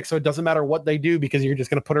on 6, so it doesn't matter what they do because you're just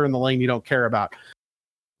going to put her in the lane you don't care about.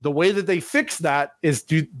 The way that they fix that is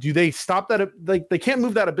do they stop that? Like, they can't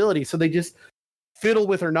move that ability, so they just fiddle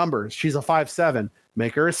with her numbers. She's a 5/7,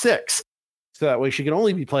 make her a 6, so that way she can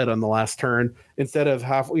only be played on the last turn instead of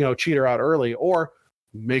cheat her out early, or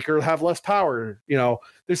make her have less power.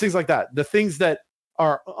 There's things like that. The things that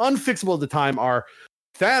are unfixable at the time are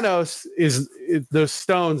Thanos is those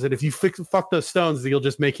stones, and if you fuck those stones, you'll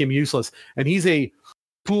just make him useless. And he's a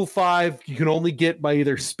pool 5 you can only get by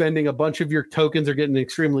either spending a bunch of your tokens or getting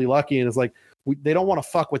extremely lucky. And it's like they don't want to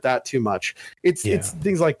fuck with that too much. It's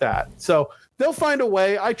things like that. So they'll find a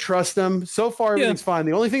way. I trust them. So far, everything's fine.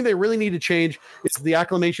 The only thing they really need to change is the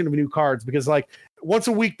acclimation of new cards, because like once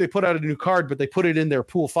a week they put out a new card, but they put it in their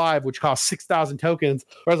pool 5, which costs 6,000 tokens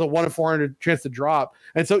or has a 1 in 400 chance to drop.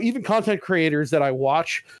 And so even content creators that I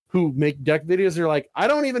watch who make deck videos are like, I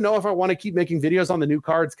don't even know if I want to keep making videos on the new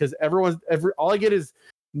cards, because all I get is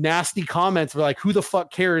nasty comments for like, who the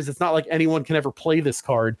fuck cares? It's not like anyone can ever play this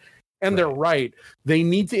card. And they're right. They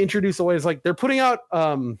need to introduce a way. It's like they're putting out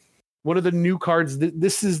one of the new cards.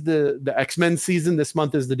 This is the X-Men season. This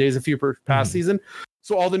month is the Days of Future Past season.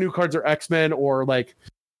 So all the new cards are X-Men or like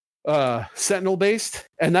Sentinel based,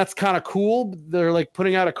 and that's kind of cool. They're like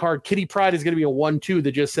putting out a card. Kitty Pryde is going to be a 1/2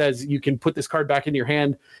 that just says you can put this card back in your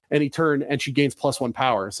hand any turn, and she gains +1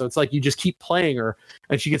 power. So it's like you just keep playing her,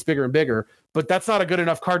 and she gets bigger and bigger. But that's not a good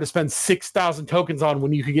enough card to spend 6,000 tokens on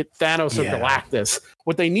when you could get Thanos or Galactus.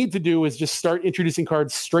 What they need to do is just start introducing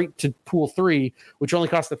cards straight to pool 3, which only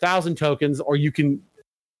costs 1,000 tokens, or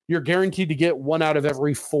you're guaranteed to get 1 out of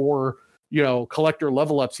every 4 collector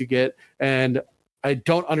level ups you get. And I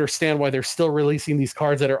don't understand why they're still releasing these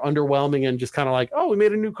cards that are underwhelming and just kind of like, oh, we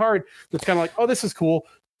made a new card that's kind of like, oh, this is cool,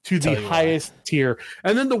 to the highest tier.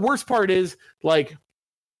 And then the worst part is like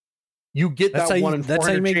you get that 1 in 400 that's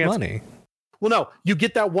how you make chance. Money. Well, no, you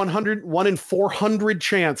get that 1 in 400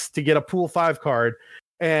 chance to get a pool 5 card,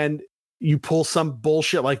 and you pull some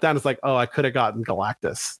bullshit like that. And it's like, oh, I could have gotten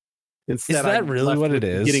Galactus. Instead, is that really what it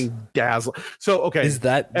is? Getting dazzled. So, okay. Is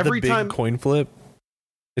that every the big time coin flip?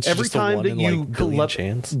 It's every just time that you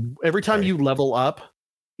chance. Every time you level up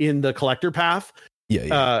in the collector path,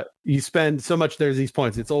 you spend so much. There's these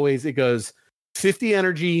points. It goes 50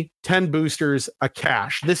 energy, 10 boosters, a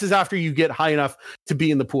cash. This is after you get high enough to be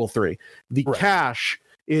in the pool 3. The cash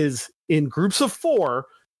is in groups of 4.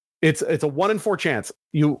 It's a 1 in 4 chance.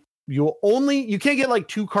 You can't get like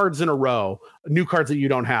 2 cards in a row, new cards that you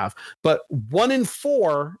don't have, but 1 in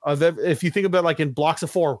 4 of if you think about like in blocks of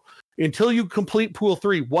 4, until you complete pool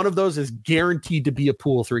 3, one of those is guaranteed to be a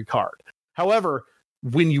pool 3 card. However,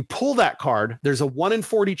 when you pull that card, there's a 1 in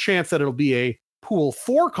 40 chance that it'll be a pool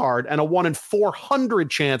 4 card and a 1 in 400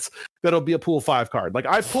 chance that it'll be a pool 5 card. Like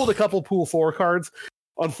I pulled a couple pool 4 cards.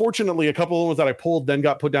 Unfortunately, a couple of the ones that I pulled then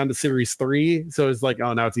got put down to series 3. So it's like,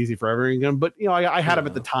 oh, now it's easy for everyone. But I had them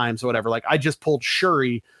at the time. So whatever, like I just pulled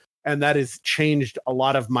Shuri, and that has changed a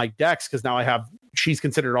lot of my decks, because now she's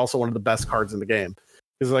considered also one of the best cards in the game.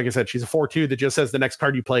 Because like I said, she's a 4/2 that just says the next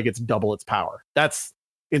card you play gets double its power. That's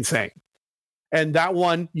insane. And that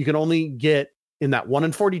one you can only get in that 1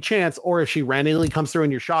 in 40 chance, or if she randomly comes through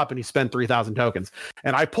in your shop and you spend 3,000 tokens.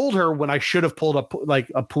 And I pulled her when I should have pulled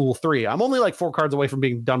a pool 3. I'm only like 4 cards away from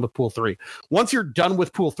being done with pool 3. Once you're done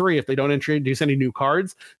with pool 3, if they don't introduce any new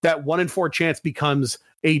cards, that 1 in 4 chance becomes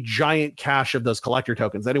a giant cache of those collector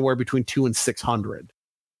tokens, anywhere between 200 and 600.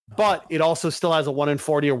 But it also still has a 1 in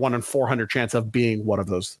 40 or 1 in 400 chance of being one of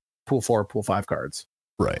those pool 4, pool 5 cards.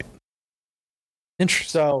 Right. Interesting.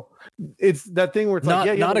 So it's that thing where it's not,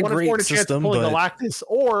 like, not a great system, pulling Galactus,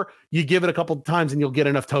 or you give it a couple of times and you'll get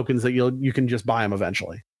enough tokens that you can just buy them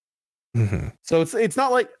eventually. Mm-hmm. So it's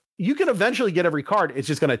not like you can eventually get every card. It's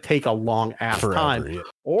just going to take a long ass time. Yeah.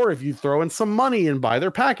 Or if you throw in some money and buy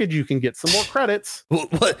their package, you can get some more credits.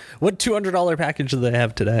 What $200 package do they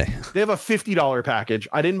have today? They have a $50 package.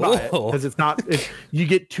 I didn't buy it because it's not. You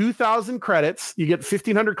get 2,000 credits, you get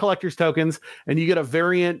 1,500 collector's tokens, and you get a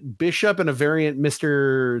variant Bishop and a variant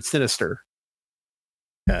Mr. Sinister.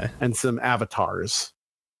 Okay. And some avatars.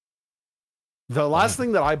 The last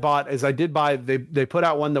thing that I bought is I did buy. They put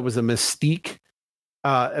out one that was a Mystique.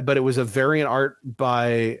 But it was a variant art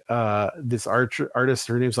by this artist.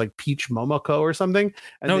 Her name's like Peach Momoko or something.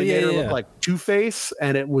 And they made her look like Two-Face,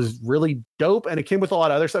 and it was really dope. And it came with a lot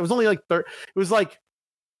of other stuff. It was only like it was like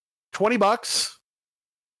 $20,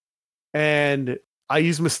 and I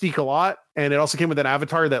use Mystique a lot. And it also came with an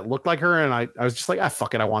avatar that looked like her, and I was just like,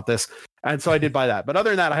 fuck it, I want this. And so I did buy that. But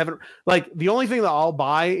other than that, I haven't, like, the only thing that I'll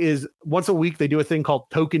buy is once a week they do a thing called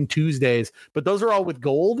Token Tuesdays, but those are all with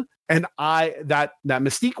gold. And that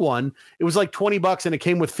Mystique one, it was like $20 and it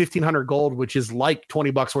came with 1,500 gold, which is like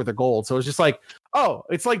 $20 worth of gold. So it's just like, oh,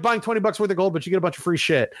 it's like buying $20 worth of gold, but you get a bunch of free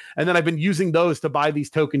shit. And then I've been using those to buy these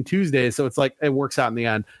Token Tuesdays. So it's like, it works out in the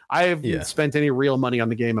end. I haven't spent any real money on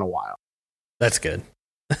the game in a while. That's good.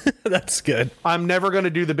 That's good. I'm never going to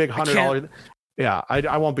do the big $100. Yeah,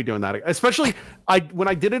 I won't be doing that. Especially when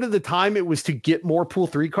I did it at the time, it was to get more Pool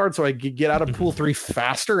 3 cards so I could get out of Pool 3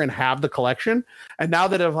 faster and have the collection. And now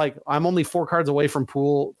that I'm only 4 cards away from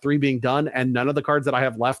Pool 3 being done, and none of the cards that I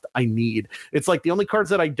have left I need. It's like the only cards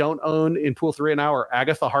that I don't own in Pool 3 now are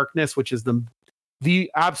Agatha Harkness, which is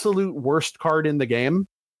the absolute worst card in the game.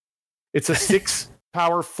 It's a 6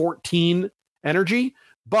 power 14 energy,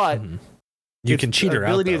 but you can cheat her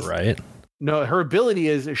out though, right? No, her ability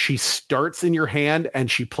is she starts in your hand and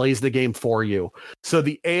she plays the game for you. So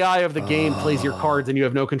the AI of the game plays your cards and you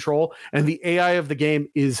have no control. And the AI of the game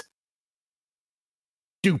is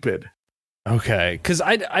stupid. Okay, because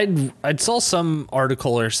I saw some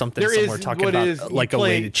article or something somewhere talking about like a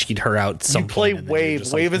way to cheat her out. You play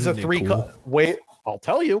Wave. Wave is a 3 Wave. I'll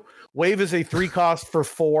tell you. Wave is a 3 cost for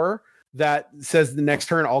 4 that says the next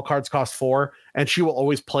turn all cards cost 4, and she will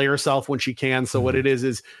always play herself when she can. So what it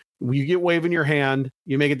is you get Wave in your hand,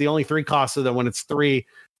 you make it the only 3 cost, so that when it's 3,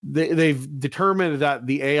 they've determined that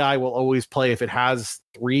the AI will always play if it has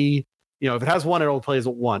 3. If it has 1, it'll play as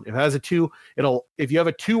a 1. If it has a 2, if you have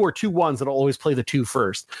a 2 or 2 1s, it'll always play the 2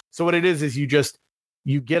 first. So what it is you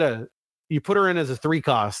put her in as a 3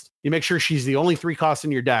 cost. You make sure she's the only 3 cost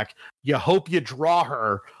in your deck. You hope you draw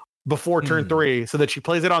her before turn 3 so that she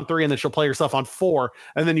plays it on 3, and then she'll play herself on 4,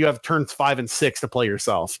 and then you have turns 5 and 6 to play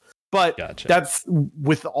yourself. But that's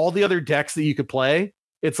with all the other decks that you could play.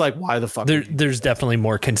 It's like, why the fuck? There's definitely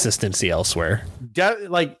more consistency elsewhere.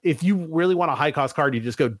 Like, if you really want a high cost card, you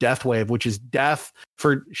just go Death Wave, which is death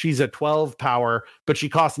she's a 12 power, but she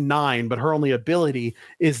costs 9. But her only ability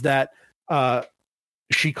is that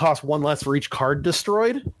she costs 1 less for each card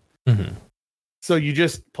destroyed. So you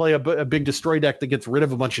just play a big destroy deck that gets rid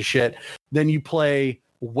of a bunch of shit. Then you play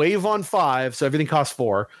Wave on 5, so everything costs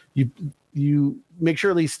 4. You make sure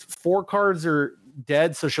at least 4 cards are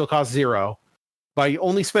dead, so she'll cost 0. By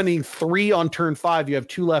only spending 3 on turn 5, you have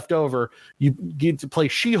 2 left over. You get to play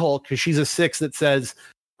She-Hulk because she's a 6 that says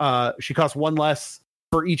she costs 1 less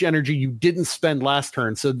for each energy you didn't spend last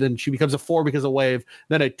turn. So then she becomes a 4 because of Wave,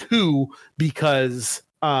 then a 2 because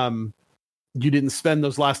you didn't spend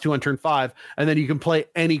those last 2 on turn 5, and then you can play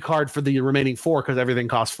any card for the remaining 4 because everything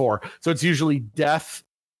costs 4. So it's usually Death,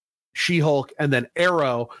 She-Hulk, and then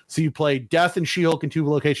Arrow. So you play Death and She-Hulk in 2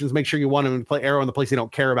 locations, make sure you want them, and play Arrow in the place they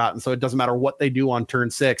don't care about. And so it doesn't matter what they do on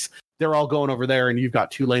turn 6, they're all going over there, and you've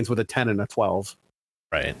got 2 lanes with a 10 and a 12.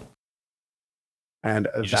 Right. And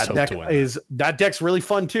that deck's really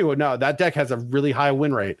fun too. No, that deck has a really high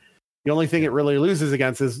win rate. The only thing it really loses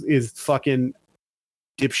against is fucking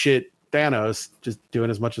dipshit Thanos just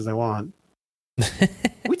doing as much as they want.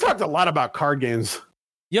 We talked a lot about card games.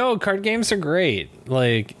 Yo, card games are great.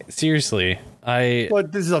 Like, seriously.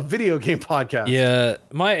 But this is a video game podcast. Yeah.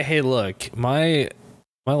 My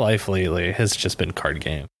life lately has just been card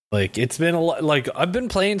game. Like, it's been a lot. Like, I've been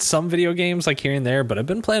playing some video games like here and there, but I've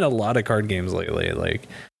been playing a lot of card games lately. Like,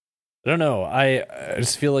 I don't know. I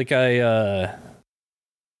just feel like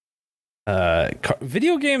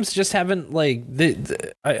video games just haven't, like,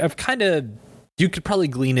 I've kind of, you could probably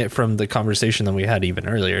glean it from the conversation that we had even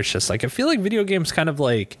earlier. It's just like, I feel like video games kind of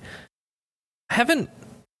like there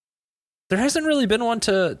hasn't really been one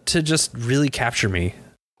to just really capture me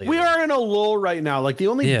lately. We are in a lull right now. Like, the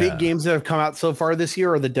only big games that have come out so far this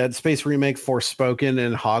year are the Dead Space remake, Forspoken,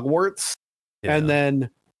 and Hogwarts. And then,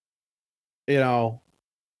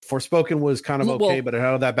 Forspoken was kind of okay, but it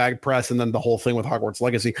had that bad press, and then the whole thing with Hogwarts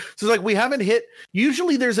Legacy. So it's like we haven't hit.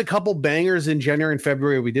 Usually, there's a couple bangers in January and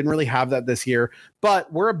February. We didn't really have that this year,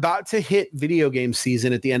 but we're about to hit video game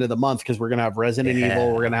season at the end of the month because we're gonna have Resident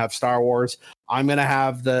Evil, we're gonna have Star Wars. I'm gonna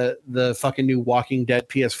have the fucking new Walking Dead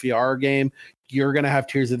PSVR game. You're gonna have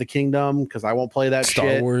Tears of the Kingdom because I won't play that Star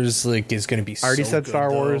shit. Wars is gonna be. I already said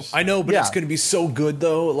Star Wars. I know, but it's gonna be so good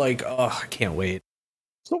though. Like, I can't wait.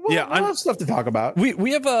 So we'll have stuff to talk about.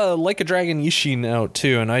 We have a Like a Dragon Yishin out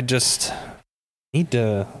too, and I just need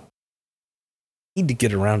to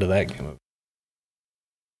get around to that game.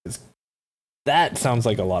 That sounds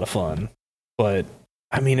like a lot of fun, but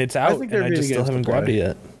I mean it's out, and I just still haven't grabbed it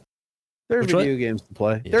yet. There are video games to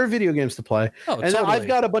play. Yeah. There are video games to play. Oh, and totally. Then I've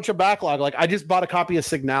got a bunch of backlog. Like I just bought a copy of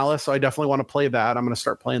Signalis, so I definitely want to play that. I'm going to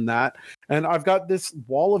start playing that. And I've got this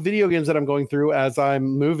wall of video games that I'm going through as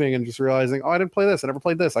I'm moving and just realizing, I didn't play this. I never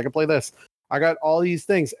played this. I can play this. I got all these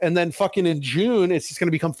things. And then fucking in June, it's just going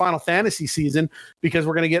to become Final Fantasy season because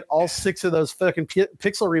we're going to get all 6 of those fucking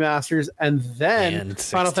pixel remasters. And then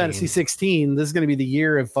Final Fantasy 16. This is going to be the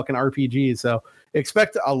year of fucking RPGs. So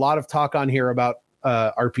expect a lot of talk on here about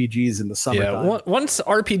RPGs in the summer. Yeah, once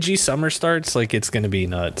RPG summer starts, like it's gonna be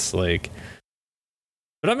nuts. Like,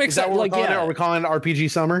 but I'm excited. Like, are we calling it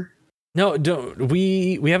RPG summer? No, don't.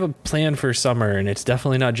 We have a plan for summer, and it's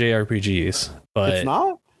definitely not JRPGs. But it's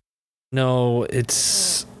not. No,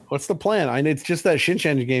 it's. What's the plan? I know it's just that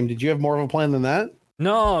Shinchan game. Did you have more of a plan than that?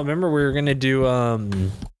 No, remember we were gonna do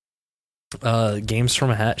games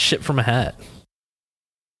from a hat, shit from a hat.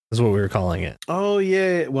 Is what we were calling it. Oh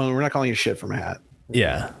yeah. Well, we're not calling it shit from a hat.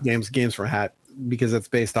 Yeah, games from a hat because it's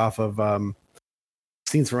based off of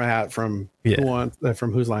scenes from a hat from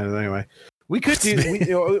from Whose Line Is It Anyway. We could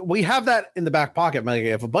do we have that in the back pocket. Like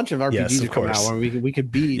if a bunch of RPGs are coming out, we could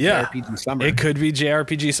be JRPG summer. It could be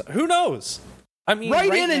JRPG. Who knows? I mean,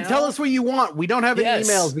 write in and tell us what you want. We don't have any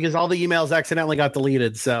emails because all the emails accidentally got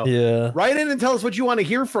deleted. So write in and tell us what you want to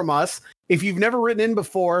hear from us. If you've never written in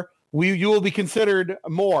before, you will be considered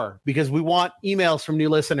more because we want emails from new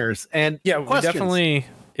listeners and we definitely.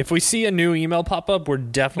 If we see a new email pop up, we're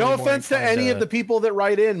definitely. No offense to any of the people that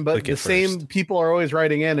write in, but the same people are always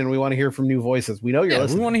writing in, and we want to hear from new voices. We know you're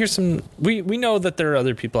listening. We want to hear some. We know that there are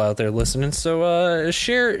other people out there listening, so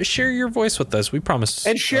share your voice with us. We promise.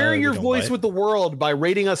 And share your voice with the world by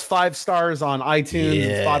rating us 5 stars on iTunes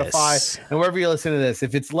and Spotify and wherever you listen to this.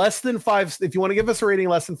 If it's less than 5, if you want to give us a rating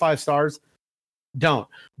less than 5 stars. Don't.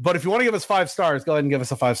 But if you want to give us 5 stars, go ahead and give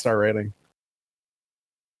us a 5-star rating.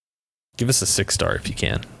 Give us a 6-star if you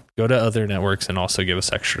can. Go to other networks and also give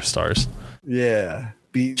us extra stars. Yeah.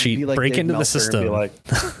 Be like break Dave into Meltzer the system. Be like,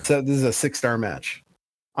 so this is a 6-star match.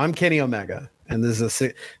 I'm Kenny Omega, and this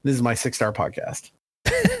is my 6-star podcast.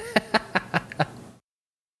 Is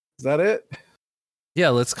that it? Yeah,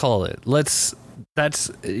 let's call it.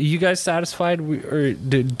 That's you guys satisfied? Or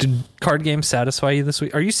did card games satisfy you this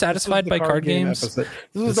week? Are you satisfied by card games? Episode.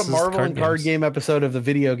 This was the Marvel and card game episode of the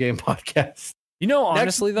video game podcast. You know,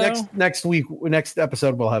 honestly, next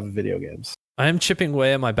episode we'll have video games. I am chipping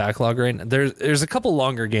away at my backlog right now. There's a couple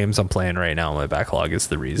longer games I'm playing right now. My backlog is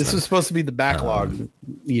the reason. This was supposed to be the backlog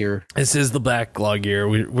year. This is the backlog year.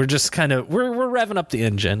 We're just kind of we're revving up the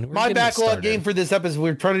engine. My backlog game for this episode.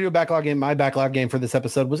 We're trying to do a backlog game. My backlog game for this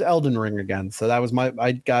episode was Elden Ring again. So that was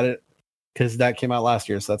I got it because that came out last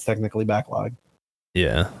year. So that's technically backlog.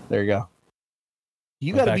 Yeah. There you go.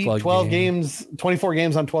 You got to beat 12 games, 24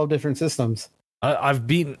 games on 12 different systems. I've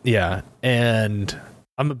beaten, and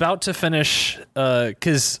I'm about to finish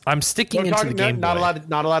because I'm sticking into the Game Boy.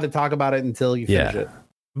 Not allowed to talk about it until you finish it.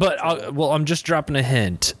 But I'm just dropping a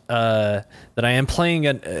hint that I am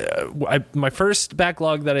playing. My first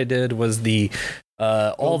backlog that I did was the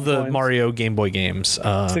all the coins. Mario Game Boy games. 6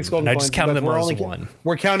 golden coins. I just counted them as one.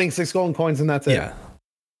 We're counting 6 golden coins, and that's it.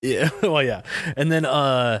 Yeah. Well, yeah. And then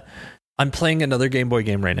I'm playing another Game Boy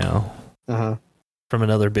game right now. From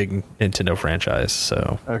another big Nintendo franchise.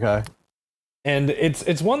 So okay. And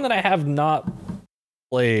it's one that I have not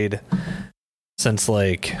played since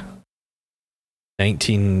like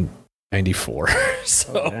 1994.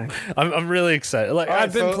 So okay. I'm really excited. Like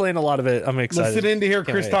I've been playing a lot of it. I'm excited. Listen in to hear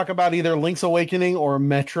Chris talk about either Link's Awakening or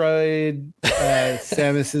Metroid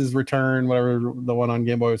Samus's Return, whatever the one on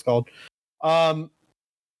Game Boy was called.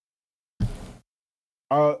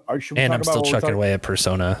 And I'm still chucking away at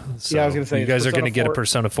Persona. So I was going to say you guys are going to get a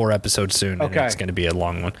Persona 4 episode soon. Okay, and it's going to to be a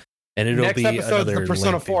long one, and it'll next be episode's the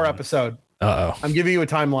Persona 4 episode. I'm giving you a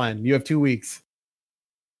timeline. You have 2 weeks.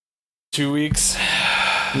 2 weeks.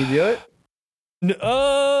 Can you do it?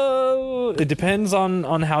 No, it depends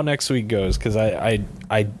on how next week goes because I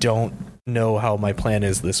don't know how my plan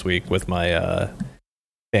is this week with my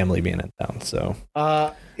family being in town. So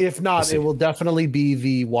if not, it will definitely be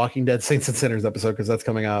the Walking Dead Saints and Sinners episode because that's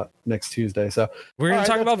coming out next Tuesday. So we're going to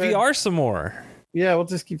talk about VR some more. Yeah, we'll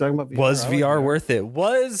just keep talking about VR. Was VR worth it?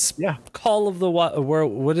 Was Call of the what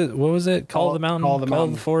was it? Call of the Mountain? Call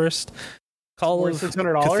of the Forest? Call of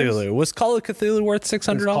 $600. Cthulhu. Was Call of Cthulhu worth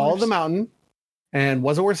 $600? Call of the Mountain. And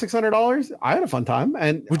was it worth $600? I had a fun time,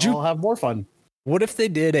 and I'll have more fun. What if they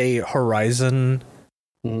did a Horizon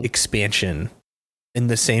expansion in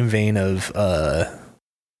the same vein of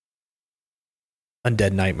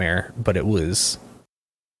Undead Nightmare, but it was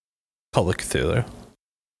Call of Cthulhu?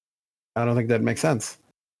 I don't think that makes sense.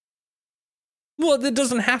 Well, it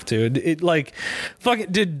doesn't have to. It like, fuck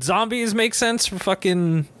it. Did zombies make sense for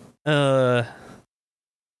fucking Red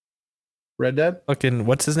Dead? Fucking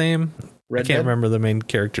what's his name? I can't remember the main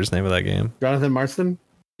character's name of that game. Jonathan Marston?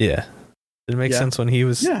 Yeah. Did it make sense when he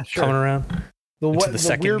was coming around? The Weird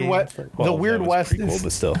West is cool,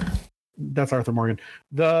 but still. That's Arthur Morgan.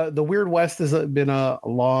 The Weird West has been a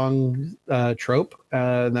long trope,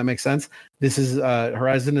 and that makes sense. This is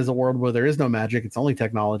Horizon is a world where there is no magic; it's only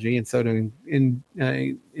technology, and so to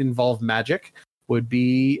involve magic would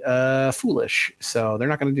be foolish. So they're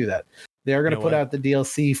not going to do that. They're going to put out the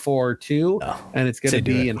DLC for 2, and it's going to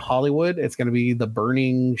be in Hollywood. It's going to be the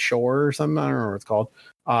Burning Shore or something. I don't know what it's called.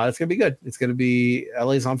 It's going to be good. It's going to be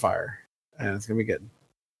LA's on fire, and it's going to be good.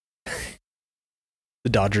 The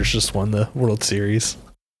Dodgers just won the World Series.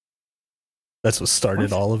 That's what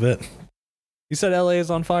started all of it. You said LA is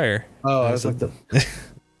on fire. Oh, I was like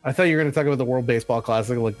I thought you were going to talk about the World Baseball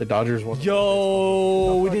Classic, like the Dodgers won.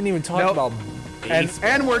 Yo, we didn't even talk about baseball.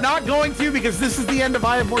 And we're not going to, because this is the end of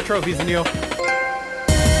I Have More Trophies Than You.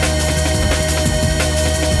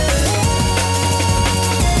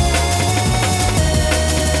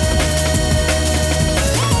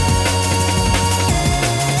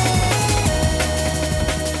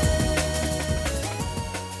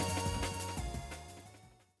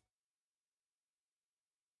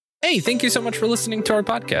 Hey, thank you so much for listening to our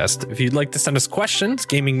podcast. If you'd like to send us questions,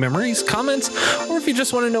 gaming memories, comments, or if you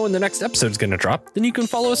just want to know when the next episode is going to drop, then you can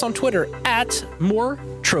follow us on Twitter at More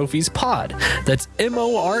Trophies Pod. That's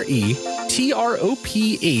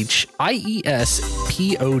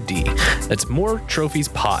MoreTrophiesPod. That's More Trophies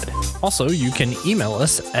Pod. Also, you can email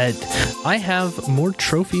us at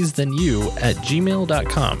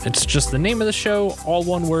ihavemoretophieesthanYou@gmail.com. It's just the name of the show, all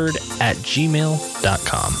one word, at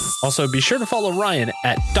gmail.com. Also, be sure to follow Ryan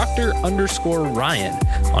at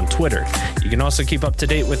Dr._Ryan on Twitter. You can also keep up to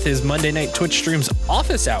date with his Monday night Twitch streams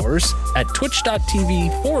office hours at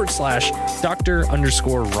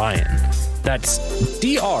twitch.tv/Dr._Ryan. That's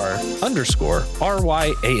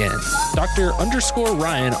Dr._RYAN.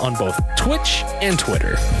 Dr._Ryan on both Twitch and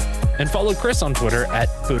Twitter. And follow Chris on Twitter at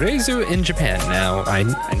Burezu in Japan. Now, I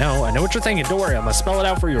know what you're thinking. Don't worry, I'm going to spell it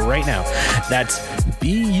out for you right now. That's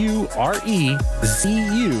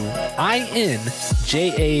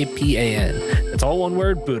BUREZUINJAPAN. It's all one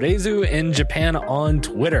word, Burezu in Japan on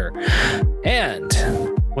Twitter. And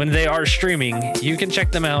when they are streaming, you can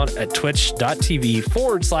check them out at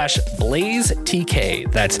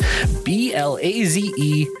twitch.tv/BlazeTK. That's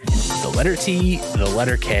BLAZE, the letter T, the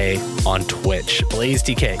letter K on Twitch.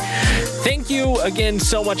 BlazeTK. Thank you again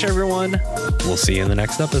so much, everyone. We'll see you in the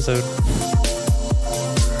next episode.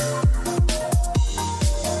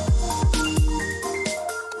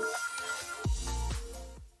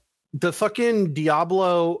 The fucking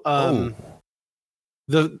Diablo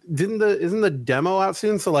isn't the demo out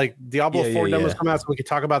soon? So like Diablo 4 demos come out, so we could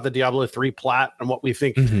talk about the Diablo 3 plat and what we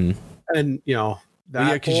think. And you know,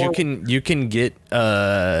 because you can get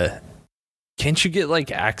can't you get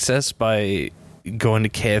like access by going to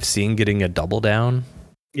KFC and getting a double down?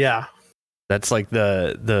 Yeah. That's like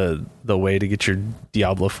the way to get your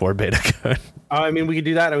Diablo 4 beta code. I mean, we could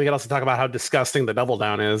do that, and we could also talk about how disgusting the double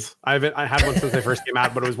down is. I had one since they first came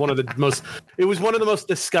out, but it was one of the most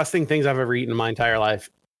disgusting things I've ever eaten in my entire life.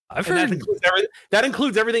 I've heard that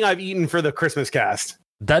includes everything I've eaten for the Christmas cast.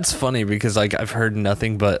 That's funny because like I've heard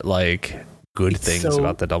nothing but like good things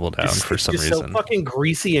about the double down for some reason. So fucking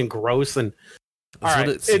greasy and gross and. That's all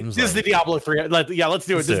right, this is the Diablo 3. Let's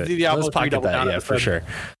do it. This is the Diablo 3 double down. Yeah, for sure.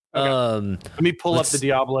 Okay. Let me pull up the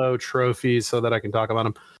Diablo trophies so that I can talk about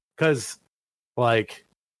them, because like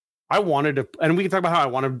I wanted to, and we can talk about how I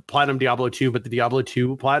wanted platinum Diablo 2, but the Diablo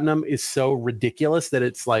 2 platinum is so ridiculous that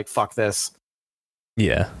it's like, fuck this.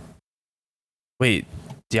 Yeah. Wait,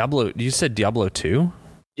 Diablo, you said Diablo 2?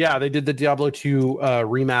 Yeah, they did the Diablo 2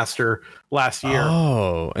 remaster last year.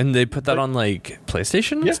 Oh, and they put that on like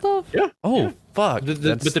PlayStation and stuff? Yeah. Oh, fuck. But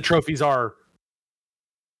the trophies are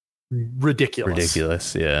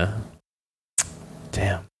ridiculous. Yeah.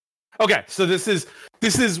 Damn. Okay, so this is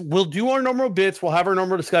we'll do our normal bits. We'll have our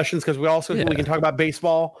normal discussions because we can talk about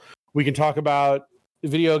baseball. We can talk about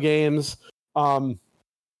video games. I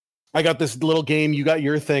got this little game. You got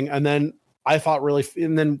your thing, and then I thought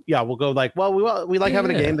we'll go like, well, we like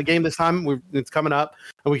having a game. The game this time it's coming up,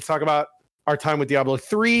 and we can talk about our time with Diablo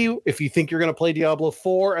 3. If you think you're going to play Diablo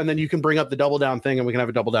 4, and then you can bring up the Double Down thing, and we can have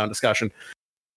a Double Down discussion.